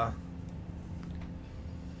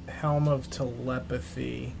Helm of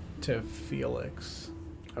Telepathy to Felix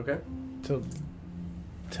Okay. to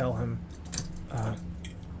tell him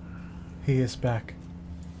he is back.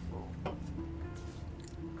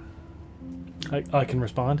 I can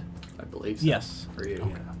respond. I believe so. Yes. For you.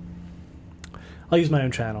 Okay. I'll use my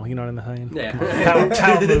own channel. You know what I'm saying? Yeah.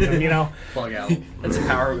 Power move him. You know. Plug out. That's a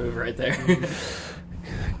power move right there.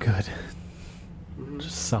 Good. Mhm.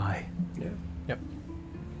 Just sigh. Yeah. Yep.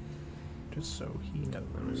 Just so he Then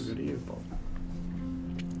we knows. go to you, Paul.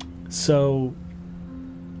 So,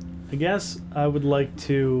 I guess I would like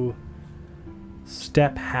to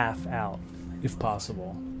step half out, if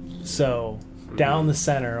possible. So, down the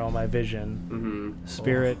center on my vision. Mm-hmm.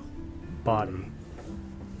 Spirit, body.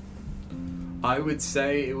 I would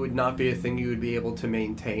say it would not be a thing you would be able to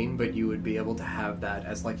maintain, but you would be able to have that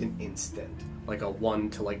as like an instant, like a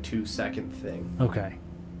 1 to like 2 second thing. Okay.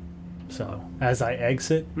 So as I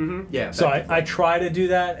exit, Yeah. so I try to do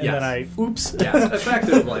that, and then I oops. Yes,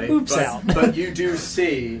 effectively. Oops out. But you do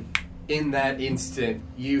see, in that instant,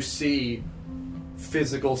 you see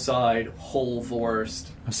physical side, whole Vorst,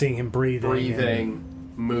 I'm seeing him breathing.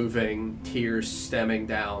 Moving, tears stemming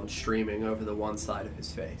down, streaming over the one side of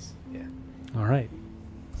his face. Yeah. All right.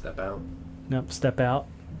 Step out. Yep. Step out.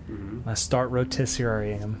 I start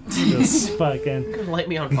rotisserieing. Just fucking. Light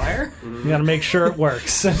me on fire? You gotta make sure it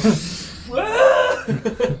works. Tugging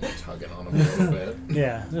on him a little bit.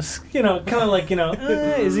 Yeah, just kind of like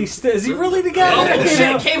is he really together? Oh, You know?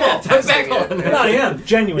 shit, came off. Put it back on. No, I am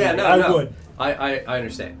genuinely. Yeah, no, I no. would. I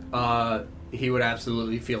understand. He would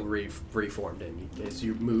absolutely feel reformed, and as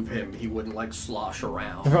you move him, he wouldn't like slosh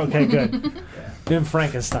around. Okay, good. Then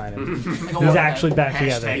Frankenstein him. He's actually back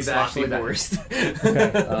together. He's actually back. Okay.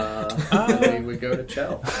 Then he would go to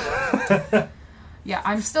Chell. Yeah,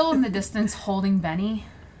 I'm still in the distance holding Benny.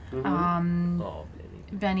 Oh, Benny.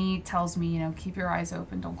 Benny tells me, keep your eyes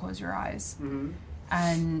open, don't close your eyes.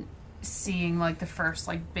 And seeing like the first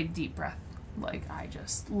like big deep breath, like I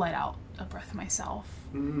just let out a breath myself.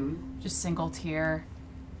 Just single tear.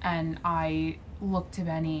 And I look to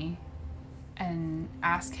Benny and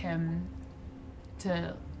ask him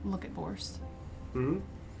to look at Vorst.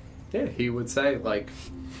 Yeah, he would say, like,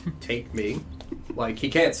 take me. Like, he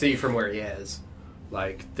can't see from where he is.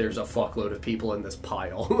 Like, there's a fuckload of people in this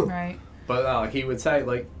pile. Right. But he would say,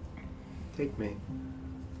 like, take me.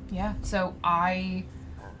 Yeah, so I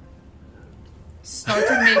start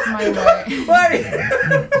to make my way. Wait!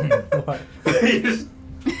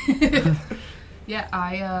 Yeah,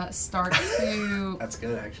 I start to. That's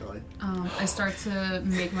good, actually. I start to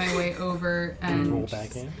make my way over and Roll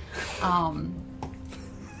back in.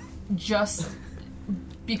 just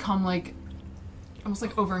become like almost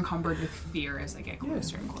like over encumbered with fear as I get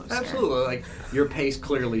closer and closer. Absolutely. Like, your pace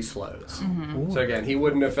clearly slows. So, again, he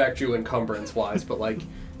wouldn't affect you encumbrance-wise, but, like,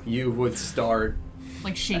 you would start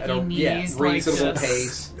Like at shaking a knees, reasonable like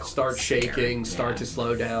pace, start shaking, start Yeah. to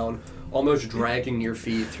slow down, almost dragging your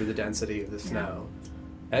feet through the density of the snow.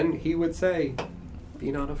 And he would say,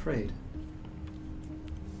 be not afraid.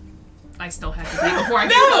 I still have to be before I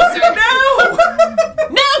get closer.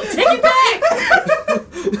 No, take it back.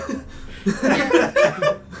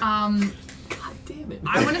 God damn it.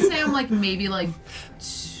 I want to say I'm like maybe like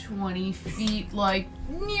 20 feet, like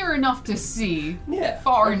near enough to see, Yeah.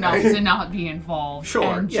 far enough to not be involved,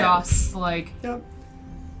 Sure, and yeah. just like Yep.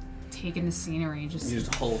 taking the scenery, You just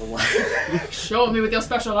just hold away. show me with your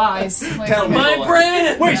special eyes. Like, Tell me, My boy.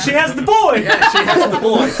 brain! Wait, she has the boy. Yeah, she has the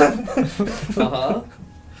boy.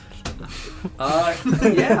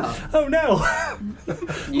 Yeah. Oh no.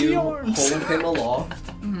 You arms. hold him aloft.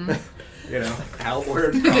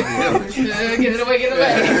 Outward from you. get it away, get it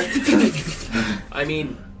away. I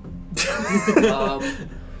mean,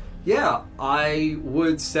 Yeah, I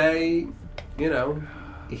would say,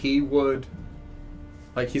 he would,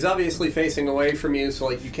 like, he's obviously facing away from you, so,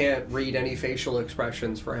 like, you can't read any facial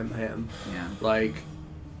expressions from him. Yeah. Like,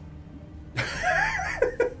 is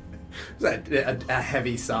that a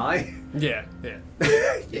heavy sigh? Yeah.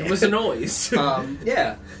 it was a noise.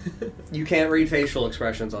 Yeah. You can't read facial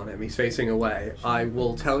expressions on him. He's facing away. I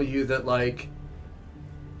will tell you that, like,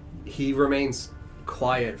 he remains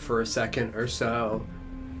quiet for a second or so,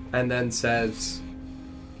 and then says,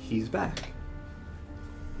 he's back.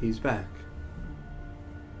 He's back.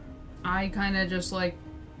 I kind of just like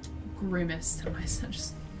grimace to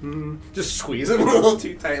myself. Just squeeze him a little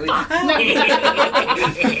too tightly.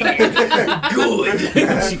 Good.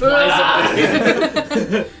 She flies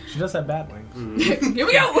away. She does have bat wings. Here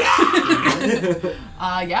we go.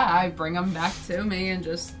 Yeah, I bring him back to me and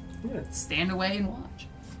just stand away and watch.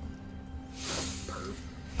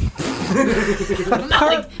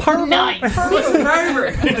 Pervert. Nice.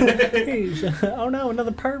 Pervert. Oh no,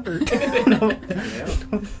 another pervert.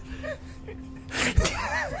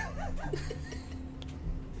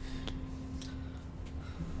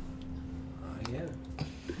 Yeah.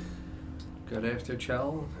 Go after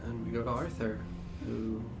Chell, and we go to Arthur,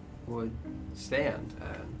 who would stand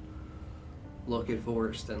and look at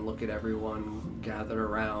Vorst and look at everyone gathered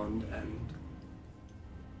around and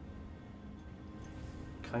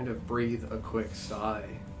kind of breathe a quick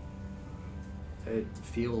sigh. It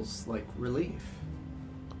feels like relief.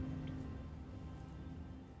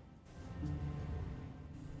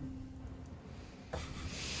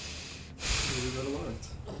 We go to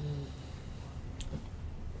Lawrence.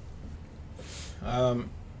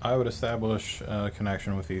 I would establish a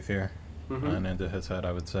connection with Ether, Mm-hmm. and into his head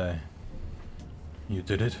I would say, "You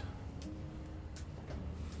did it."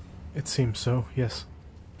 It seems so, yes.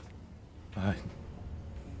 I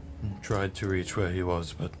tried to reach where he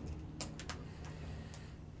was, but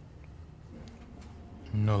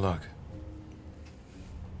no luck.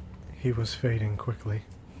 He was fading quickly.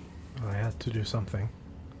 I had to do something.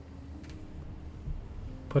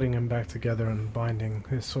 Putting him back together and binding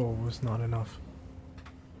his soul was not enough.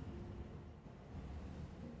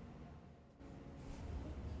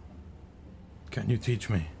 Can you teach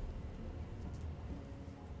me?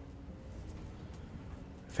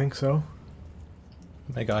 I think so.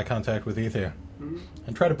 Make eye contact with Ether.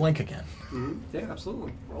 And try to blink again. Mm-hmm. Yeah,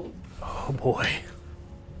 absolutely. Roll. Oh boy.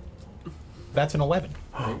 That's an 11.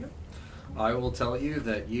 There you go. I will tell you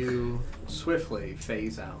that you swiftly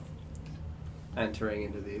phase out, entering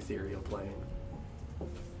into the ethereal plane.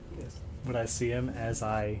 Yes. Would I see him as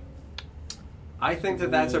I... I think that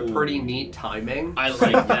that's a pretty neat timing. I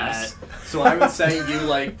like that. So I would say you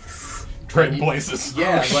like Trade places.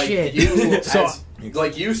 Yeah, Oh, like shit. you So-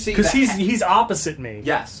 like you see Because the he's opposite me.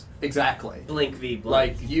 Yes, exactly. Blink v blink.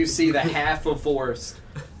 Like you see the half of force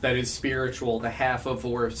that is spiritual, the half of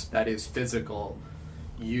force that is physical.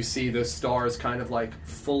 You see the stars kind of like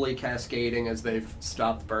fully cascading as they've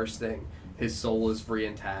stopped bursting. His soul is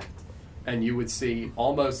re-intact. And you would see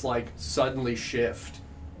almost like suddenly shift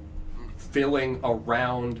filling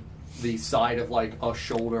around the side of like a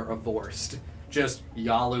shoulder of Vorst. Just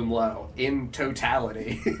Yalum low in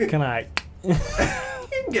totality. Can I... You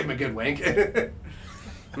can give him a good wink.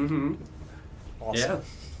 Mm-hmm. Awesome.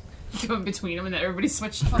 Yeah. Go in between them and then everybody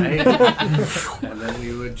switched on. And then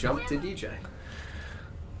we would jump to DJ.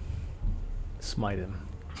 Smite him.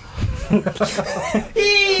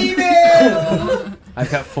 Evil! I've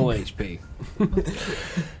got full HP.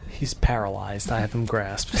 He's paralyzed. I have him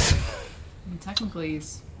grasped. Technically,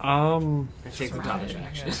 he's Take the dodge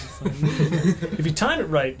action. If you time it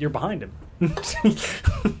right, you're behind him.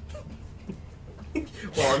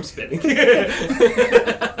 While I'm spinning.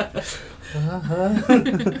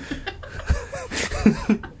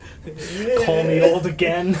 Call me old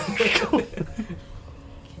again.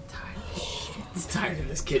 I'm tired of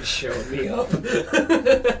this kid showing me up.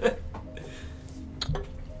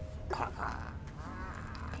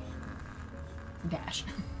 dash.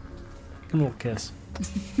 Give him a little kiss.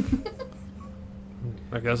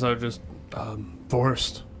 I guess I would just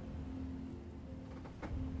forced.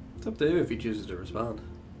 It's up to him if he chooses to respond.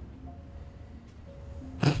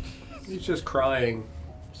 He's just crying.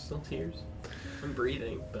 Still tears. I'm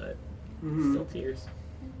breathing, but Mm-hmm. still tears.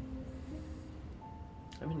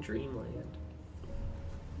 I'm in dreamland.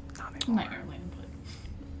 Nightmare land,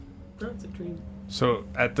 but No, it's a dream. So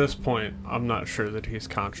at this point, I'm not sure that he's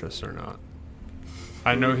conscious or not.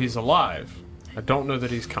 I know he's alive. I don't know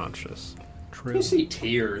that he's conscious. True. You see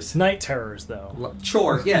tears. Night terrors, though.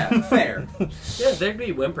 Sure, yeah, fair. Yeah, there'd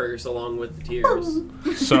be whimpers along with the tears.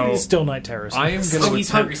 So Still night terrors. I am going Oh, to he's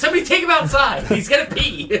hungry. Somebody take him outside. He's gonna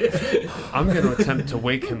pee. I'm going to attempt to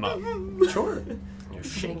wake him up Sure. You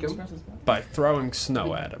shake him. by throwing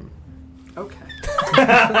snow at him. Okay.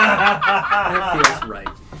 That feels right.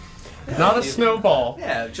 Not a snowball.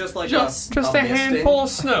 Yeah, just like Just a misting. handful of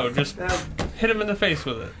snow. Just Yeah. hit him in the face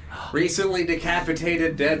with it. Recently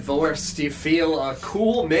decapitated dead Vorst, you feel a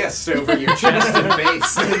cool mist over your chest and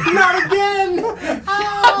face. Not again!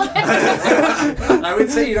 I would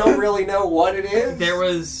say you don't really know what it is. There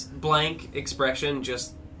was blank expression,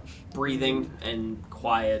 just breathing and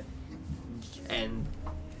quiet and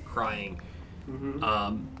crying.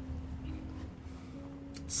 Mm-hmm.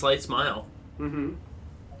 Slight smile. Mm-hmm.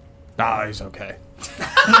 Nah, he's okay.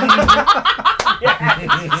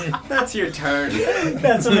 That's your turn.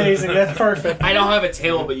 That's amazing. That's perfect. I don't have a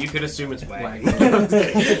tail, but you could assume it's wagging.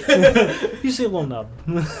 You see a little nub.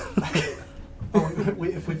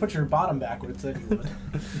 If we put your bottom backwards, then you would.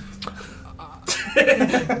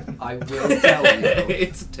 I will tell you,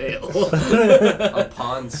 It's a tail.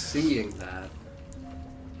 upon seeing that,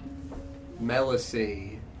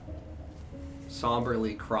 Melisy,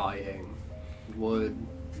 somberly crying, would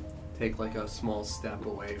take like a small step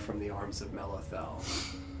away from the arms of Melithel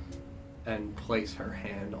and place her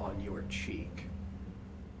hand on your cheek.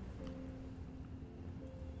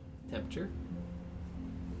 Temperature?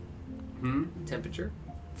 Temperature?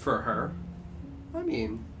 For her? I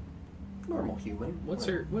mean, normal human. What's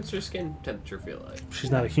her skin temperature feel like?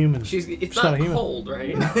 She's not a human. It's not not a human. cold,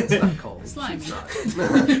 right? No, it's not cold. slimy.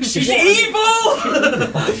 She's evil!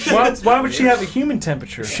 Why would she have a human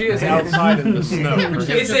temperature? She is outside in the snow.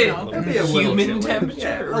 Is it It'd be a little human chilly. temperature?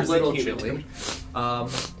 Yeah, or a is it little human chilly.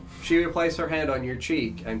 temperature? she would place her hand on your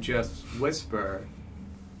cheek and just whisper,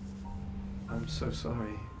 "I'm so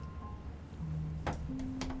sorry.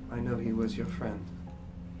 I know he was your friend."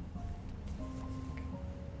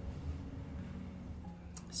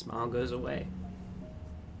 Smile goes away.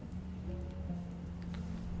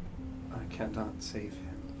 I cannot save him.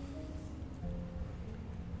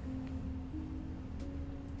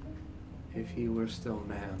 If he were still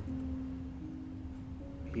man,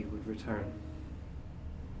 he would return.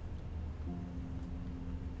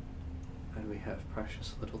 And we have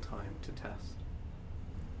precious little time to test.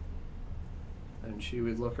 And she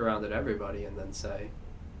would look around at everybody and then say,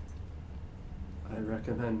 "I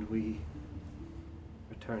recommend we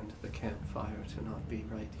return to the campfire to not be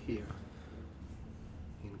right here,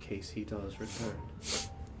 in case he does return.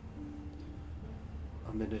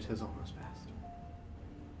 A minute has almost passed."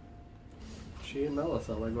 She and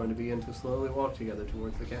Melithel are going to begin to slowly walk together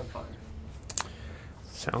towards the campfire.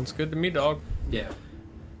 Sounds good to me, dog. Yeah.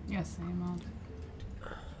 Yes, same old.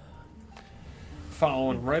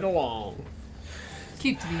 Following right along.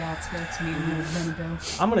 Keep to the outskirts, meet him with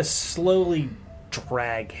Venabil. I'm gonna slowly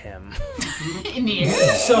drag him. In the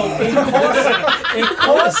air. So it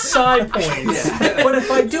costs side points. But if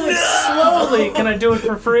I do it slowly, can I do it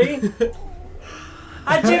for free?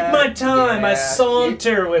 I take my time. I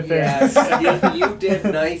saunter with it. Yes, you did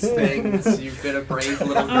nice things. You've been a brave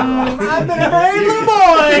little girl. I've been a brave little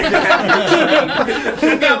boy.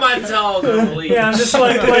 You got my towel, please. Yeah, I'm just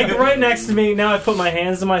like right next to me. Now I put my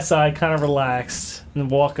hands to my side, kind of relaxed, and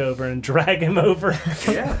walk over and drag him over.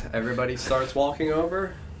 Yeah, everybody starts walking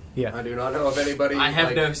over. Yeah. I do not know if anybody... I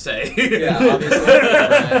have no say. Yeah, obviously.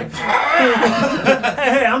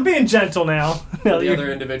 Hey, I'm being gentle now. For the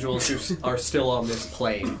other individuals who are still on this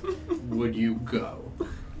plane, would you go?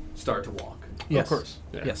 Start to walk. Yes. Of course.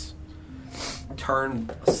 Yeah. Yes. Turn,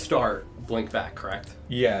 start, blink back, correct?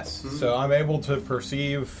 Yes. So I'm able to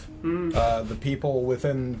perceive the people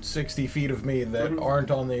within 60 feet of me that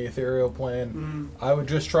aren't on the ethereal plane. I would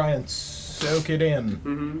just try and soak it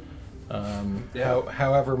in.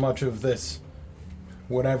 However much of this,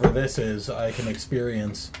 whatever this is, I can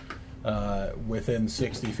experience within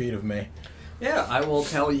 60 feet of me. Yeah, I will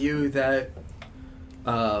tell you that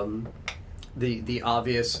the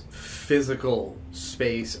obvious physical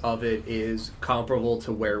space of it is comparable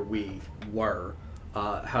to where we were,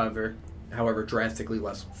 however drastically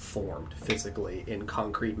less formed physically in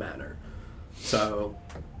concrete manner. So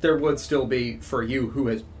there would still be, for you who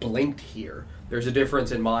has blinked here, there's a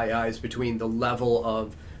difference in my eyes between the level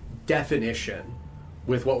of definition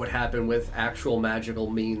with what would happen with actual magical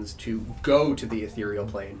means to go to the ethereal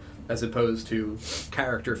plane, as opposed to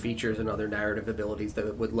character features and other narrative abilities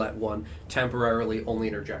that would let one temporarily only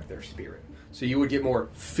interject their spirit. So you would get more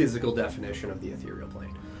physical definition of the ethereal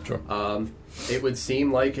plane. Sure. It would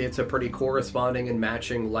seem like it's a pretty corresponding and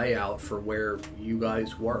matching layout for where you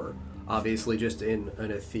guys were. Obviously just in an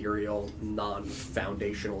ethereal,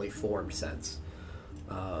 non-foundationally formed sense.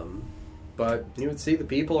 But you would see the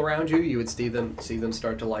people around you, you would see them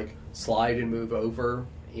start to like slide and move over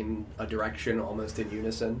in a direction almost in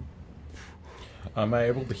unison. Am I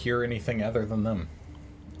able to hear anything other than them?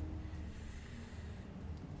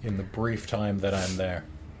 In the brief time that I'm there.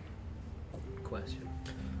 Question.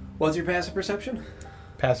 What's your passive perception?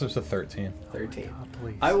 Passive's a 13. 13. Oh,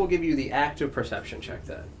 please. I will give you the active perception check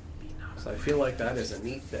then. So I feel like that is a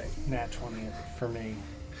neat thing. Nat 20 for me.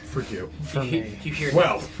 For you. For me. You hear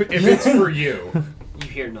Well, if it's for you. you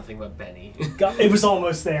hear nothing but Benny. God, it was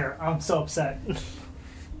almost there. I'm so upset.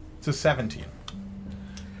 It's a 17.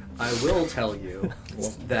 I will tell you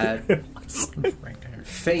that Right there.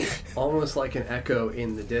 faint, almost like an echo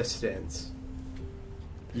in the distance,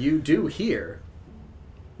 you do hear,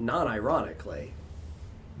 non-ironically,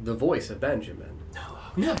 the voice of Benjamin.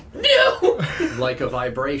 No! Like a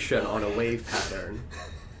vibration on a wave pattern,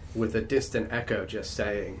 with a distant echo just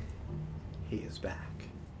saying, "He is back.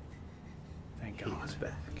 Thank He God. is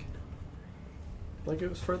back." Like it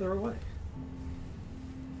was further away.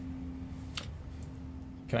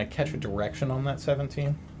 Can I catch a direction on that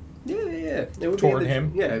 17? Yeah. It would Toward be in the,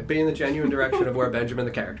 him? Yeah, it'd be in the genuine direction of where Benjamin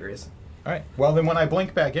the character is. Alright. Well, then when I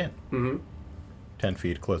blink back in, Mm-hmm. 10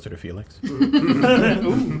 feet closer to Felix.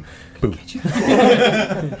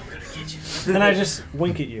 And I just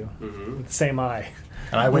wink at you with the same eye.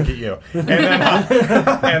 And I wink at you. And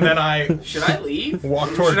then I Should I leave?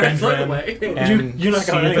 walk toward Should I float Benjamin. away? And You're not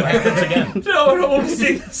see going if it anywhere. happens again. No, I don't want to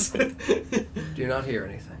see this. Do not hear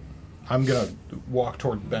anything. I'm going to walk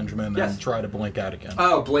toward Benjamin Yes. and try to blink out again.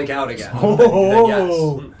 Oh, blink out again. Oh.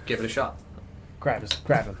 Then yes. Give it a shot. Grab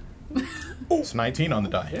him. It's 19 on the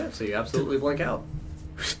die. Yeah, so you absolutely blink out.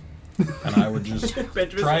 And I would just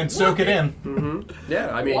try and soak it in. Mm-hmm. Yeah,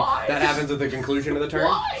 I mean, Why? that happens at the conclusion of the turn.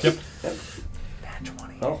 Yep.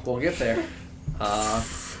 Well, we'll get there.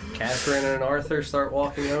 Catherine and Arthur start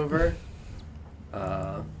walking over.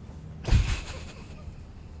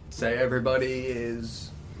 Say everybody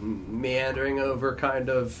is meandering over kind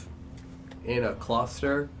of in a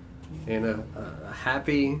cluster, in a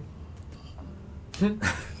happy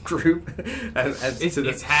group.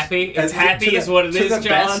 It's happy. It's as happy to is the- what it to is, the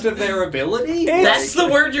best John. of their ability. That's the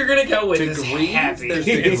word you're gonna go with. Is Degrees? happy. There's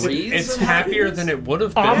degrees. It's of happier happiness? than it would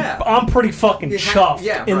have been. I'm pretty fucking chuffed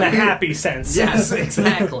yeah, in the right. happy sense. Yes,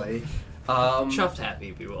 exactly. Chuffed happy,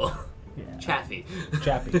 if you will. Yeah. Chaffy.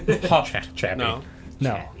 Chappy. Puffed. Chappy. No.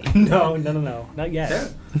 No. No. Not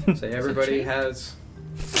yet. Yeah. So everybody has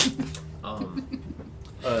Um,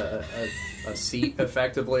 a seat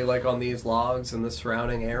effectively like on these logs in the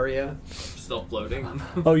surrounding area. still floating.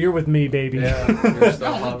 Oh, you're with me, baby. Yeah, you're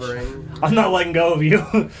still hovering. I'm not letting go of you.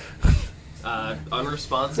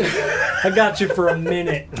 Unresponsive. I got you for a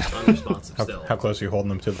minute. Unresponsive still. How close are you holding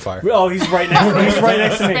them to the fire? Oh, he's right next to me. He's right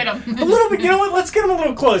next to me. Spit him. A little bit. You know what? Let's get him a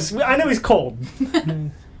little close. I know he's cold.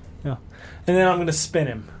 Yeah. And then I'm going to spin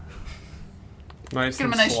him. Nice Get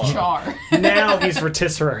him a and nice slow. char. Now he's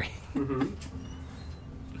rotisserie.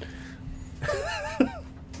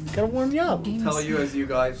 Gotta warm you up. Tell you as you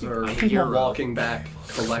guys are Hero. walking back,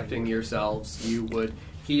 collecting yourselves, you would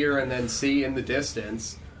hear and then see in the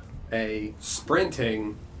distance a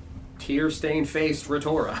sprinting, tear-stained-faced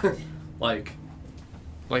Rhirda.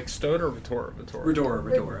 Like Stone or Vitora?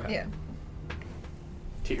 Rhirda. Yeah.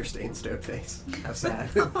 Tear-stained stone face. How sad.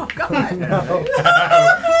 Oh God.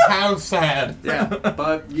 How sad. Yeah,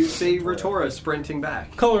 but you see Rhirda sprinting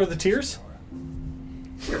back. Color of the tears?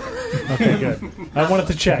 Okay, good. I wanted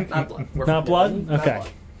to check. Not blood. Not blood? Not Okay. blood.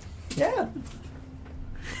 Yeah.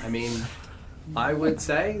 I mean, I would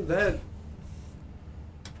say that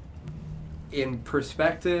in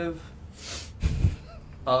perspective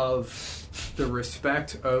of the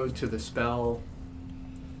respect owed to the spell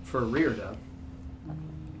for Rhirda,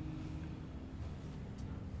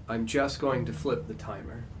 I'm just going to flip the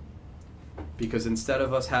timer. Because instead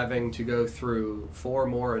of us having to go through 4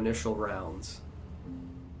 more initial rounds,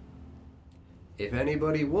 if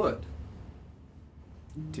anybody would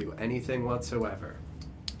do anything whatsoever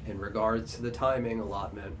in regards to the timing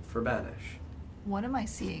allotment for Banish, What am I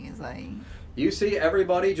seeing as I... you see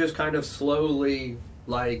everybody just kind of slowly,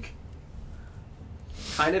 like,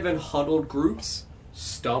 kind of in huddled groups,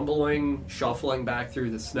 stumbling, shuffling back through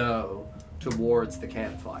the snow towards the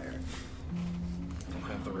campfire.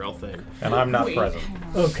 That's the real thing. And I'm not Wait. present.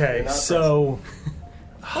 Okay, You're not so...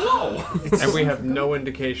 And we have no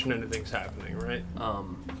indication anything's happening, right?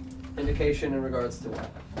 Indication in regards to what?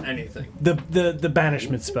 Anything. The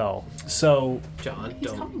banishment spell. So John, He's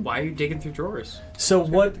don't. coming. Why are you digging through drawers?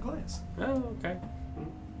 what... The glass. Oh, okay.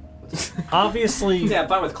 Obviously... Yeah, I'm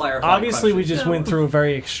fine with clarifying. Obviously, we questions. just went through a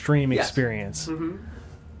very extreme Yes. experience. Mm-hmm.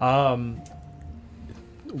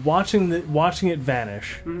 Watching it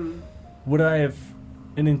vanish, Mm-hmm. would I have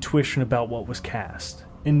an intuition about what was cast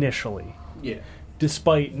initially, Yeah.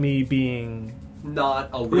 despite me being Not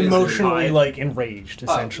a wizard. emotionally by- like enraged,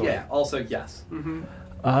 Oh, essentially? yeah. Also, yes. Mm-hmm.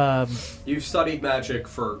 Um, You've studied magic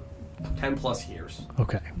for 10 plus years.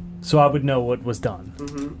 okay, so I would know what was done.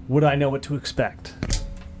 Mm-hmm. Would I know what to expect?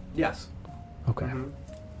 Yes. Okay, Mhm.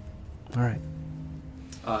 all right.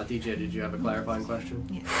 DJ, did you have a clarifying question?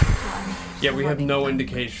 Yeah, Yeah, we have Running no down.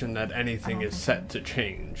 indication that anything I don't is think set to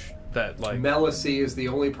change. That, like... Melisy is the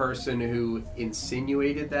only person who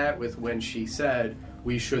insinuated that with when she said,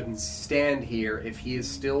 we shouldn't stand here. If he is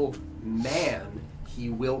still man, he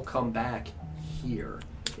will come back here.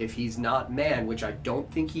 If he's not man, which I don't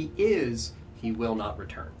think he is, he will not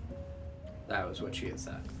return. That was what she had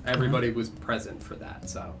said. Everybody was present for that,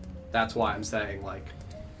 so that's why I'm saying, like,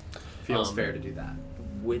 feels fair to do that.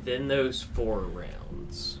 Within those 4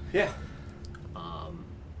 rounds, Yeah.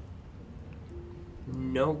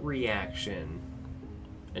 no reaction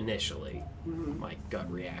initially. My gut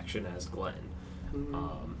reaction as Glenn.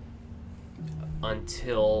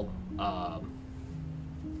 Until I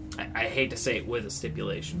hate to say it with a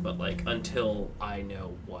stipulation, but like until I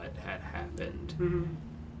know what had happened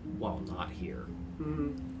while not here.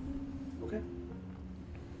 Okay.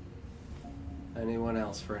 Anyone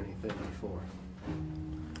else for anything before?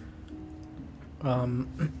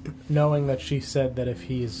 Knowing that she said that if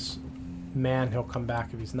he's man, he'll come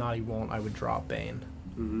back. If he's not, he won't. I would draw Bane.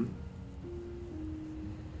 Mm-hmm.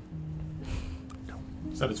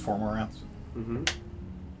 Said it's 4 more rounds. Mm-hmm.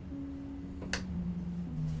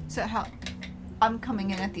 So how... I'm coming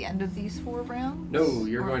in at the end of these 4 rounds? No,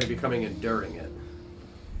 you're Or- going to be coming in during it.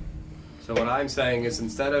 So what I'm saying is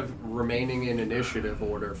instead of remaining in initiative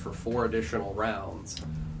order for 4 additional rounds,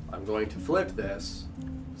 I'm going to flip this,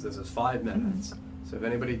 because this is 5 minutes. So if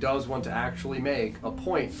anybody does want to actually make a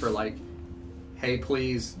point for like, hey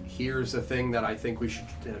please, here's a thing that I think we should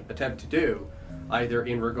attempt to do, either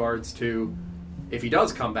in regards to, if he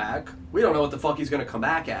does come back, we don't know what the fuck he's going to come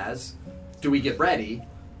back as, do we get ready,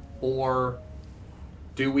 or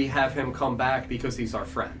do we have him come back because he's our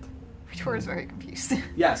friend? Victor is very confused.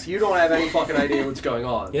 Yes, you don't have any fucking idea what's going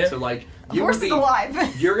on. Yeah. So like, Horse is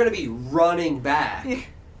alive. you're going to be running back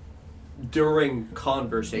during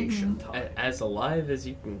conversation time. As alive as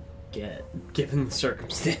you can get, given the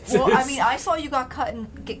circumstances. Well, I mean, I saw you get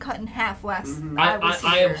cut in half last.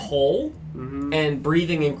 I am whole and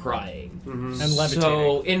breathing and crying. And levitating.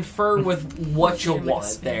 So infer with what you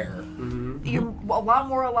want there. You're a lot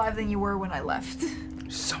more alive than you were when I left.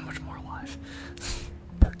 So much more alive.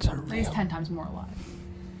 At least 10 times more alive.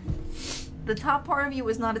 The top part of you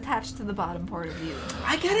was not attached to the bottom part of you.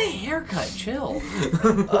 I got a haircut. Chill.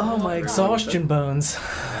 Oh, my exhaustion bones.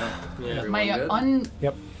 Yeah. My good?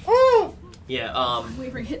 Yep. Yeah.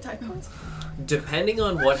 Wavering hit die points. Depending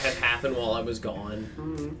on what had happened while I was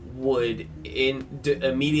gone, would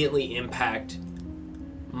immediately impact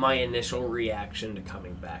my initial reaction to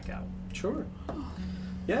coming back out. Sure.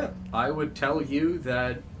 Yeah, I would tell you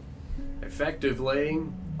that effectively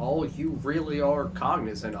all you really are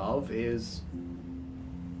cognizant of is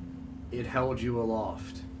it held you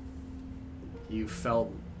aloft. You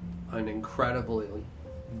felt an incredibly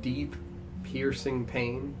deep, piercing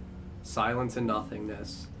pain, silence and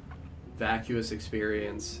nothingness, vacuous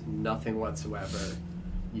experience, nothing whatsoever.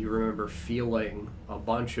 You remember feeling a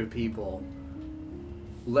bunch of people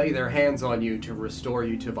lay their hands on you to restore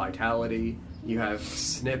you to vitality. You have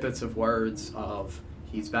snippets of words of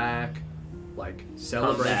he's back, like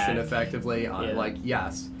celebration effectively. Yeah. Like,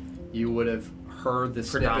 yes, you would have heard the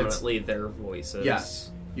Predominantly snippets. their voices.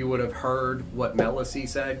 Yes. You would have heard what Melisy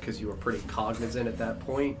said because you were pretty cognizant at that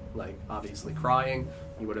point, like obviously crying.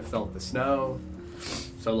 You would have felt the snow.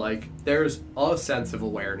 So like there's a sense of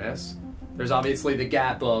awareness. There's obviously the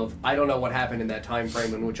gap of I don't know what happened in that time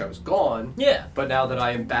frame in which I was gone. Yeah. But now that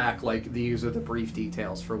I am back, like these are the brief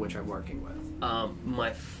details for which I'm working with.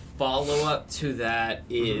 My follow-up to that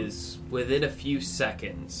is within a few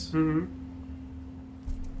seconds,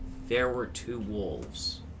 there were 2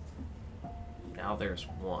 wolves. Now there's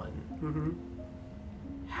 1.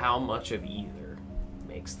 How much of either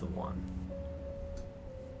makes the one?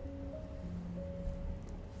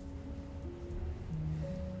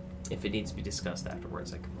 If it needs to be discussed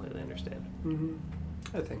afterwards, I completely understand.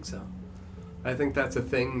 I think so. I think that's a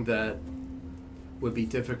thing that would be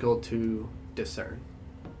difficult to discern.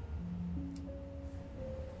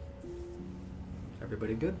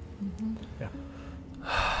 Everybody good? Yeah.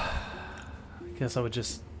 I guess I would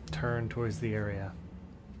just turn towards the area.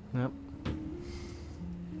 Yep.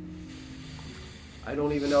 I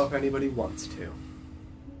don't even know if anybody wants to.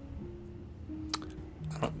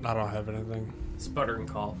 I don't have anything. Sputter and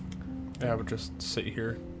cough. Yeah, I would just sit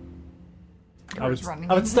here. I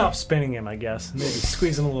would stop spinning him, I guess. Maybe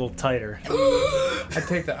squeeze him a little tighter. I'd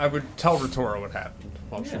take that. I would tell R'Tora what happened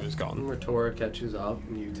while she was gone. R'Tora catches up,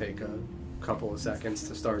 and you take a couple of seconds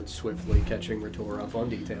to start swiftly catching R'Tora up on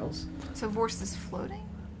details. So Vorst is floating?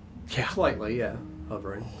 Yeah. Slightly, yeah.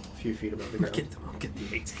 Hovering a few feet above the ground. Get the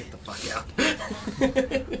 8s, get the fuck out.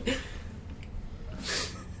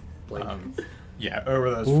 Blink. Yeah,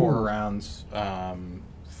 over those Ooh. 4 rounds,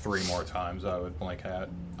 3 more times I would blink at.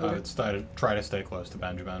 I Okay. would try to stay close to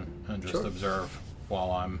Benjamin and just Sure. observe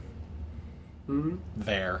while I'm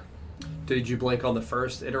there. Did you blink on the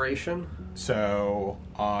first iteration? So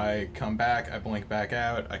I come back, I blink back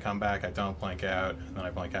out, I come back, I don't blink out, and then I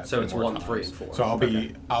blink out. So 2 it's more 1, times. 3, and 4. So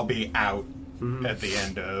Okay. I'll be out at the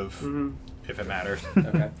end of if it matters.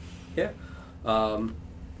 Okay. Yeah.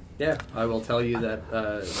 Yeah, I will tell you that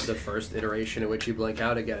the first iteration in which you blink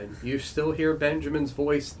out again, you still hear Benjamin's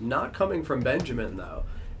voice, not coming from Benjamin, though,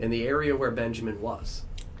 in the area where Benjamin was.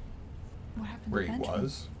 What happened Where to he Benjamin?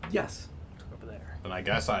 was. Yes. Over there. And I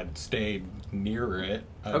guess I'd stay near it.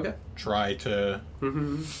 I'd Okay. try to.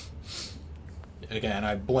 Mm-hmm. Again,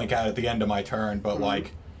 I'd blink out at the end of my turn, but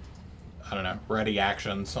like, I don't know, ready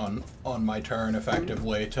actions on my turn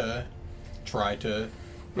effectively to try to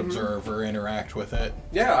observe or interact with it.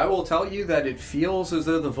 Yeah, I will tell you that it feels as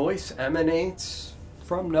though the voice emanates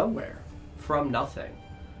from nowhere, from nothing,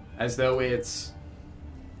 as though it's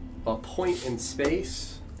a point in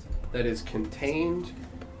space that is contained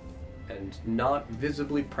and not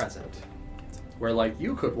visibly present, where like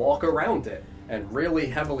you could walk around it and really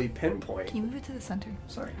heavily pinpoint. Can you move it to the center?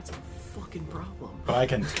 Sorry. That's a fucking problem. But I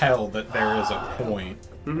can tell that there is a point,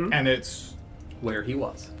 and it's Where he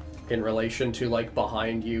was. In relation to, like,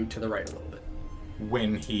 behind you to the right a little bit.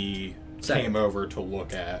 when he Said came it. over to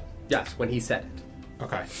look at. Yes, when he said it.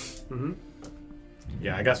 Okay. Mm-hmm.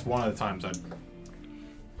 Yeah, I guess one of the times I'd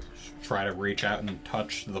try to reach out and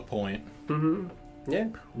touch the point. Mm-hmm. Yeah.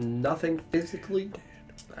 Nothing physically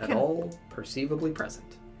at Can- all perceivably present.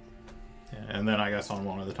 And then I guess on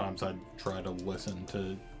one of the times I'd try to listen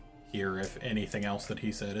to hear if anything else that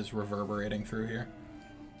he said is reverberating through here.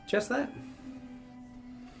 Just that.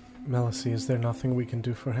 Melisy, is there nothing we can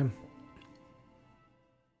do for him?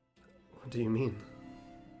 What do you mean?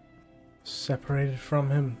 Separated from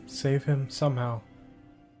him, save him somehow.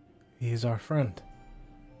 He's our friend.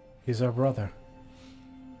 He's our brother.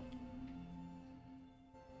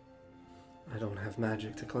 I don't have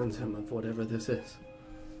magic to cleanse him of whatever this is.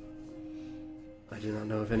 I do not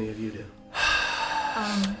know if any of you do.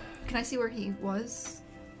 Can I see where he was?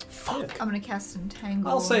 Fuck. I'm gonna cast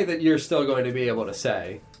Entangle. I'll say that you're still going to be able to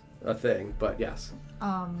say a thing, but yes.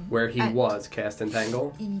 Where he was, cast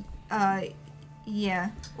Entangle. Yeah,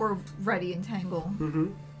 or Ready Entangle. Mm-hmm.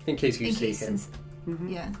 In case you In see case, him. since,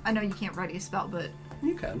 yeah, I know you can't ready a spell, but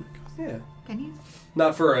You can. Yeah. can you?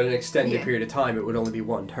 Not for an extended Yeah. period of time. It would only be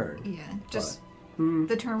one turn. Yeah, just Mm,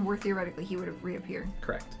 the turn where theoretically he would have reappeared.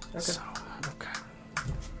 correct. Okay. So, okay.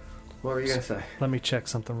 What were you gonna say? Let me check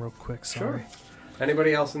something real quick. Sorry. Sure.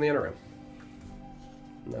 Anybody else in the inner room?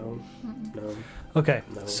 No. No. Okay,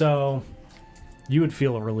 No. so you would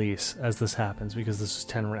feel a release as this happens because this is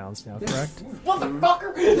 10 rounds now, correct?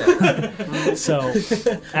 Motherfucker! So,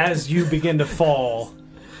 as you begin to fall,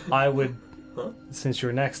 I would, since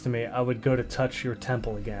you're next to me, I would go to touch your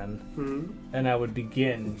temple again, and I would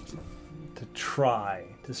begin to try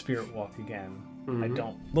to spirit walk again. I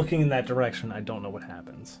don't, looking in that direction, I don't know what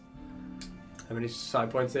happens. How many side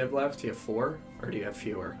points do you have left? Do you have 4? Or do you have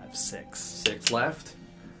fewer? I have 6. 6 left?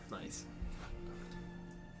 Nice.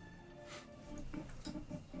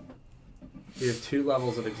 You have 2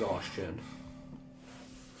 levels of exhaustion.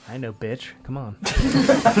 I know, bitch. Come on. Christ.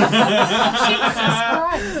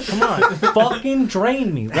 Come on. Fucking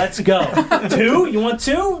drain me. Let's go. 2? You want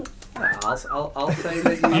 2? I'll say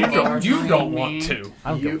that You don't want to.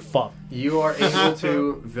 I don't give a fuck. You are able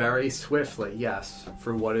to very swiftly, yes,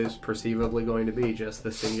 for what is perceivably going to be just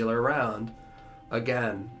the singular round,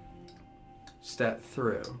 again, step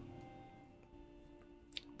through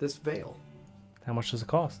this veil. How much does it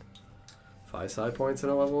cost? 5 side points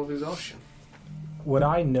and a level of exhaustion. Would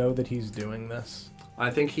I know that he's doing this? I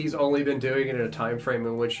think he's only been doing it in a time frame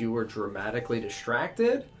in which you were dramatically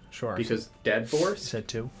distracted. Sure. Because dead You force, said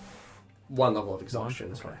 2. 1 level of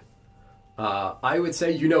exhaustion is Okay. fine. I would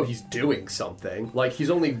say he's doing something. Like, he's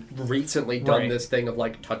only recently done Right. this thing of,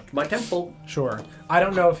 like, touch my temple. Sure. I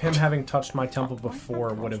don't know if him having touched my temple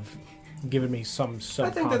before would have given me some I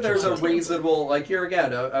subconscious... think that there's a reasonable, like, you're,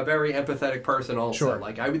 again, a very empathetic person also. Sure.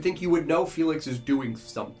 Like, I would think you would know Felix is doing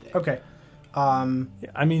something. Okay. Yeah,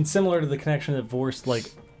 I mean, similar to the connection that Vorst, like,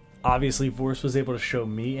 obviously Vorst was able to show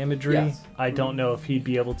me imagery. Yes. I don't know if he'd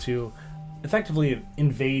be able to effectively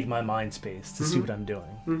invade my mind space to see what I'm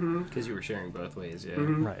doing. Because you were sharing both ways, yeah.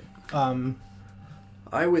 Right.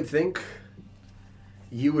 I would think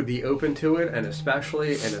you would be open to it, and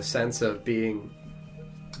especially in a sense of being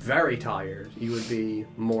very tired, you would be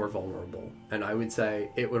more vulnerable. And I would say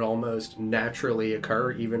it would almost naturally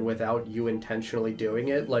occur even without you intentionally doing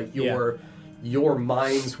it. Like, your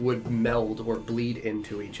minds would meld or bleed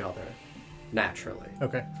into each other naturally.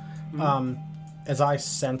 Okay. As I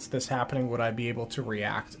sense this happening, would I be able to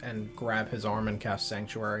react and grab his arm and cast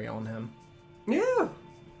Sanctuary on him? Yeah.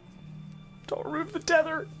 Don't remove the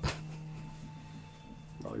tether.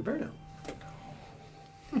 Oh, you burn out.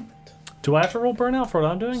 Do I have to roll burnout for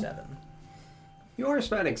what I'm doing? 7. You are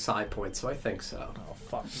spending side points, so I think so. Oh,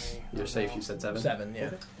 fuck me. You're safe, you said 7? 7,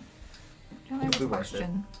 yeah. John, I have Be a worth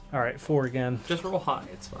question. All right, 4 again. Just roll high,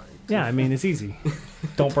 it's fine. Yeah, I mean, it's easy.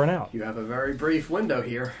 Don't burn out. You have a very brief window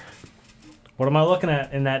here. What am I looking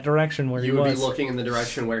at in that direction where You he would was? be looking in the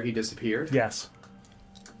direction where he disappeared? Yes.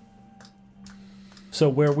 So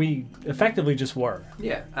where we effectively just were.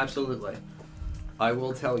 Yeah, absolutely. I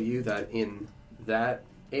will tell you that in that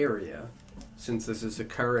area, since this is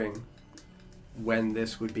occurring when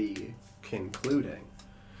this would be concluding,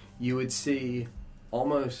 you would see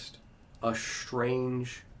almost a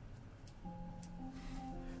strange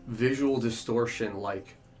visual distortion,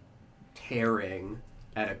 like tearing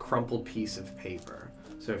at a crumpled piece of paper.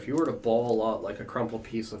 So if you were to ball up like a crumpled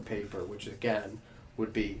piece of paper, which again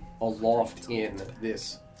would be aloft in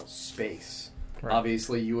this space, Right.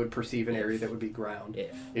 Obviously, you would perceive an area that would be ground.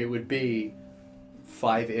 If. It would be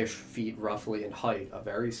 5-ish feet roughly in height, a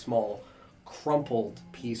very small, crumpled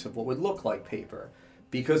piece of what would look like paper.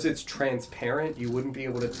 Because it's transparent, you wouldn't be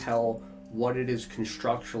able to tell what it is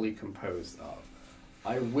constructually composed of.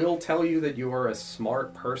 I will tell you that you are a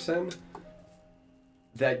smart person,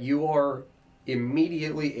 that you are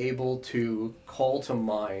immediately able to call to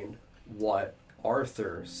mind what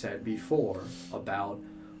Arthur said before about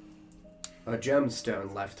a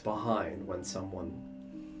gemstone left behind when someone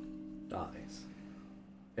dies.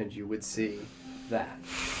 And you would see that.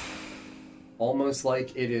 Almost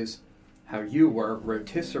like it is how you were,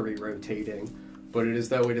 rotisserie rotating, but it is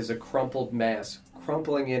though it is a crumpled mass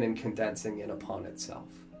crumpling in and condensing in upon itself.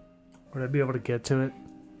 Would I be able to get to it?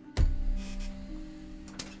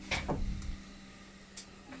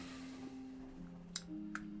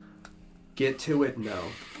 Get to it? No.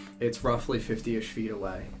 It's roughly 50-ish feet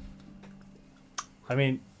away. I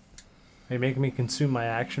mean, are you making me consume my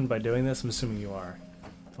action by doing this? I'm assuming you are.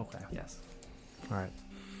 Okay. Yes. All right.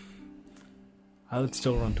 I would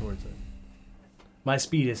still run towards it. My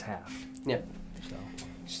speed is half. Yeah. So.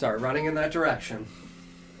 Start running in that direction.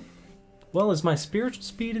 Well, is my spiritual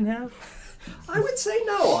speed in half? I would say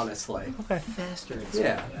no, honestly. Okay. Faster.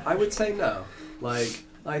 Yeah, I would say no. Like,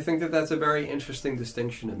 I think that that's a very interesting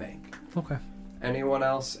distinction to make. Okay. Anyone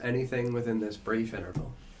else? Anything within this brief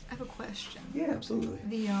interval? I have a question. Yeah, absolutely.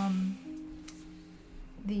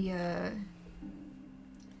 The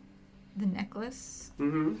necklace.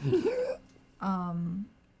 Mm-hmm.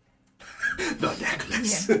 The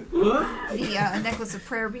necklace. Yeah. The necklace of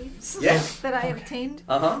prayer beads. Yeah. That I obtained.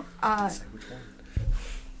 Uh-huh.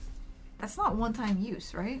 That's not one-time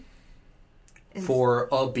use, right? For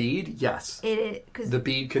a bead, yes. Because The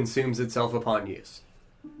bead consumes itself upon use.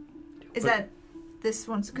 is that this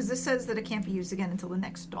one's because this says that it can't be used again until the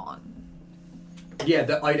next dawn. Yeah,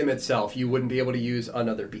 the item itself, you wouldn't be able to use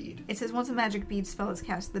another bead. It says once a magic bead spell is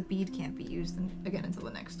cast, the bead can't be used again until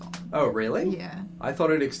the next dawn. Oh, really? Yeah. I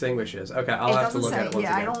thought it extinguishes. Okay, I'll have to look at it once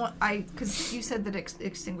yeah, again. I don't want. Because you said that it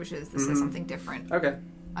extinguishes. This says something different. Okay.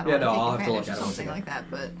 I don't Yeah, want no, to take I'll have to look advantage at of it once something again. like that,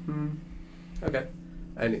 but. Okay.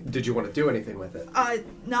 And did you want to do anything with it?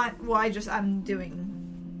 Not. Well, I'm doing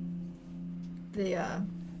the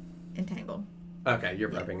entangle. Okay, you're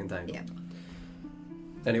prepping and tangle. Yeah.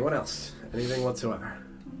 Anyone else? Anything whatsoever?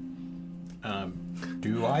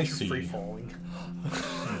 Do I see Free falling.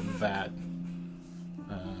 that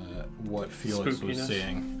what Felix was Spookiness.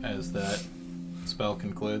 seeing as that spell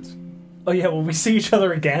concludes? Oh yeah, will we see each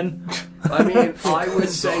other again? I mean, I would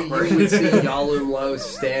say you would see Yalumlo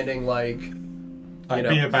standing like, I'd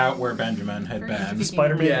be about where Benjamin had been.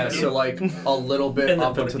 Spider-Man. yeah, so like a little bit And then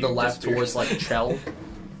up and to the Benedict left disappears. towards like Chell.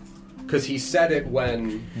 Because he said it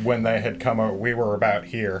when They had come over, we were about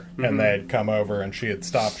here, and they had come over, and she had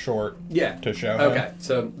stopped short yeah. to show him. Okay,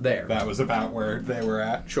 so there. That was about where they were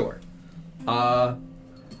at. Sure. I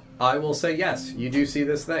will say yes, you do see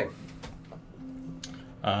this thing.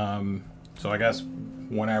 So I guess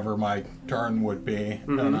whenever my turn would be,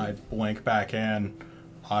 and I'd blink back in,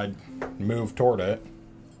 I'd move toward it.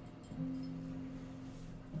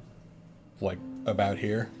 Like about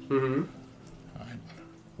here. Mm-hmm. I'd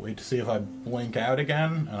wait to see if I'd blink out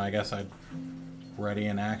again, and I guess I'd ready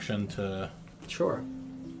in action to... Sure.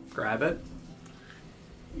 Grab it.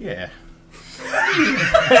 Yeah.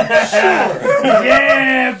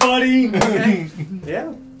 Yeah, buddy. Okay.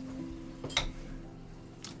 Yeah.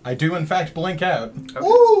 I do in fact blink out. Okay.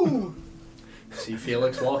 Woo! See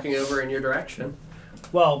Felix walking over in your direction.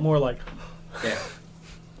 Well, more like Yeah.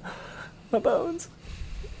 my bones.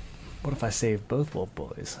 What if I save both wolf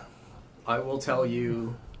boys? I will tell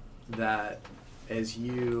you that as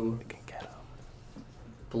you I can get 'em.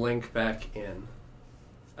 blink back in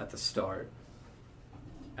at the start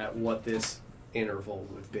at what this interval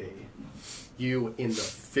would be, you in the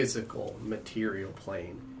physical material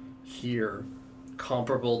plane hear,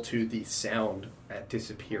 comparable to the sound at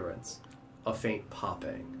disappearance, a faint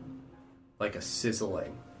popping, like a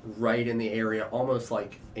sizzling right in the area, almost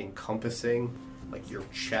like encompassing like your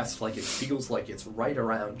chest, like it feels like it's right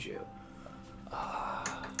around you.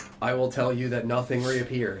 I will tell you that nothing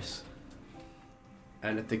reappears.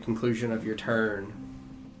 And at the conclusion of your turn,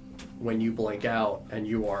 when you blink out and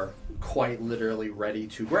you are quite literally ready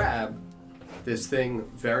to grab, this thing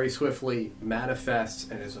very swiftly manifests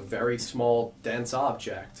and is a very small, dense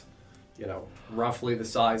object, you know, roughly the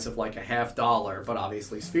size of like $50, but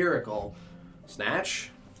obviously spherical.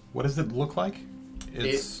 Snatch. What does it look like? It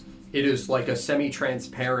is like a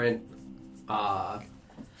semi-transparent,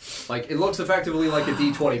 like it looks effectively like a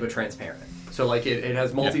D20 but transparent. So like it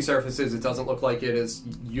has multi-surfaces. It doesn't look like it is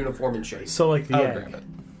uniform in shape. So like the I would egg. grab it.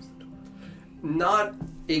 Not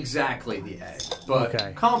exactly the egg, but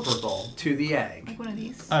Okay. comparable to the egg. Like one of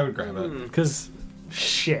these. I would grab it. Because,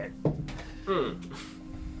 shit.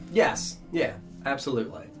 Yes. Yeah.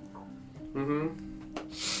 Absolutely.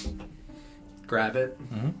 Grab it.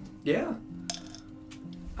 Yeah.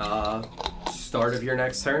 Start of your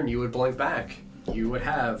next turn, you would blink back. You would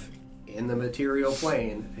have, in the material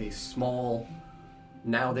plane, a small,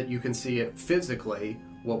 now that you can see it physically,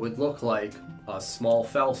 what would look like a small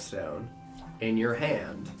fellstone in your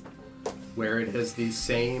hand, where it has the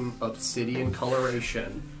same obsidian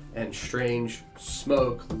coloration and strange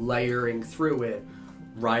smoke layering through it,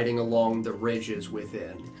 riding along the ridges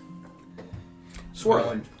within.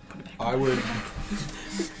 Swirling. I would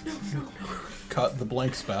cut the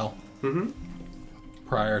blink spell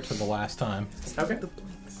prior to the last time, Okay.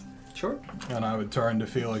 Sure. and I would turn to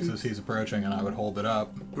Felix as he's approaching, and I would hold it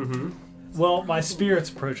up. Well, my spirit's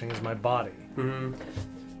approaching is my body.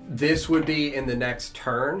 This would be in the next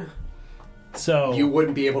turn. So You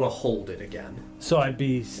wouldn't be able to hold it again. so I'd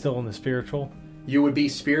be still in the spiritual. You would be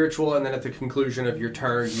spiritual, and then at the conclusion of your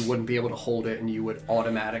turn, you wouldn't be able to hold it, and you would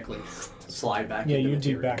automatically slide back Yeah, into you'd do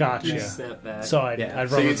material. back. Gotcha. Snap back. So I'd Yeah, I'd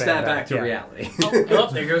so rubber you'd band snap back to yeah. reality. Oh,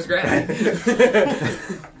 there goes gravity.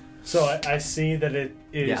 So I see that it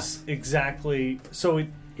is exactly. So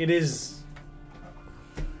it is.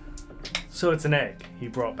 So it's an egg he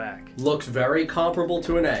brought back. Looks very comparable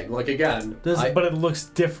to an egg. Like, again, But it looks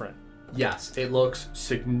different. yes, it looks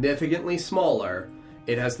significantly smaller.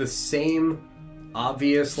 It has the same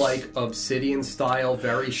obvious, like, obsidian-style,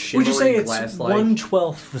 very shimmery Would you say it's glass-like...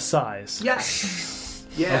 1/12 the size? Yes!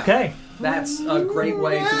 Yeah. Okay. That's a great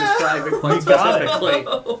way to describe it quite got it. specifically.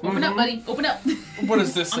 Open up, buddy. Open up. What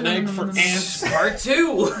is this, an egg for ants? Part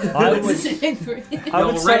 2. I would, I would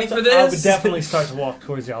Y'all start ready to- for I this? would definitely start to walk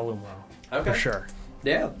towards Yalumlo. Okay. For sure.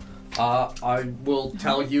 Yeah. I will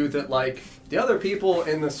tell you that, like, the other people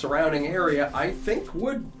in the surrounding area, I think,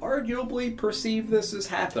 would arguably perceive this as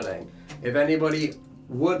happening. If anybody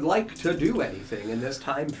would like to do anything in this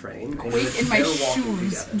time frame, Quake in my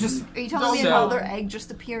shoes. Just Are you telling me So- another egg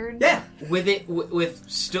just appeared? Yeah. With it, with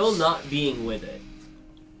still not being with it.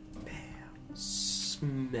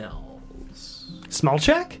 Smells. Smell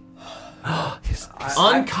check?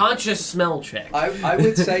 Unconscious smell check. I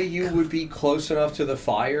would say you would be close enough to the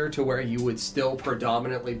fire to where you would still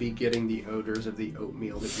predominantly be getting the odors of the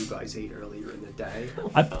oatmeal that you guys ate earlier in the day.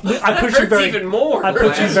 I put you hurts very. even more. I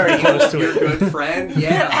put you very close to Your it. good friend, That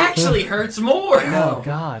yeah. actually hurts more. Oh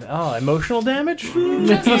God! Oh, emotional damage.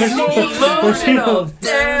 Emotional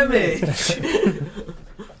damage.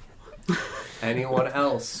 Anyone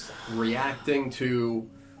else reacting to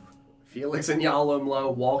Felix and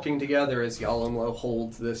Yalumlo walking together as Yalumlo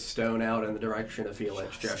holds this stone out in the direction of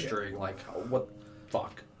Felix, gesturing like, oh, what the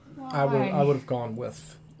fuck? I would have gone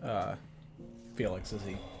with Felix as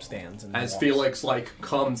he stands. And As walks. Felix, like,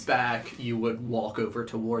 comes back, you would walk over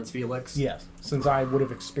towards Felix. Yes, since I would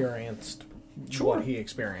have experienced Sure. what he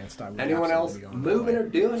experienced. I would Anyone else absolutely be on moving my or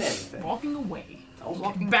doing anything? walking away.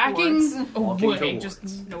 Walking Backing towards. Walking away. towards.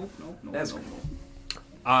 Just nope. That's nope.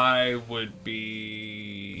 I would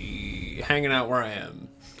be hanging out where I am.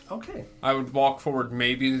 okay. I would walk forward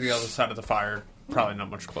maybe to the other side of the fire. Probably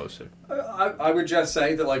not much closer. I would just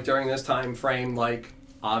say that, like, during this time frame, like,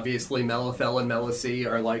 obviously Melithel and Melicy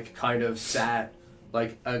are, like, kind of sat,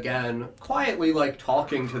 like, again, quietly, like,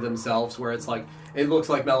 talking to themselves, where it's like, it looks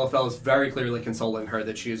like Melithel is very clearly consoling her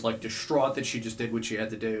that she is, like, distraught that she just did what she had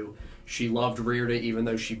to do. She loved Rhirda even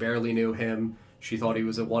though she barely knew him. She thought he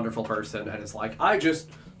was a wonderful person, and it's like, I just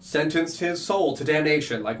sentenced his soul to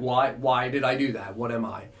damnation. Like, why did I do that? What am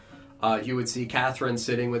I? You would see Catherine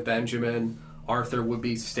sitting with Benjamin. Arthur would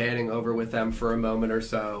be standing over with them for a moment or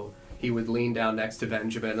so. He would lean down next to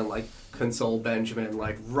Benjamin and, like, console Benjamin,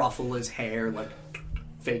 like, ruffle his hair, like,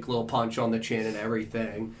 fake little punch on the chin and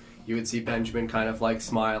everything. You would see Benjamin kind of, like,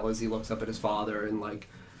 smile as he looks up at his father and, like,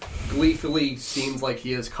 gleefully seems like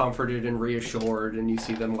he is comforted and reassured, and you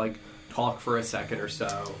see them, like, talk for a second or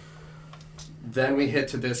so. Then we hit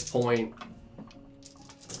to this point.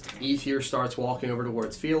 Ether starts walking over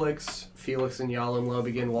towards Felix. Felix and Yalumlo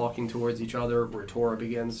begin walking towards each other. Rhetora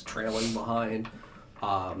begins trailing behind.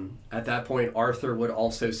 At that point, Arthur would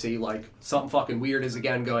also see, like, something fucking weird is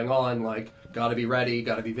again going on, like, gotta be ready,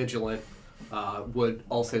 gotta be vigilant. Would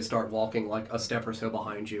also start walking, like, a step or so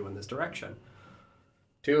behind you in this direction.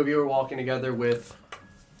 Two of you are walking together with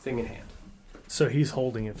thing in hand. So he's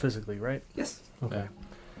holding it physically, right? Yes. Okay.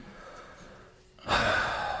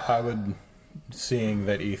 I would, seeing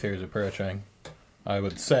that Ether is approaching, I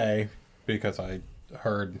would say, because I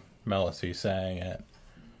heard Melisy saying it.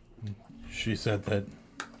 She said that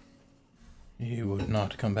he would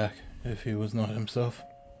not come back if he was not himself.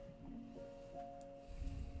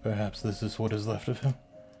 Perhaps this is what is left of him.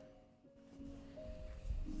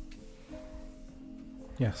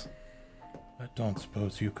 Yes. I don't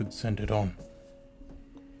suppose you could send it on.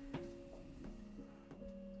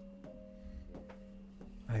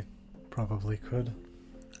 I probably could.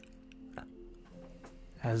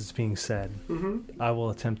 As it's being said, I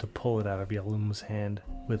will attempt to pull it out of Yalum's hand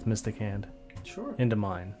with Mystic Hand Sure. into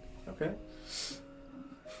mine. Okay.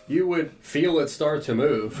 You would feel it start to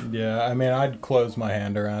move. Yeah, I mean, I'd close my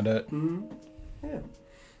hand around it. Yeah.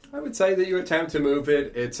 I would say that you attempt to move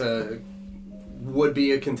it. Would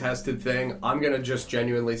be a contested thing. I'm going to just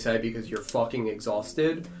genuinely say, because you're fucking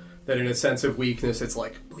exhausted, that in a sense of weakness, it's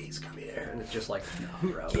like, please come here. And it's just like, no,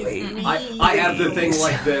 bro. I have the thing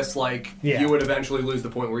like this, like, Yeah. you would eventually lose the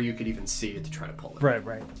point where you could even see it to try to pull it.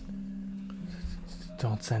 Right.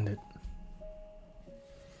 Don't send it.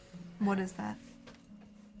 What is that?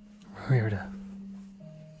 Rhirda.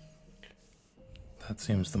 That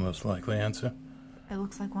seems the most likely answer. It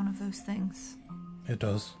looks like one of those things. It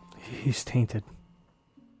does. He's tainted.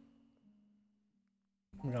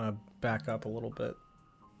 I'm gonna back up a little bit,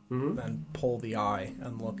 Mm-hmm. then pull the eye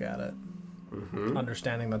and look at it,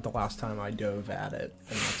 understanding that the last time I dove at it,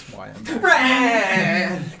 and that's why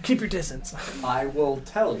I'm. Keep your distance. I will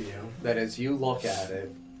tell you that as you look at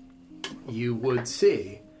it, you would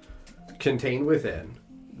see, contained within,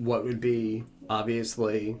 what would be,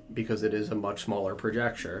 obviously, because it is a much smaller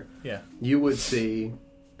projector, Yeah. you would see,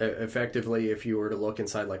 effectively, if you were to look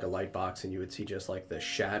inside like a light box and you would see just like the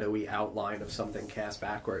shadowy outline of something cast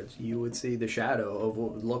backwards, you would see the shadow of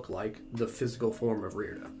what would look like the physical form of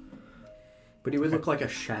Rhirda. But he would look like a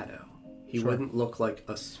shadow. He wouldn't look like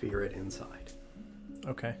a spirit inside.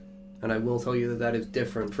 Okay. And I will tell you that that is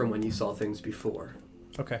different from when you saw things before.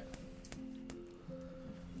 Okay.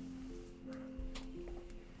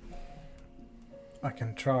 I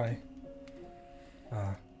can try.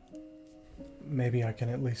 Maybe I can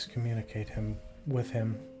at least communicate with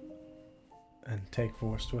him and take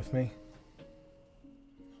Vorst with me.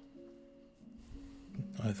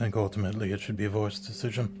 I think ultimately it should be Vorst's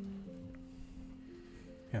decision.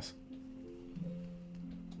 Yes.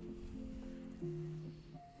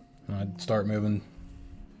 I'd start moving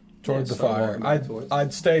toward the start fire. walking towards.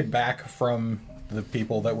 I'd stay back from the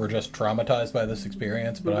people that were just traumatized by this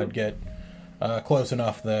experience, but I'd get close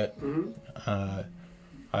enough that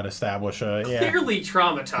I'd establish a Clearly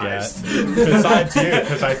traumatized. Besides you,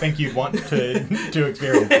 because I think you'd want to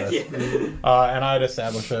experience this. And I'd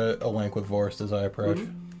establish a link with Vorst as I approach.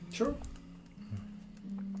 Sure.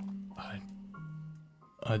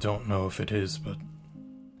 I don't know if it is, but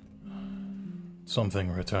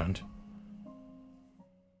something returned.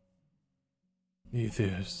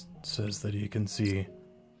 Ether says that he can see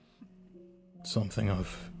something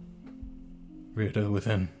of Rhirda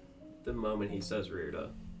within. The moment he says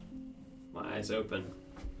Rhirda, my eyes open.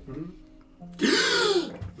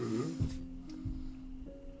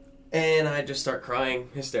 And I just start crying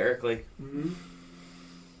hysterically.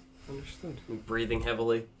 Understood. Breathing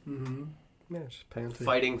heavily. Yeah, just panting.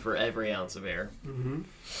 Fighting for every ounce of air.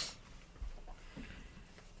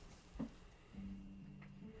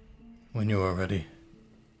 When you are ready.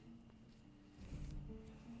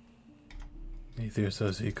 Ether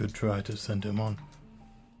says he could try to send him on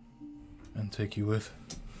and take you with.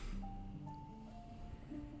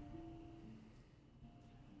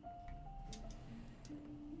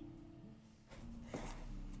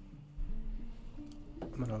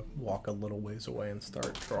 I'm gonna walk a little ways away and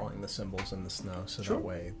start drawing the symbols in the snow, so that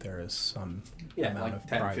way there is some amount like of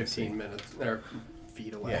 10, privacy. 15 minutes. Or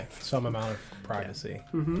feet away. Yeah, some amount of privacy.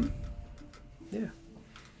 Yeah.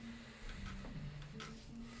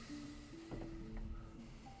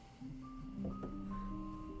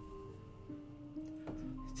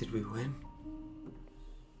 Did we win?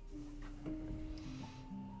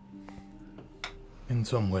 In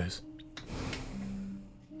some ways.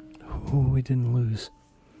 Oh, we didn't lose.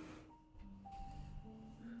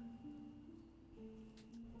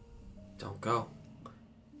 Don't go.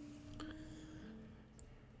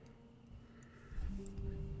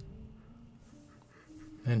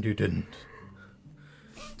 And you didn't.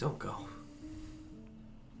 Don't go.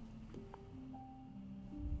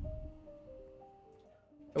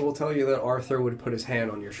 I will tell you that Arthur would put his hand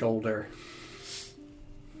on your shoulder.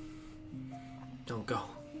 Don't go.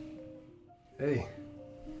 Hey.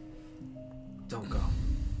 Don't go.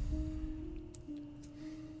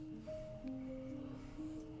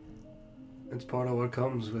 It's part of what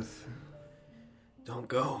comes with... Don't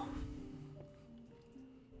go.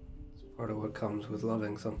 Part of what comes with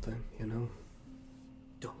loving something, you know?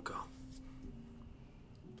 Don't go.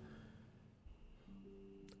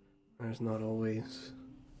 There's not always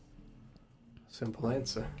a simple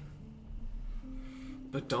answer.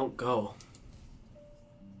 But don't go.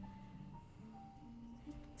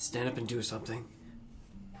 Stand up and do something.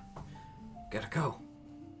 Gotta go.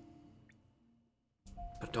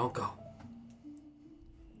 But don't go.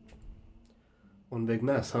 One big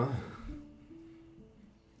mess, huh?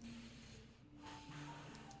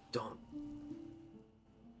 Don't.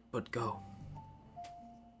 But go.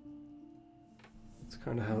 It's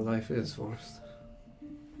kind of how life is, Forrest.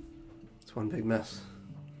 It's one big mess.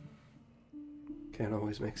 Can't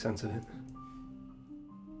always make sense of it.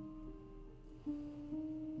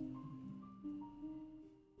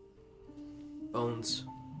 Bones.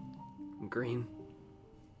 Green.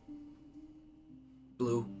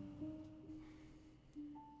 Blue.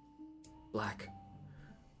 Black.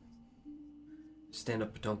 Stand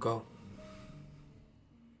up, but don't go.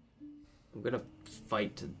 I'm gonna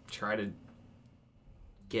fight to try to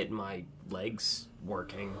get my legs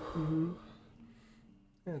working. Mm-hmm.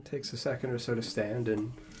 Yeah, it takes a second or so to stand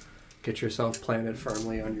and get yourself planted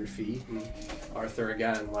firmly on your feet. And Arthur,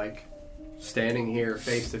 again, like, standing here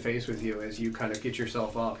face to face with you as you kind of get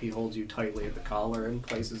yourself up, he holds you tightly at the collar and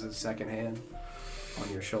places his second hand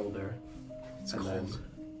on your shoulder. It's and cold.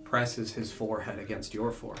 then presses his forehead against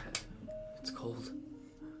your forehead. It's cold.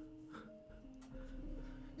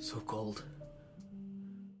 So cold.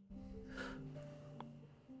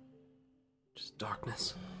 Just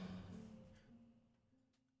darkness.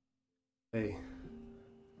 Hey,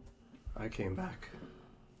 I came back.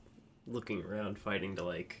 Looking around, fighting to,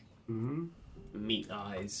 like, Mm-hmm. meet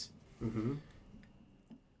eyes. Mm-hmm.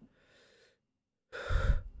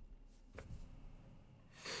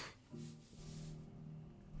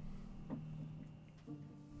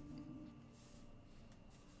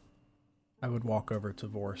 I would walk over to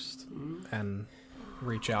Vorst and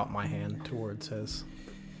reach out my hand towards his.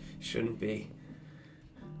 Shouldn't be.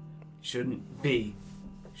 Shouldn't be.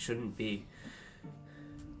 Shouldn't be.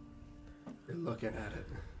 You're looking at it.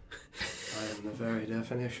 I am the very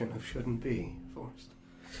definition of shouldn't be, Forrest.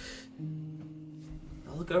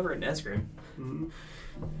 I'll look over at Nesgrim. Mm-hmm.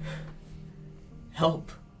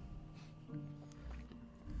 Help.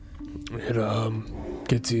 It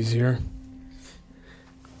gets easier.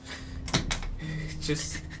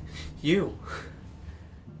 Just you.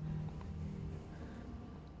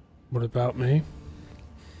 What about me?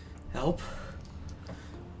 Help.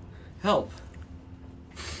 Help.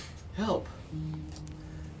 Help.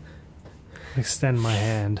 Extend my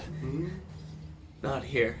hand. Mm-hmm. Not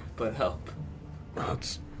here, but help.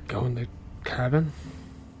 Let's go in the cabin.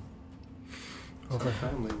 That's how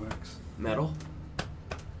family works. Metal.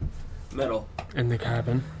 Metal. In the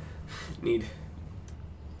cabin. Need.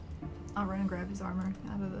 I'll run and grab his armor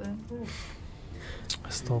out of the... I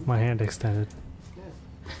still have my hand extended.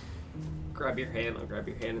 Grab your hand. I'll grab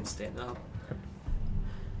your hand and stand up.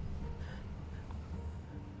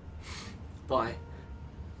 Why?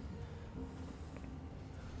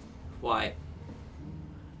 Why?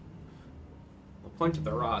 I'll point to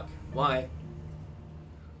the rock. Why?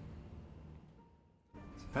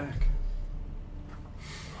 It's back.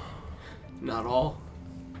 Not all.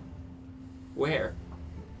 Where?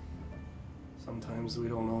 Sometimes we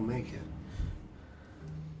don't all make it.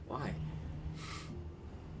 Why?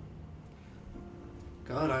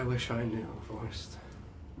 God, I wish I knew, Forrest.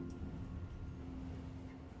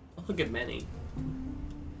 I'll look at many.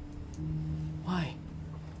 Why?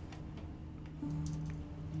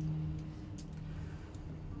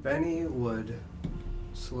 Benny would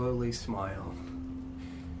slowly smile.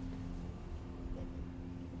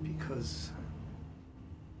 Because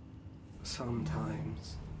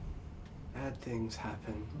sometimes bad things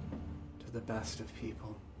happen to the best of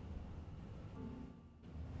people.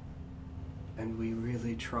 And we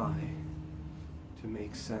really try to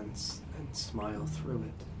make sense and smile through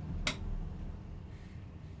it.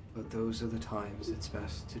 But those are the times it's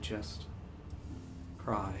best to just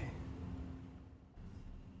cry.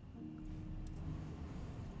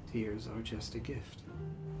 Tears are just a gift.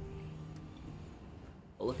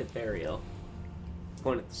 I'll look at Theriel.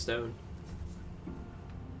 Point at the stone.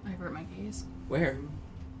 I avert my gaze. Where?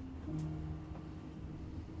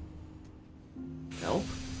 Help?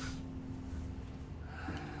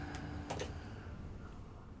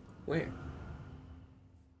 Where?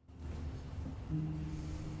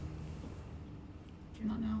 Do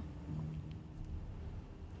not know.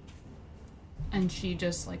 And she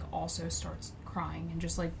just like also starts crying and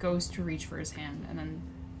just like goes to reach for his hand and then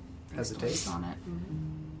Hesitates. on it.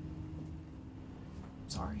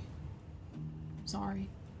 Sorry. sorry.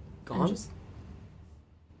 Gone? I'm just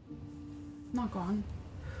not gone.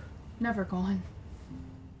 Never gone.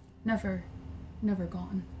 Never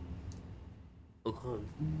gone. Gone.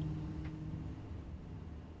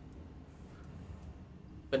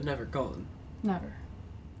 But never gone. Never.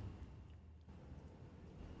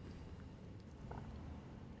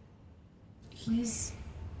 He's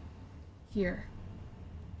here.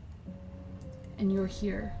 And you're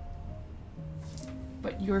here.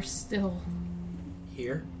 But you're still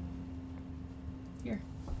Here? here.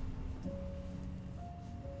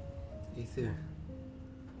 Ether.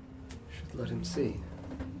 Should let him see.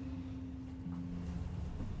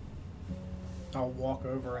 I'll walk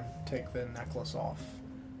over and take the necklace off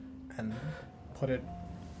and put it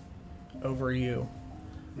over you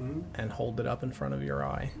and hold it up in front of your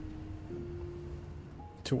eye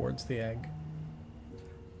towards the egg.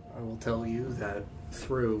 I will tell you that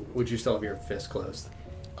through... Would you still have your fist closed?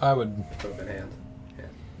 I would. Open hand. Yeah.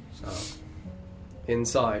 So,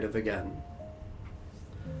 inside of again,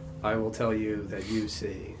 I will tell you that you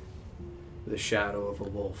see the shadow of a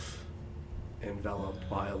wolf enveloped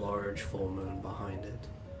by a large full moon behind it,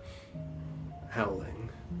 howling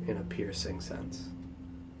in a piercing sense.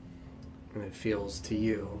 And it feels to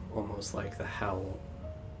you almost like the howl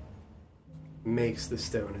makes the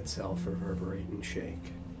stone itself reverberate and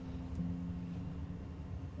shake.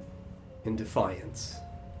 In defiance.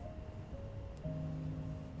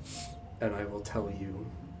 And I will tell you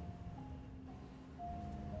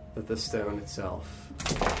that the stone itself,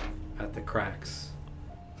 at the cracks,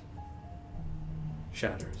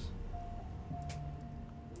 shatters,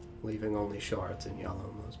 leaving only shards in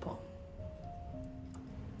yellow Mo's palm.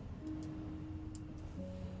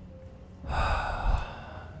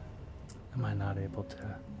 Am I not able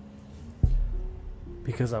to?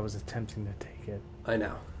 Because I was attempting to take it. I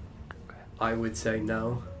know. Okay. I would say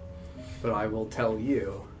no, but I will tell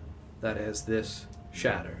you that as this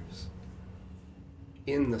shatters,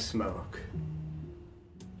 in the smoke,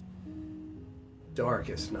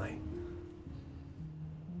 darkest night,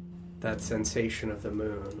 that sensation of the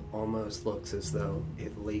moon almost looks as though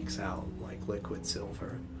it leaks out like liquid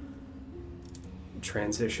silver,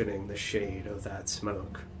 transitioning the shade of that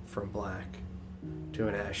smoke from black to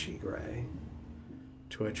an ashy gray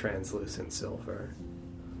to a translucent silver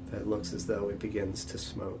that looks as though it begins to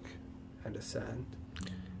smoke and ascend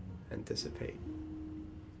and dissipate,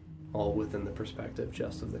 all within the perspective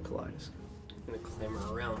just of the kaleidoscope. I'm gonna clamber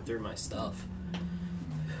around through my stuff.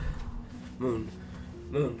 Moon.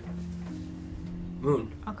 Moon.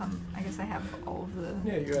 Moon. I'll come. I guess I have all of the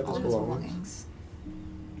Yeah, you have all his of his belongings. belongings.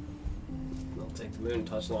 I'll take the moon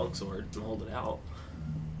touch longsword and hold it out.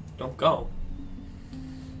 Don't go.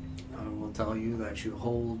 I will tell you that you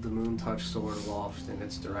hold the moon touch sword aloft in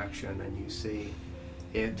its direction and you see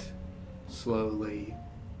it slowly,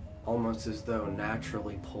 almost as though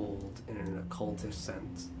naturally pulled in an occultist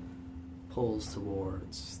sense, pulls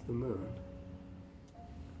towards the moon.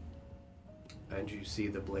 And you see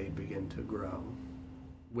the blade begin to grow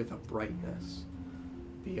with a brightness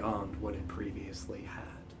beyond what it previously had.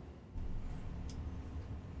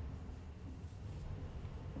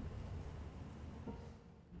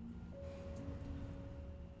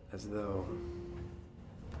 As though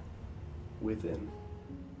within,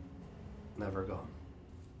 never gone.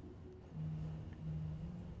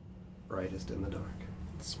 Brightest in the dark.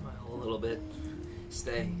 Smile a little bit.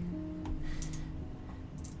 Stay.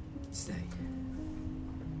 Stay.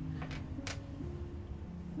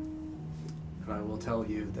 And I will tell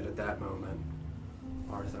you that at that moment,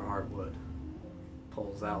 Arthur Hartwood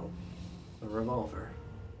pulls out the revolver,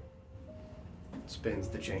 spins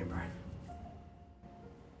the chamber.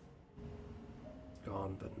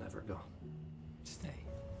 Gone but never gone. Stay.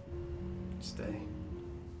 Stay.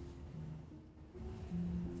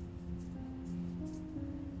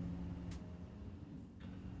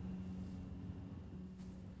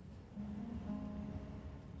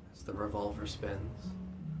 As the revolver spins,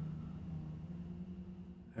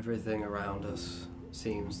 everything around us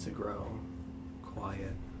seems to grow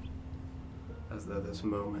quiet, as though this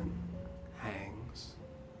moment hangs.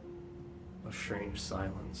 A strange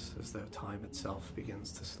silence, as though time itself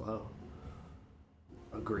begins to slow.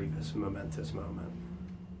 A grievous, momentous moment.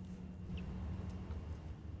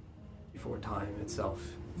 Before time itself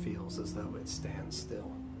feels as though it stands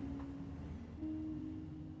still.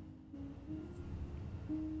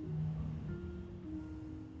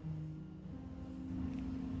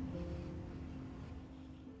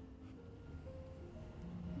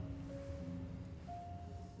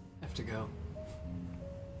 Have to go.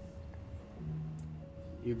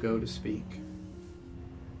 You go to speak,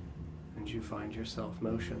 and you find yourself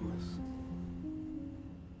motionless.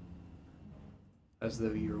 as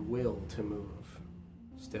though your will to move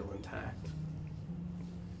still intact,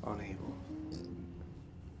 unable,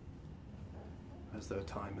 as though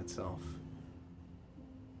time itself,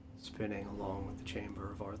 spinning along with the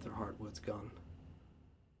chamber of Arthur Hartwood's gun,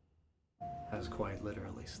 has quite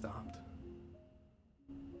literally stopped.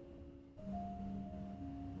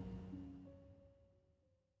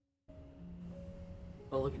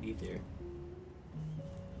 I'll look at Ether.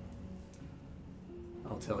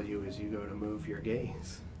 I'll tell you as you go to move your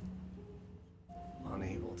gaze,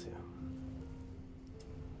 unable to.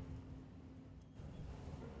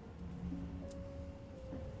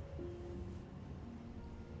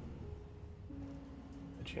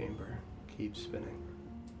 The chamber keeps spinning.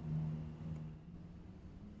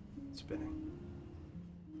 Spinning.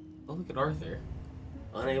 I'll look at Arthur.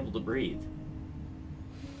 Unable to breathe.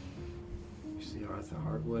 You see Arthur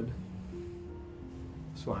Hartwood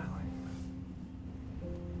smiling.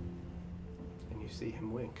 And you see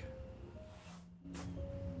him wink.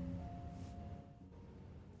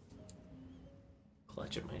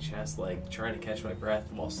 Clutch at my chest, like trying to catch my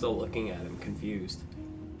breath while still looking at him, confused.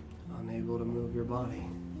 Unable to move your body.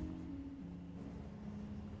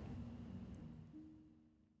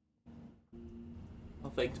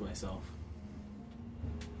 I'll think to myself,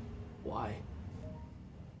 why?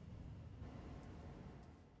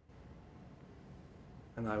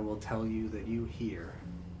 And I will tell you that you hear,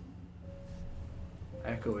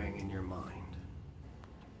 echoing in your mind,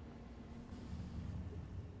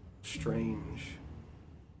 strange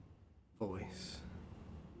voice.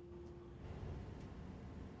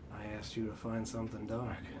 I asked you to find something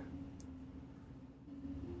dark,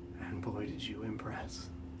 and boy did you impress.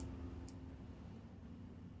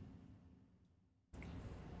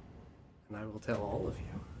 And I will tell all of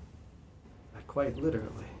you that quite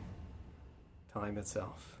literally, time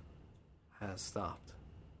itself has stopped,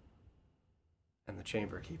 and the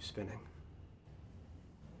chamber keeps spinning.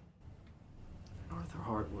 And Arthur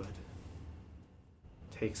Hartwood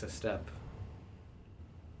takes a step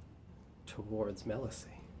towards Melisy.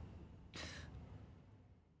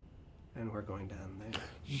 And we're going to end there.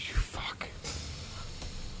 You fuck.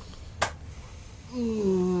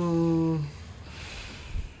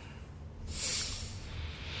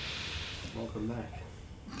 Welcome back.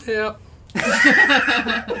 Yep.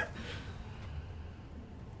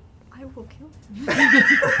 I will kill him.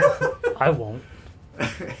 I won't.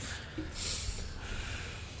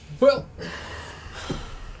 Well,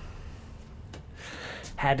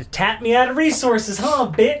 Had to tap me out of resources,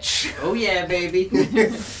 huh, bitch? Oh yeah, baby.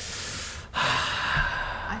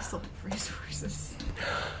 I still have resources.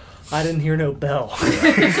 I didn't hear no bell.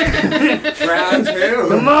 Round two.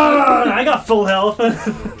 Come on! I got full health.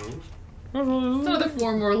 Another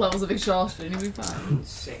 4 more levels of exhaustion, you'll be fine.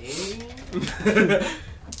 Same.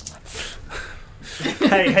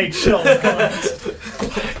 hey, chill.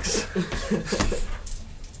 Relax.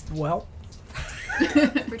 Well,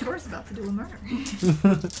 Retor's about to do a murder.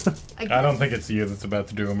 I don't think it's you that's about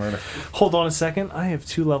to do a murder. Hold on a second. I have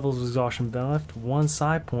 2 levels of exhaustion left, 1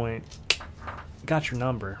 side point. Got your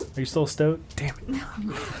number. Are you still stoked? Damn it.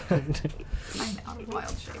 I'm out of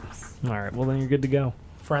wild shapes. Alright, well then you're good to go.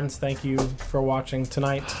 friends, thank you for watching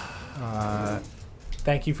tonight.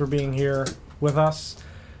 Thank you for being here with us.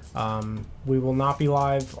 We will not be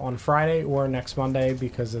live on Friday or next Monday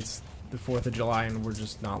because it's the 4th of July and we're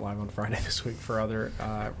just not live on Friday this week for other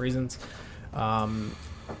reasons. I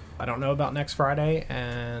don't know about next Friday,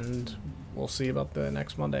 and we'll see about the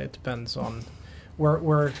next Monday. It depends on...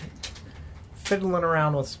 We're fiddling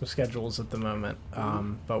around with some schedules at the moment,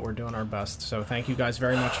 but we're doing our best. So thank you guys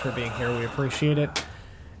very much for being here. We appreciate it,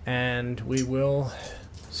 and we will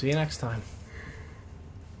see you next time.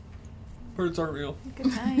 birds aren't real. Good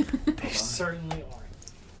night. They certainly are.